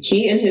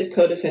 He and his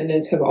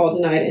co-defendants have all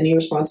denied any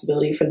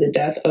responsibility for the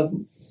deaths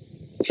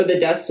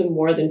of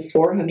more than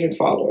 400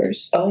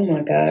 followers. Oh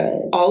my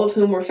God. All of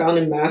whom were found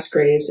in mass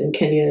graves in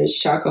Kenya's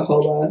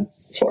Shakahola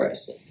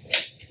forest.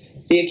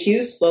 The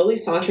accused slowly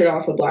sauntered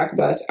off a black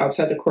bus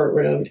outside the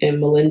courtroom in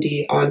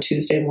Malindi on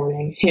Tuesday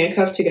morning,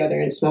 handcuffed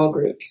together in small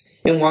groups,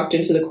 and walked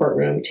into the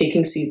courtroom,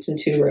 taking seats in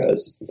 2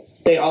 rows.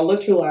 They all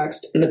looked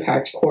relaxed in the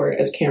packed court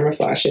as camera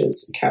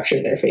flashes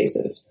captured their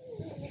faces.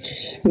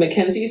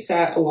 Mackenzie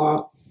sat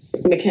among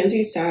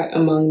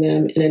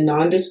them in a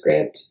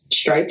nondescript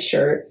striped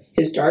shirt,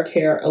 his dark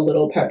hair a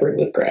little peppered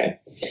with gray.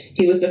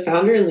 He was the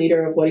founder and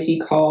leader of what he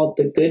called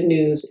the Good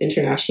News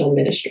International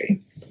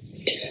Ministry.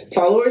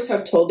 Followers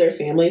have told their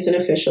families and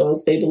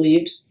officials they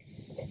believed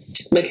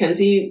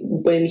Mackenzie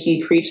when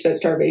he preached that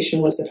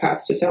starvation was the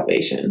path to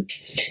salvation.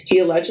 He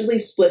allegedly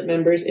split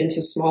members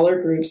into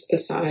smaller groups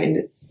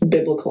assigned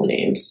biblical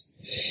names.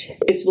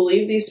 It's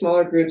believed these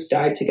smaller groups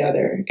died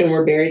together and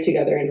were buried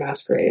together in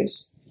mass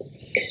graves.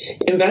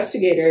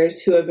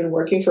 Investigators who have been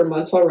working for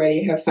months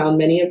already have found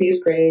many of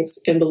these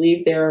graves and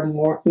believe there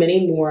are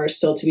many more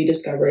still to be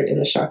discovered in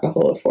the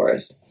Shakahola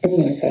forest.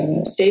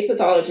 State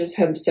pathologists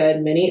have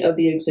said many of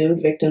the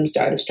exhumed victims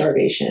died of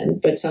starvation,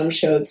 but some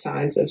showed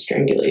signs of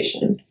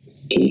strangulation.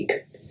 Eek.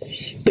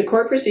 The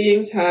court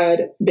proceedings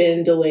had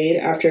been delayed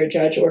after a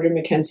judge ordered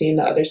Mackenzie and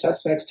the other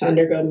suspects to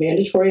undergo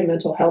mandatory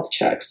mental health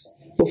checks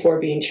before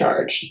being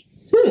charged.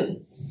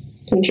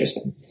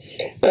 Interesting.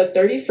 A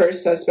 31st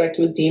suspect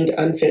was deemed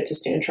unfit to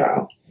stand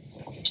trial.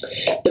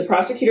 The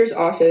prosecutor's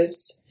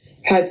office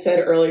had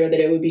said earlier that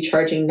it would be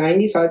charging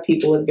 95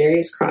 people with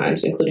various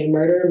crimes, including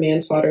murder,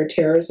 manslaughter,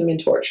 terrorism,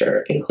 and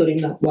torture,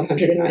 including the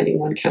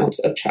 191 counts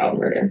of child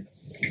murder.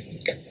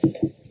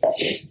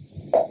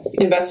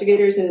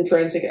 Investigators and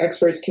forensic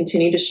experts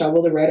continue to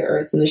shovel the red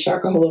earth in the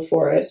Shakahola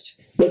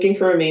forest, looking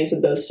for remains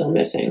of those still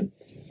missing.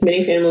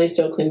 Many families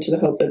still cling to the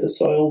hope that the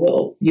soil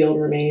will yield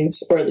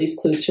remains, or at least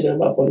clues to their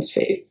loved one's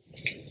fate.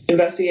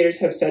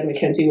 Investigators have said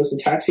Mackenzie was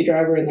a taxi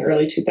driver in the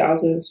early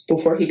 2000s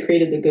before he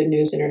created the Good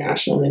News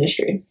International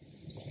ministry.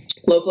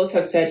 Locals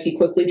have said he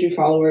quickly drew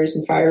followers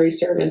and fiery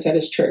servants at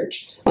his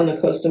church on the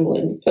coast of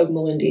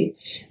Malindi,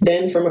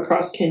 then from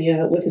across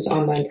Kenya with his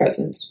online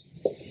presence.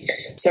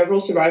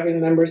 Several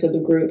surviving members of the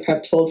group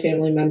have told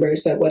family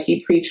members that what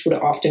he preached would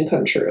often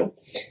come true,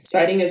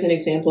 citing as an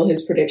example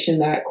his prediction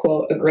that,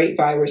 quote, a great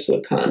virus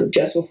would come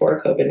just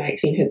before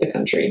COVID-19 hit the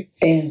country.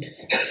 And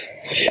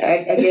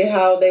I get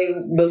how they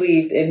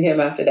believed in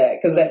him after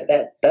that, because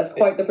that's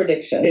quite the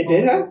prediction. It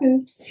did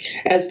happen.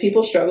 As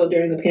people struggled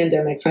during the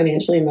pandemic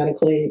financially and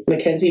medically,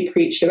 Mackenzie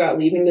preached about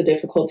leaving the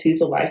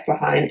difficulties of life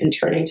behind and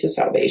turning to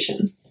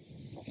salvation.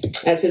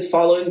 As his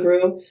following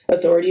grew,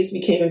 authorities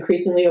became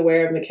increasingly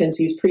aware of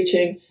Mackenzie's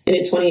preaching, and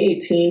in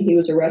 2018, he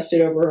was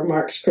arrested over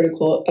remarks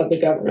critical of the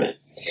government.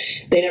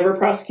 They never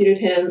prosecuted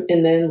him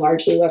and then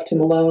largely left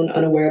him alone,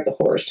 unaware of the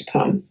horrors to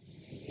come.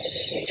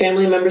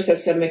 Family members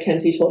have said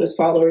Mackenzie told his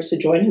followers to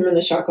join him in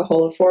the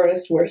Shakahola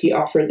forest, where he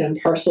offered them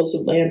parcels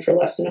of land for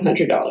less than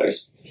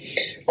 $100.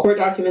 Court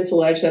documents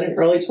allege that in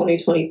early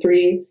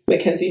 2023,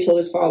 Mackenzie told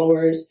his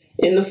followers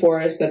in the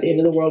forest that the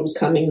end of the world was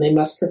coming and they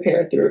must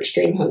prepare through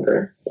extreme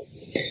hunger.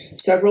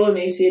 Several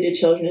emaciated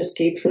children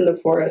escaped from the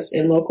forest,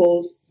 and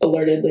locals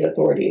alerted the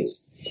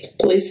authorities.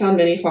 Police found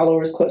many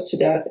followers close to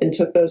death and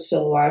took those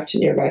still alive to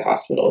nearby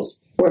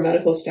hospitals, where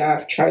medical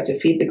staff tried to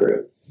feed the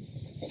group.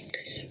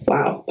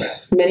 Wow.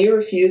 Many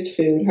refused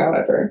food,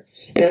 however,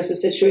 and as the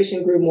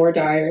situation grew more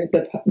dire,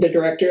 the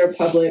director of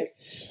public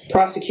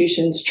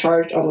prosecutions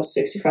charged almost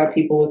 65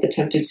 people with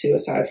attempted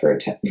suicide for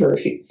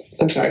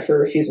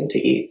refusing to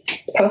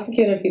eat.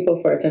 Prosecuting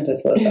people for attempted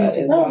suicide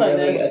is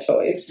really a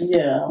choice.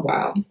 Yeah.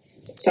 Wow.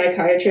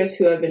 Psychiatrists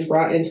who have been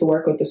brought in to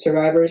work with the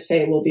survivors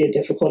say it will be a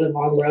difficult and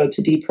long road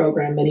to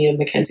deprogram many of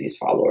Mackenzie's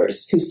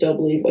followers who still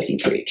believe what he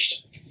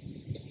preached.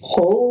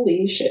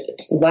 Holy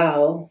shit.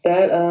 Wow.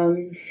 That's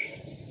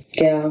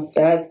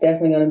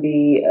definitely going to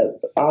be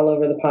all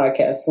over the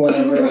podcast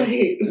whenever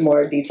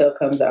more detail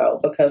comes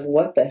out, because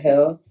what the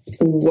hell?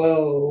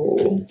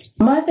 Whoa.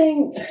 My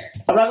thing,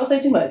 I'm not going to say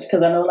too much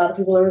because I know a lot of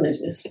people are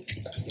religious.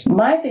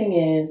 My thing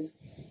is,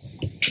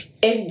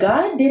 if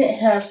God didn't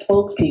have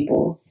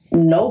spokespeople,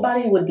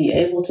 nobody would be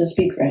able to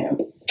speak for him.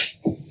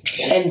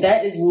 And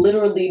that is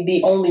literally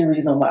the only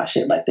reason why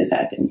shit like this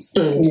happens.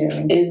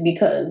 Is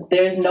because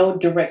there's no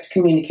direct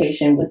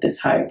communication with this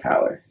higher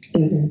power.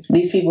 Mm-hmm.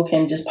 These people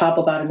can just pop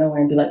up out of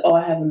nowhere and be like, oh,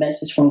 I have a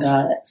message from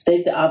God,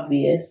 state the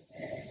obvious,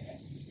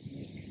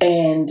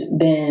 and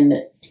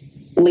then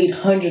lead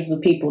hundreds of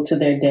people to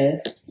their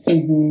death.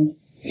 Mm-hmm.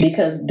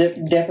 Because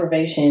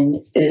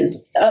deprivation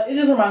is, it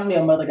just reminds me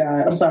of Mother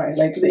God. I'm sorry.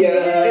 Like, especially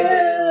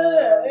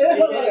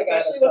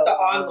with the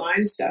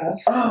online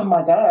stuff. Oh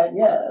my God,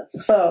 yeah.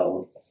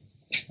 So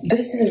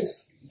this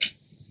is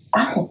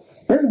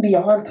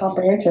beyond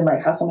comprehension,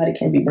 like how somebody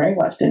can be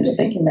brainwashed into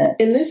thinking that.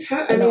 And this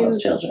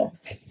children.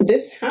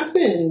 This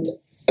happened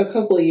a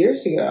couple of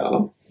years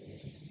ago.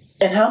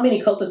 And how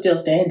many cults are still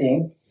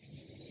standing?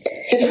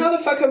 And how the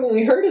fuck haven't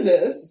we heard of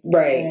this?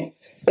 Right.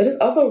 But it's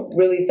also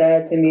really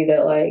sad to me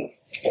that, like,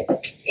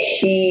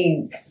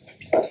 he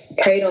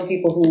preyed on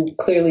people who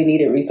clearly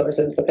needed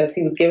resources because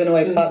he was giving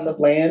away plots of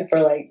land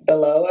for, like, the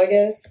low, I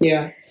guess.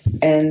 Yeah.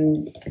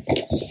 And,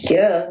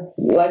 yeah,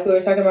 like we were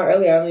talking about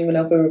earlier, I don't even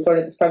know if we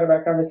recorded this part of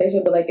our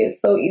conversation, but, like,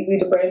 it's so easy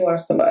to brainwash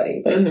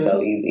somebody. But it's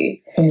so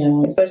easy.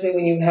 Yeah. Especially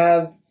when you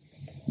have,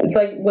 it's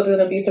like with an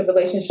abusive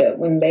relationship,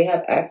 when they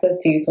have access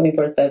to you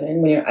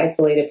 24/7, when you're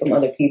isolated from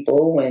other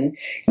people, when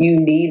you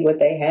need what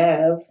they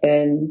have,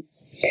 then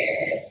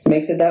it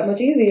makes it that much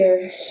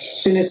easier.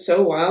 And it's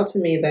so wild to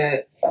me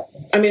that,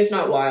 I mean, it's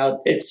not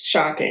wild, it's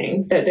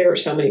shocking that there are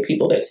so many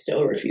people that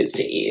still refuse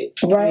to eat.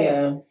 Right.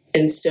 Yeah.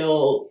 And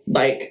still,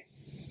 like,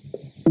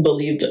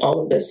 believed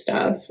all of this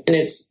stuff. And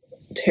it's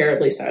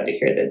terribly sad to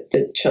hear that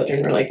the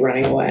children were, like,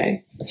 running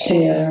away.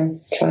 Yeah,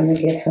 trying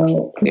to get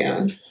help.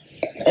 Yeah.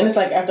 And it's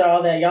like, after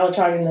all that, y'all are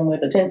charging them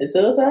with attempted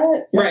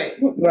suicide? Right.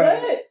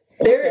 What?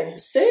 They're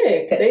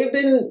sick. They've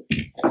been...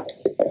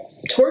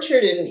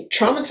 tortured and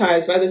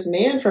traumatized by this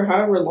man for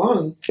however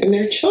long, and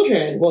their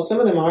children. Well, some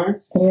of them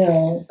are.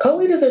 Yeah. Cult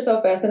leaders are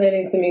so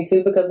fascinating to me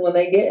too, because when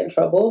they get in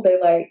trouble, they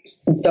like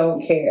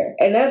don't care,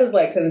 and that is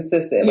like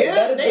consistent. Like,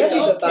 Yeah, they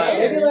don't care.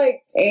 They be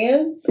like,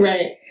 and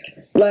Right,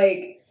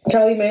 like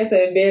Charlie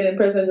Manson being in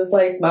prison, just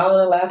like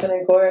smiling and laughing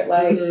in court,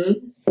 like.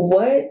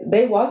 What?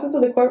 They walked into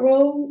the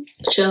courtroom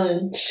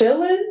chilling.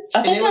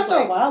 I think after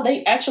a while,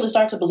 they actually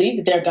start to believe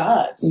that they're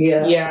gods.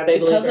 Yeah, they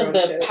because believe of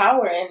their the own shit.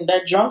 power, and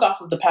they're drunk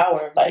off of the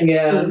power. Like,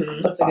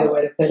 that's a good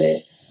way to put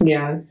it.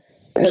 Yeah,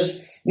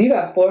 because you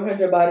got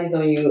 400 bodies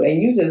on you,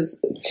 and you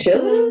just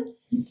chilling.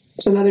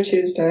 It's another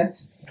Tuesday.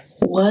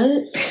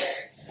 What?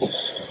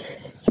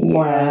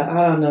 Yeah,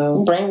 I don't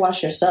know.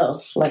 Brainwash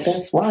yourself. Like,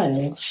 that's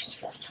wild.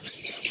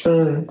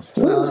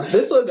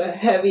 This was a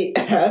heavy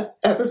ass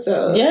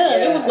episode.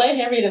 Yeah, it was way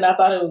heavier than I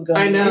thought it was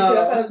going to be. I know. I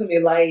thought it was going to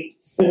be light.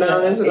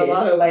 No, there's a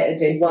lot of light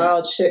adjacent.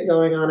 wild shit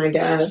going on, I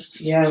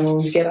guess. Yeah, when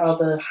we get all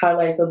the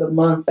highlights of the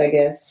month, I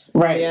guess.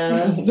 Right.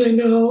 Yeah, I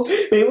know.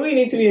 Maybe we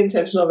need to be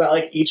intentional about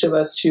like each of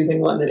us choosing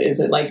one that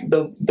isn't like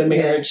the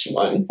marriage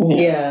one.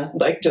 Yeah.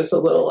 Like just a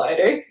little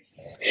lighter.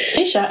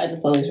 He shot at the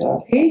police,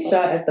 y'all. He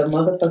shot at the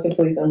motherfucking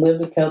police and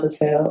lived to tell the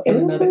tale in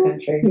another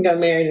country. He got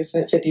married and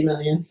spent $50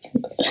 million.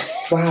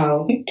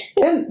 Wow.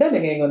 that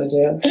nigga ain't going to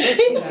jail.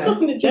 He's not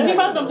going to jail. He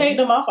might have paid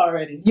them off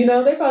already. You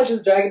know, they probably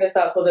just dragging this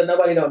out so that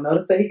nobody don't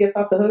notice that he gets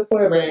off the hook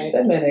for it. Right.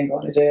 That man ain't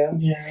going to jail.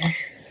 Yeah.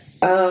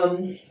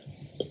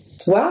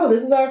 Wow,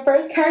 this is our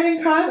first Current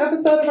and Crime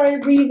episode of our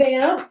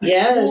revamp.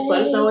 Yes,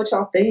 let us know what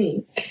y'all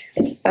think.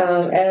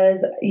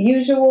 As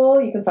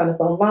usual, you can find us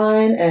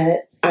online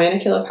at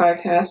Ina Killa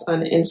Podcast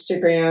on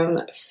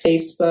Instagram,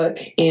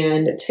 Facebook,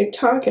 and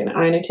TikTok, and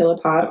Ina Killa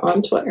Pod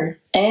on Twitter.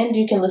 And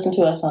you can listen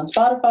to us on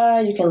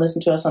Spotify. You can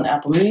listen to us on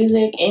Apple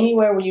Music,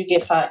 anywhere where you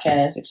get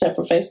podcasts, except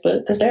for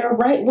Facebook, because they're a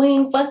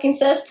right-wing fucking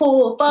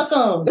cesspool. Fuck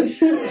them.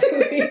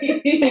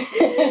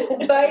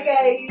 Bye,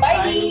 guys.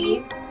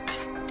 Bye.